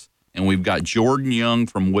Cross, and we've got Jordan Young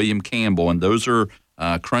from William Campbell. And those are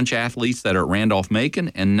Crunch athletes that are at Randolph-Macon.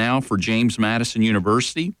 And now for James Madison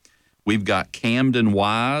University, we've got Camden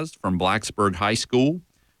Wise from Blacksburg High School,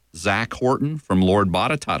 Zach Horton from Lord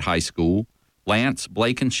Botetourt High School, Lance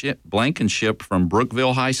Blankenship from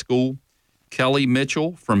Brookville High School, Kelly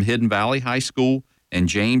Mitchell from Hidden Valley High School, and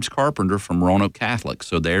James Carpenter from Roanoke Catholic.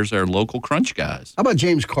 So there's our local Crunch guys. How about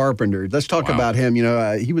James Carpenter? Let's talk about him. You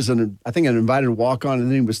know, he was an invited walk-on, and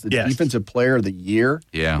then he was the Defensive Player of the Year.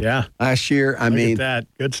 Yeah. Last year. I mean, at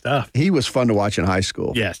that. Good stuff. He was fun to watch in high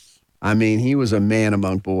school. Yes. I mean, he was a man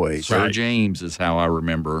among boys. Sir James is how I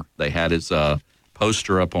remember. They had his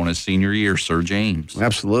poster up on his senior year, Sir James.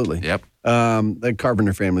 Absolutely. Yep. The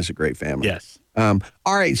Carpenter family is a great family. Yes. All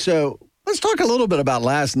right, so let's talk a little bit about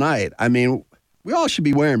last night. I mean, we all should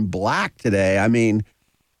be wearing black today. I mean,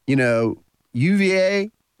 you know, UVA,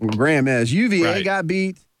 Graham is. UVA got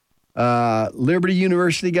beat. Liberty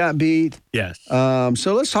University got beat. Yes.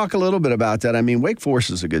 So let's talk a little bit about that. I mean, Wake Forest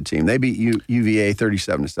is a good team. They beat UVA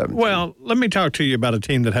 37-17. Well, let me talk to you about a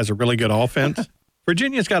team that has a really good offense.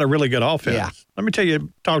 Virginia's got a really good offense. Yeah. Let me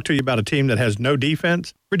talk to you about a team that has no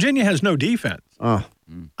defense. Virginia has no defense.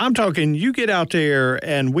 I'm talking, you get out there,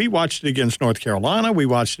 and we watched it against North Carolina. We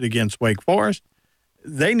watched it against Wake Forest.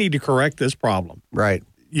 They need to correct this problem. Right.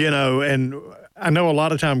 You know, and I know a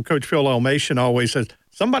lot of time Coach Phil Elmation always says,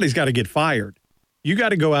 somebody's got to get fired. You got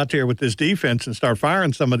to go out there with this defense and start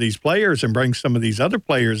firing some of these players and bring some of these other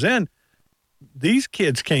players in. These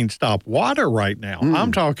kids can't stop water right now.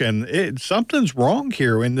 I'm talking, something's wrong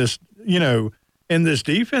here in this, you know, in this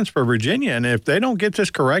defense for Virginia. And if they don't get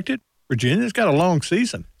this corrected, Virginia's got a long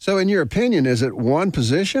season. So in your opinion, is it one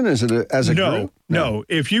position? Is it as a group? No.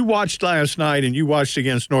 If you watched last night and you watched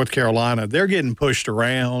against North Carolina, they're getting pushed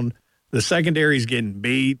around. The secondary's getting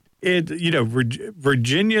beat.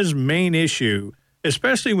 Virginia's main issue,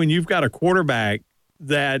 especially when you've got a quarterback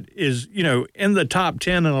that is, you know, in the top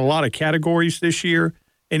 10 in a lot of categories this year,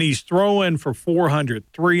 and he's throwing for 400,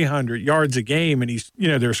 300 yards a game, and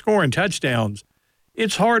they're scoring touchdowns.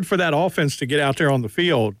 It's hard for that offense to get out there on the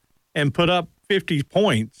field and put up 50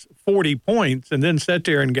 points, 40 points, and then sit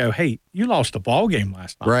there and go, hey, you lost a ball game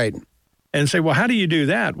last night. Right. And say, well, how do you do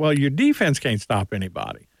that? Well, your defense can't stop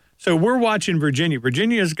anybody. So we're watching Virginia.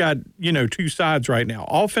 Virginia's got, two sides right now.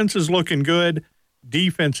 Offense is looking good.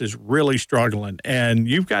 Defense is really struggling. And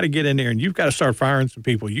you've got to get in there and you've got to start firing some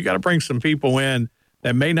people. You got to bring some people in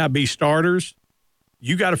that may not be starters.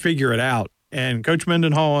 You got to figure it out. And Coach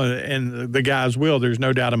Mendenhall and the guys will, there's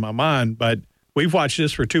no doubt in my mind. But we've watched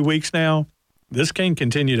this for 2 weeks now. This can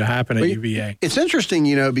continue to happen at UVA. It's interesting,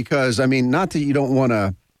 because, not that you don't want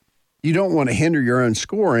to hinder your own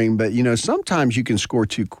scoring, but, sometimes you can score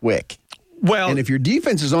too quick. Well, and if your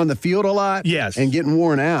defense is on the field a lot and getting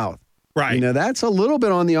worn out, right. That's a little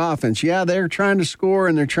bit on the offense. Yeah, they're trying to score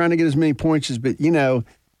and they're trying to get as many points as, but,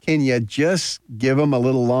 can you just give them a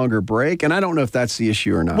little longer break? And I don't know if that's the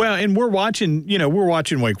issue or not. Well, and we're watching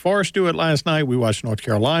Wake Forest do it last night. We watched North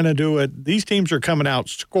Carolina do it. These teams are coming out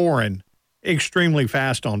scoring extremely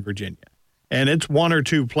fast on Virginia. And it's one or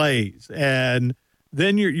two plays. And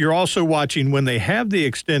then you're also watching when they have the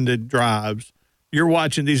extended drives, you're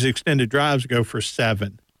watching these extended drives go for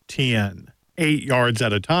 7, 10, 8 yards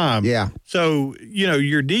at a time. Yeah. So,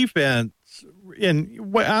 your defense,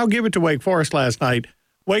 and I'll give it to Wake Forest last night.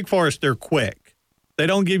 Wake Forest, they're quick. They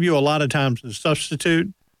don't give you a lot of times to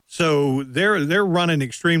substitute. So they're running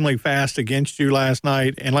extremely fast against you last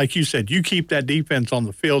night. And like you said, you keep that defense on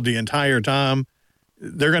the field the entire time,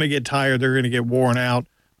 they're going to get tired. They're going to get worn out.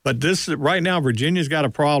 But right now, Virginia's got a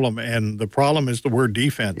problem, and the problem is the word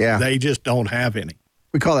defense. Yeah. They just don't have any.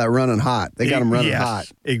 We call that running hot. They got them running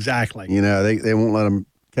hot. Exactly. They won't let them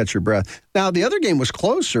catch your breath. Now, the other game was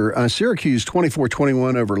closer. Syracuse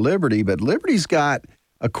 24-21 over Liberty, but Liberty's got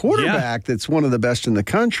a quarterback that's one of the best in the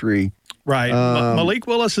country. Right. Malik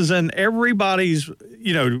Willis is in everybody's,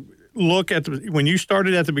 look at when you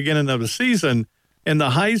started at the beginning of the season in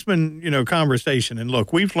the Heisman, conversation. And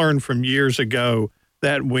look, we've learned from years ago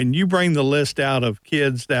that when you bring the list out of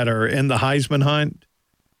kids that are in the Heisman hunt,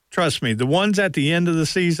 trust me, the ones at the end of the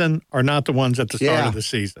season are not the ones at the start of the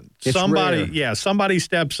season. It's rare. Somebody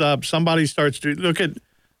steps up. Somebody starts to look at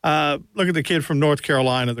the kid from North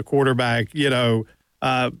Carolina, the quarterback.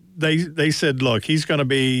 They said, look, he's going to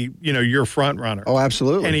be your front runner. Oh,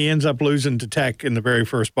 absolutely. And he ends up losing to Tech in the very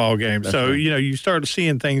first ball game. That's so right. you start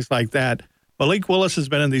seeing things like that. Malik Willis has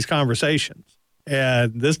been in these conversations,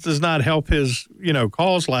 and this does not help his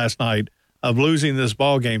cause last night of losing this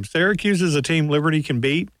ball game. Syracuse is a team Liberty can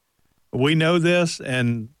beat. We know this,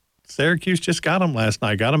 and Syracuse just got them last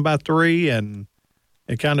night. Got them by 3, and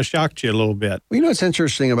it kind of shocked you a little bit. Well, what's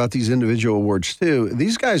interesting about these individual awards, too?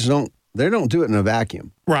 These guys don't do it in a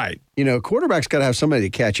vacuum. Right. Quarterback's got to have somebody to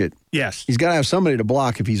catch it. Yes. He's got to have somebody to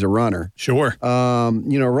block if he's a runner. Sure.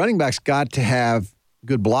 Running back's got to have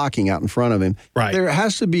good blocking out in front of him. Right. There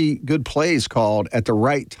has to be good plays called at the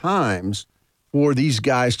right times for these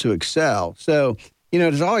guys to excel. So,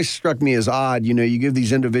 it's always struck me as odd, you give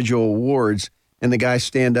these individual awards and the guys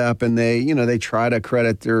stand up and they try to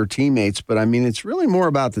credit their teammates. But, it's really more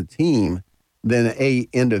about the team than a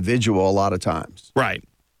individual a lot of times. Right.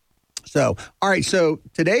 So, all right, so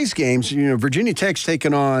today's games, Virginia Tech's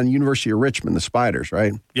taking on University of Richmond, the Spiders,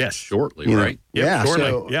 right? Yes. Shortly, right? Yeah,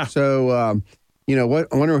 shortly. So, I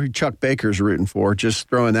wonder who Chuck Baker's rooting for, just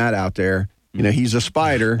throwing that out there. He's a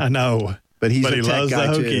Spider. I know. But he loves Tech guy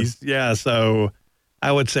the Hokies. Too. Yeah, so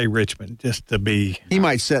I would say Richmond, just to be. He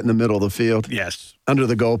might sit in the middle of the field. Yes. Under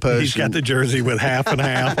the goalpost. He's got the jersey with half and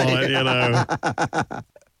half on it,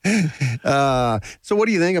 So what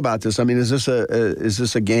do you think about this? Is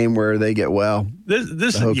this a game where they get well?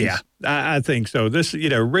 This yeah, I think so. This,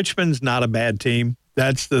 Richmond's not a bad team.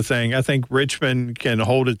 That's the thing. I think Richmond can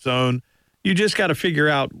hold its own. You just got to figure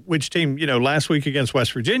out which team. Last week against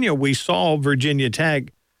West Virginia, we saw Virginia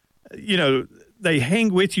Tech. They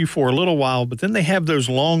hang with you for a little while, but then they have those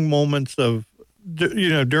long moments of,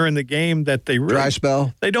 during the game that they really, dry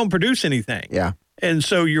spell. They don't produce anything. Yeah. And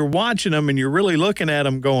so you're watching them and you're really looking at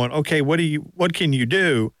them going, okay, what can you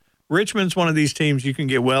do? Richmond's one of these teams you can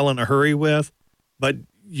get well in a hurry with, but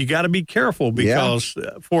you got to be careful because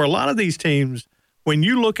for a lot of these teams, when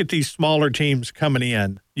you look at these smaller teams coming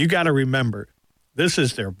in, you got to remember this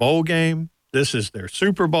is their bowl game. This is their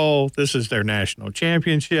Super Bowl. This is their national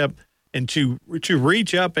championship. And to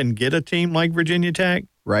reach up and get a team like Virginia Tech.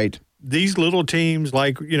 Right. These little teams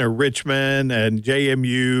like, Richmond and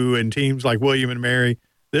JMU and teams like William and Mary,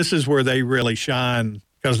 this is where they really shine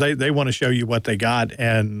because they want to show you what they got,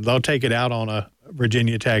 and they'll take it out on a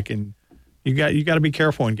Virginia Tech. And you got to be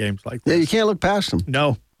careful in games like this. Yeah, you can't look past them.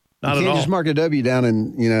 No, not at all. You can't just mark a W down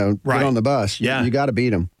and, get on the bus. Yeah. You got to beat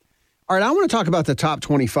them. All right, I want to talk about the top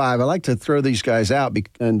 25. I like to throw these guys out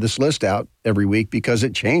and this list out every week because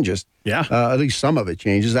it changes. Yeah. At least some of it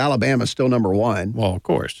changes. Alabama's still number 1. Well, of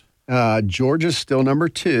course. Georgia's still number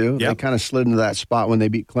 2. They kind of slid into that spot when they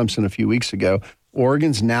beat Clemson a few weeks ago.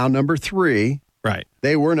 Oregon's now number 3. Right.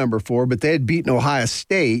 They were number 4, but they had beaten Ohio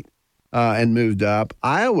State and moved up.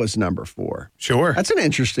 Iowa's number 4. Sure. That's an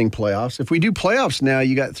interesting playoffs. If we do playoffs now,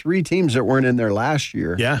 you got 3 teams that weren't in there last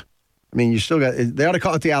year. Yeah. I mean, you still got – they ought to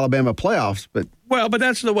call it the Alabama playoffs, but – Well, but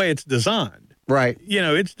that's the way it's designed. Right.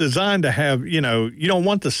 It's designed to have, you don't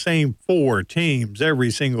want the same 4 teams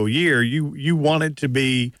every single year. You want it to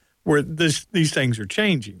be where these things are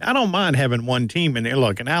changing. I don't mind having one team in there.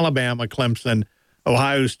 Look, in Alabama, Clemson,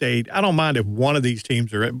 Ohio State, I don't mind if one of these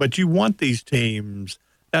teams are – but you want these teams.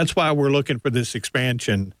 That's why we're looking for this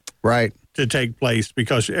expansion to take place,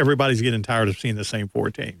 because everybody's getting tired of seeing the same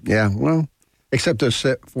 4 teams. Yeah, well – except those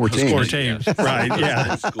 4 teams. 4 teams, right,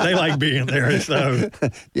 yeah. They like being there. So,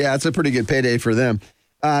 yeah, it's a pretty good payday for them.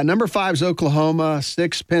 Number 5 is Oklahoma,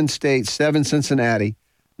 6 Penn State, 7 Cincinnati.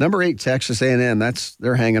 Number 8, Texas A&M.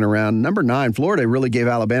 They're hanging around. Number 9, Florida really gave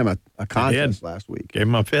Alabama a contest last week. Gave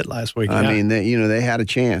them a fit last week. I mean, they had a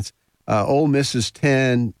chance. Ole Miss is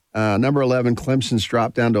 10. Number 11, Clemson's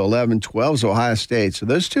dropped down to 11. 12 is Ohio State. So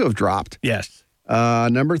those 2 have dropped. Yes.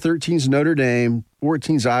 Number 13 is Notre Dame.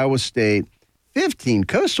 14 is Iowa State. 15,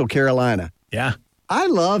 Coastal Carolina. Yeah. I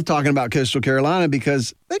love talking about Coastal Carolina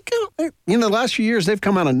because the last few years they've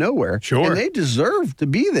come out of nowhere. Sure. And they deserve to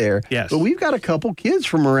be there. Yes. But we've got a couple kids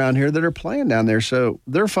from around here that are playing down there, so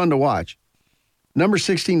they're fun to watch. Number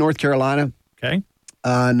 16, North Carolina. Okay.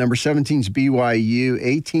 Number 17 is BYU.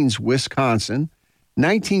 18 is Wisconsin.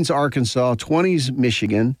 19 is Arkansas. 20 is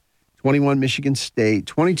Michigan. 21, Michigan State.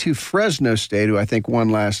 22, Fresno State, who I think won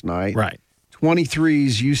last night. Right. 23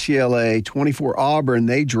 is UCLA, 24 Auburn.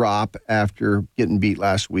 They drop after getting beat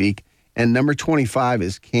last week. And number 25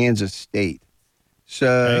 is Kansas State.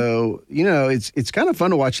 So, it's kind of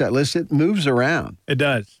fun to watch that list. It moves around. It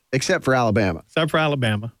does. Except for Alabama.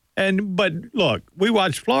 But look, we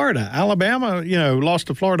watched Florida. Alabama, lost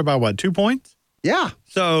to Florida by 2 points? Yeah.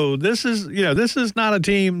 So this is not a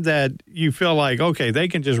team that you feel like, okay, they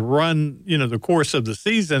can just run, the course of the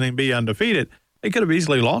season and be undefeated. They could have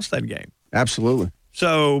easily lost that game. Absolutely.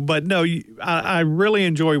 So, but no, I really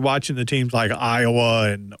enjoy watching the teams like Iowa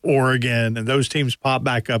and Oregon, and those teams pop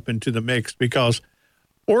back up into the mix, because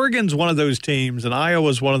Oregon's one of those teams and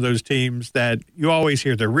Iowa's one of those teams that you always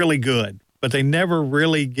hear they're really good, but they never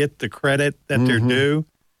really get the credit that they're due.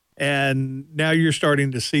 And now you're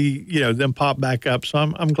starting to see, them pop back up. So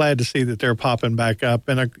I'm glad to see that they're popping back up.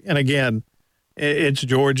 And again, it's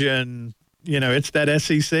Georgia and, it's that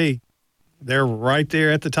SEC. They're right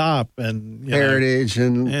there at the top, and Heritage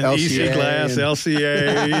and LCA, EC Glass,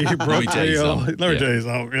 LCA, Brookfield. Let me tell you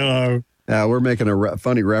something. We're making a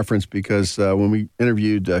funny reference because when we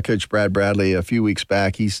interviewed Coach Brad Bradley a few weeks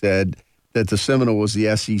back, he said that the Seminole was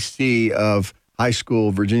the SEC of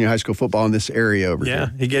Virginia high school football in this area over here. Yeah,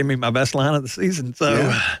 he gave me my best line of the season.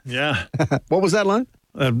 So, yeah. What was that line?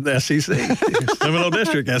 The SEC, Seminole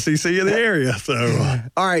District, SEC of the area. So,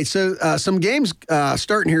 all right. So, some games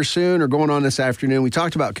starting here soon or going on this afternoon. We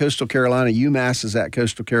talked about Coastal Carolina. UMass is at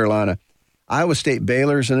Coastal Carolina. Iowa State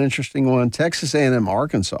Baylor's an interesting one. Texas A&M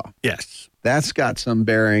Arkansas. Yes, that's got some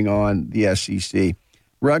bearing on the SEC.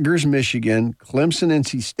 Rutgers Michigan, Clemson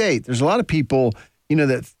NC State. There's a lot of people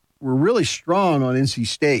that were really strong on NC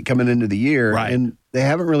State coming into the year, and they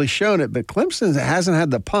haven't really shown it. But Clemson hasn't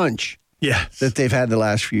had the punch. Yes. That they've had the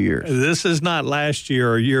last few years. This is not last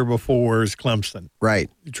year or year before's Clemson.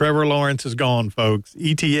 Right. Trevor Lawrence is gone, folks.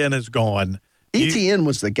 ETN is gone. ETN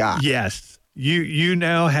was the guy. Yes. You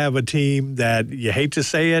now have a team that, you hate to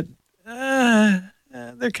say it,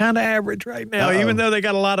 they're kind of average right now. Even though they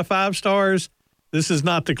got a lot of 5 stars, this is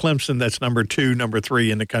not the Clemson that's number 2, number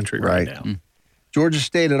 3 in the country right now. Georgia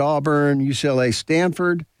State at Auburn, UCLA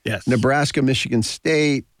Stanford. Yes. Nebraska, Michigan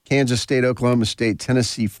State. Kansas State, Oklahoma State,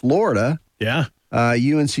 Tennessee, Florida. Yeah.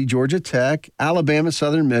 UNC, Georgia Tech, Alabama,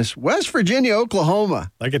 Southern Miss, West Virginia,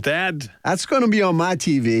 Oklahoma. Look at that. That's going to be on my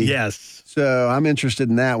TV. Yes. So I'm interested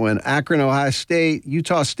in that one. Akron, Ohio State,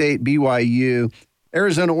 Utah State, BYU,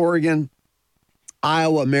 Arizona, Oregon,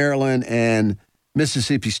 Iowa, Maryland, and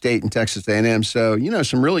Mississippi State and Texas A&M. So,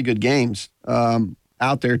 some really good games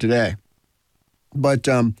out there today. But,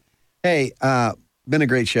 hey, been a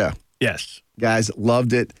great show. Yes. Guys,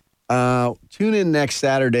 loved it. Tune in next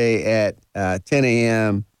Saturday at 10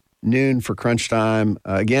 a.m., noon for Crunch Time.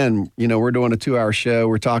 Again, we're doing a 2-hour show.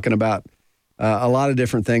 We're talking about a lot of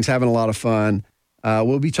different things, having a lot of fun.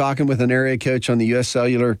 We'll be talking with an area coach on the U.S.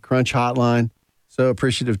 Cellular Crunch Hotline. So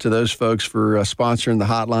appreciative to those folks for sponsoring the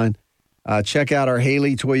hotline. Check out our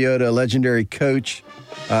Haley Toyota Legendary Coach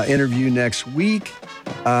interview next week.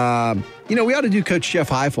 We ought to do Coach Jeff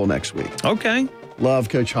Heifel next week. Okay. Love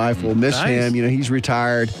Coach Heifel. Miss him. You know, he's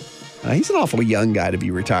retired. He's an awfully young guy to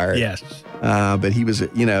be retired. Yes. But he was,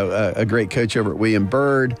 a great coach over at William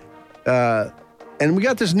Byrd. And we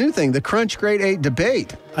got this new thing, the Crunch Grade 8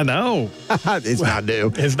 debate. I know. It's not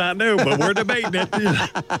new. It's not new, but we're debating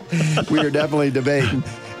it. We are definitely debating.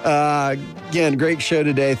 Again, great show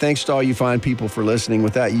today. Thanks to all you fine people for listening.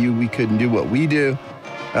 Without you, we couldn't do what we do.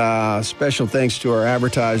 Special thanks to our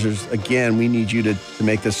advertisers. Again, we need you to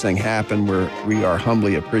make this thing happen. We are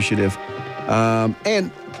humbly appreciative.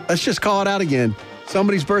 And let's just call it out again.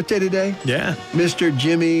 Somebody's birthday today? Yeah. Mr.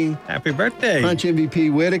 Jimmy. Happy birthday. Crunch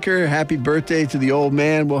MVP Whitaker. Happy birthday to the old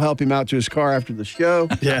man. We'll help him out to his car after the show.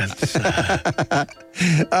 Yes.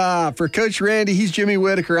 For Coach Randy, he's Jimmy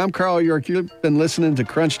Whitaker. I'm Carl York. You've been listening to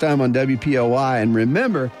Crunch Time on WPLY. And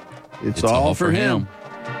remember, it's all for him.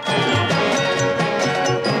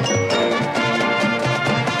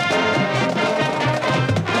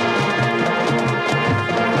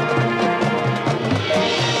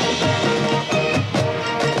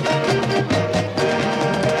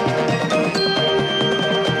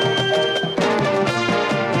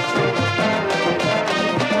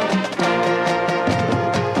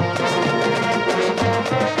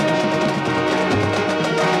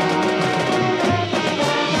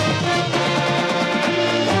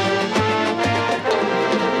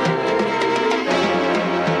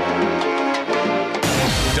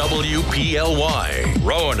 WPLY,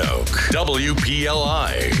 Roanoke,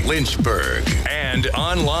 WPLI, Lynchburg, and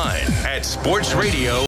online at sportsradio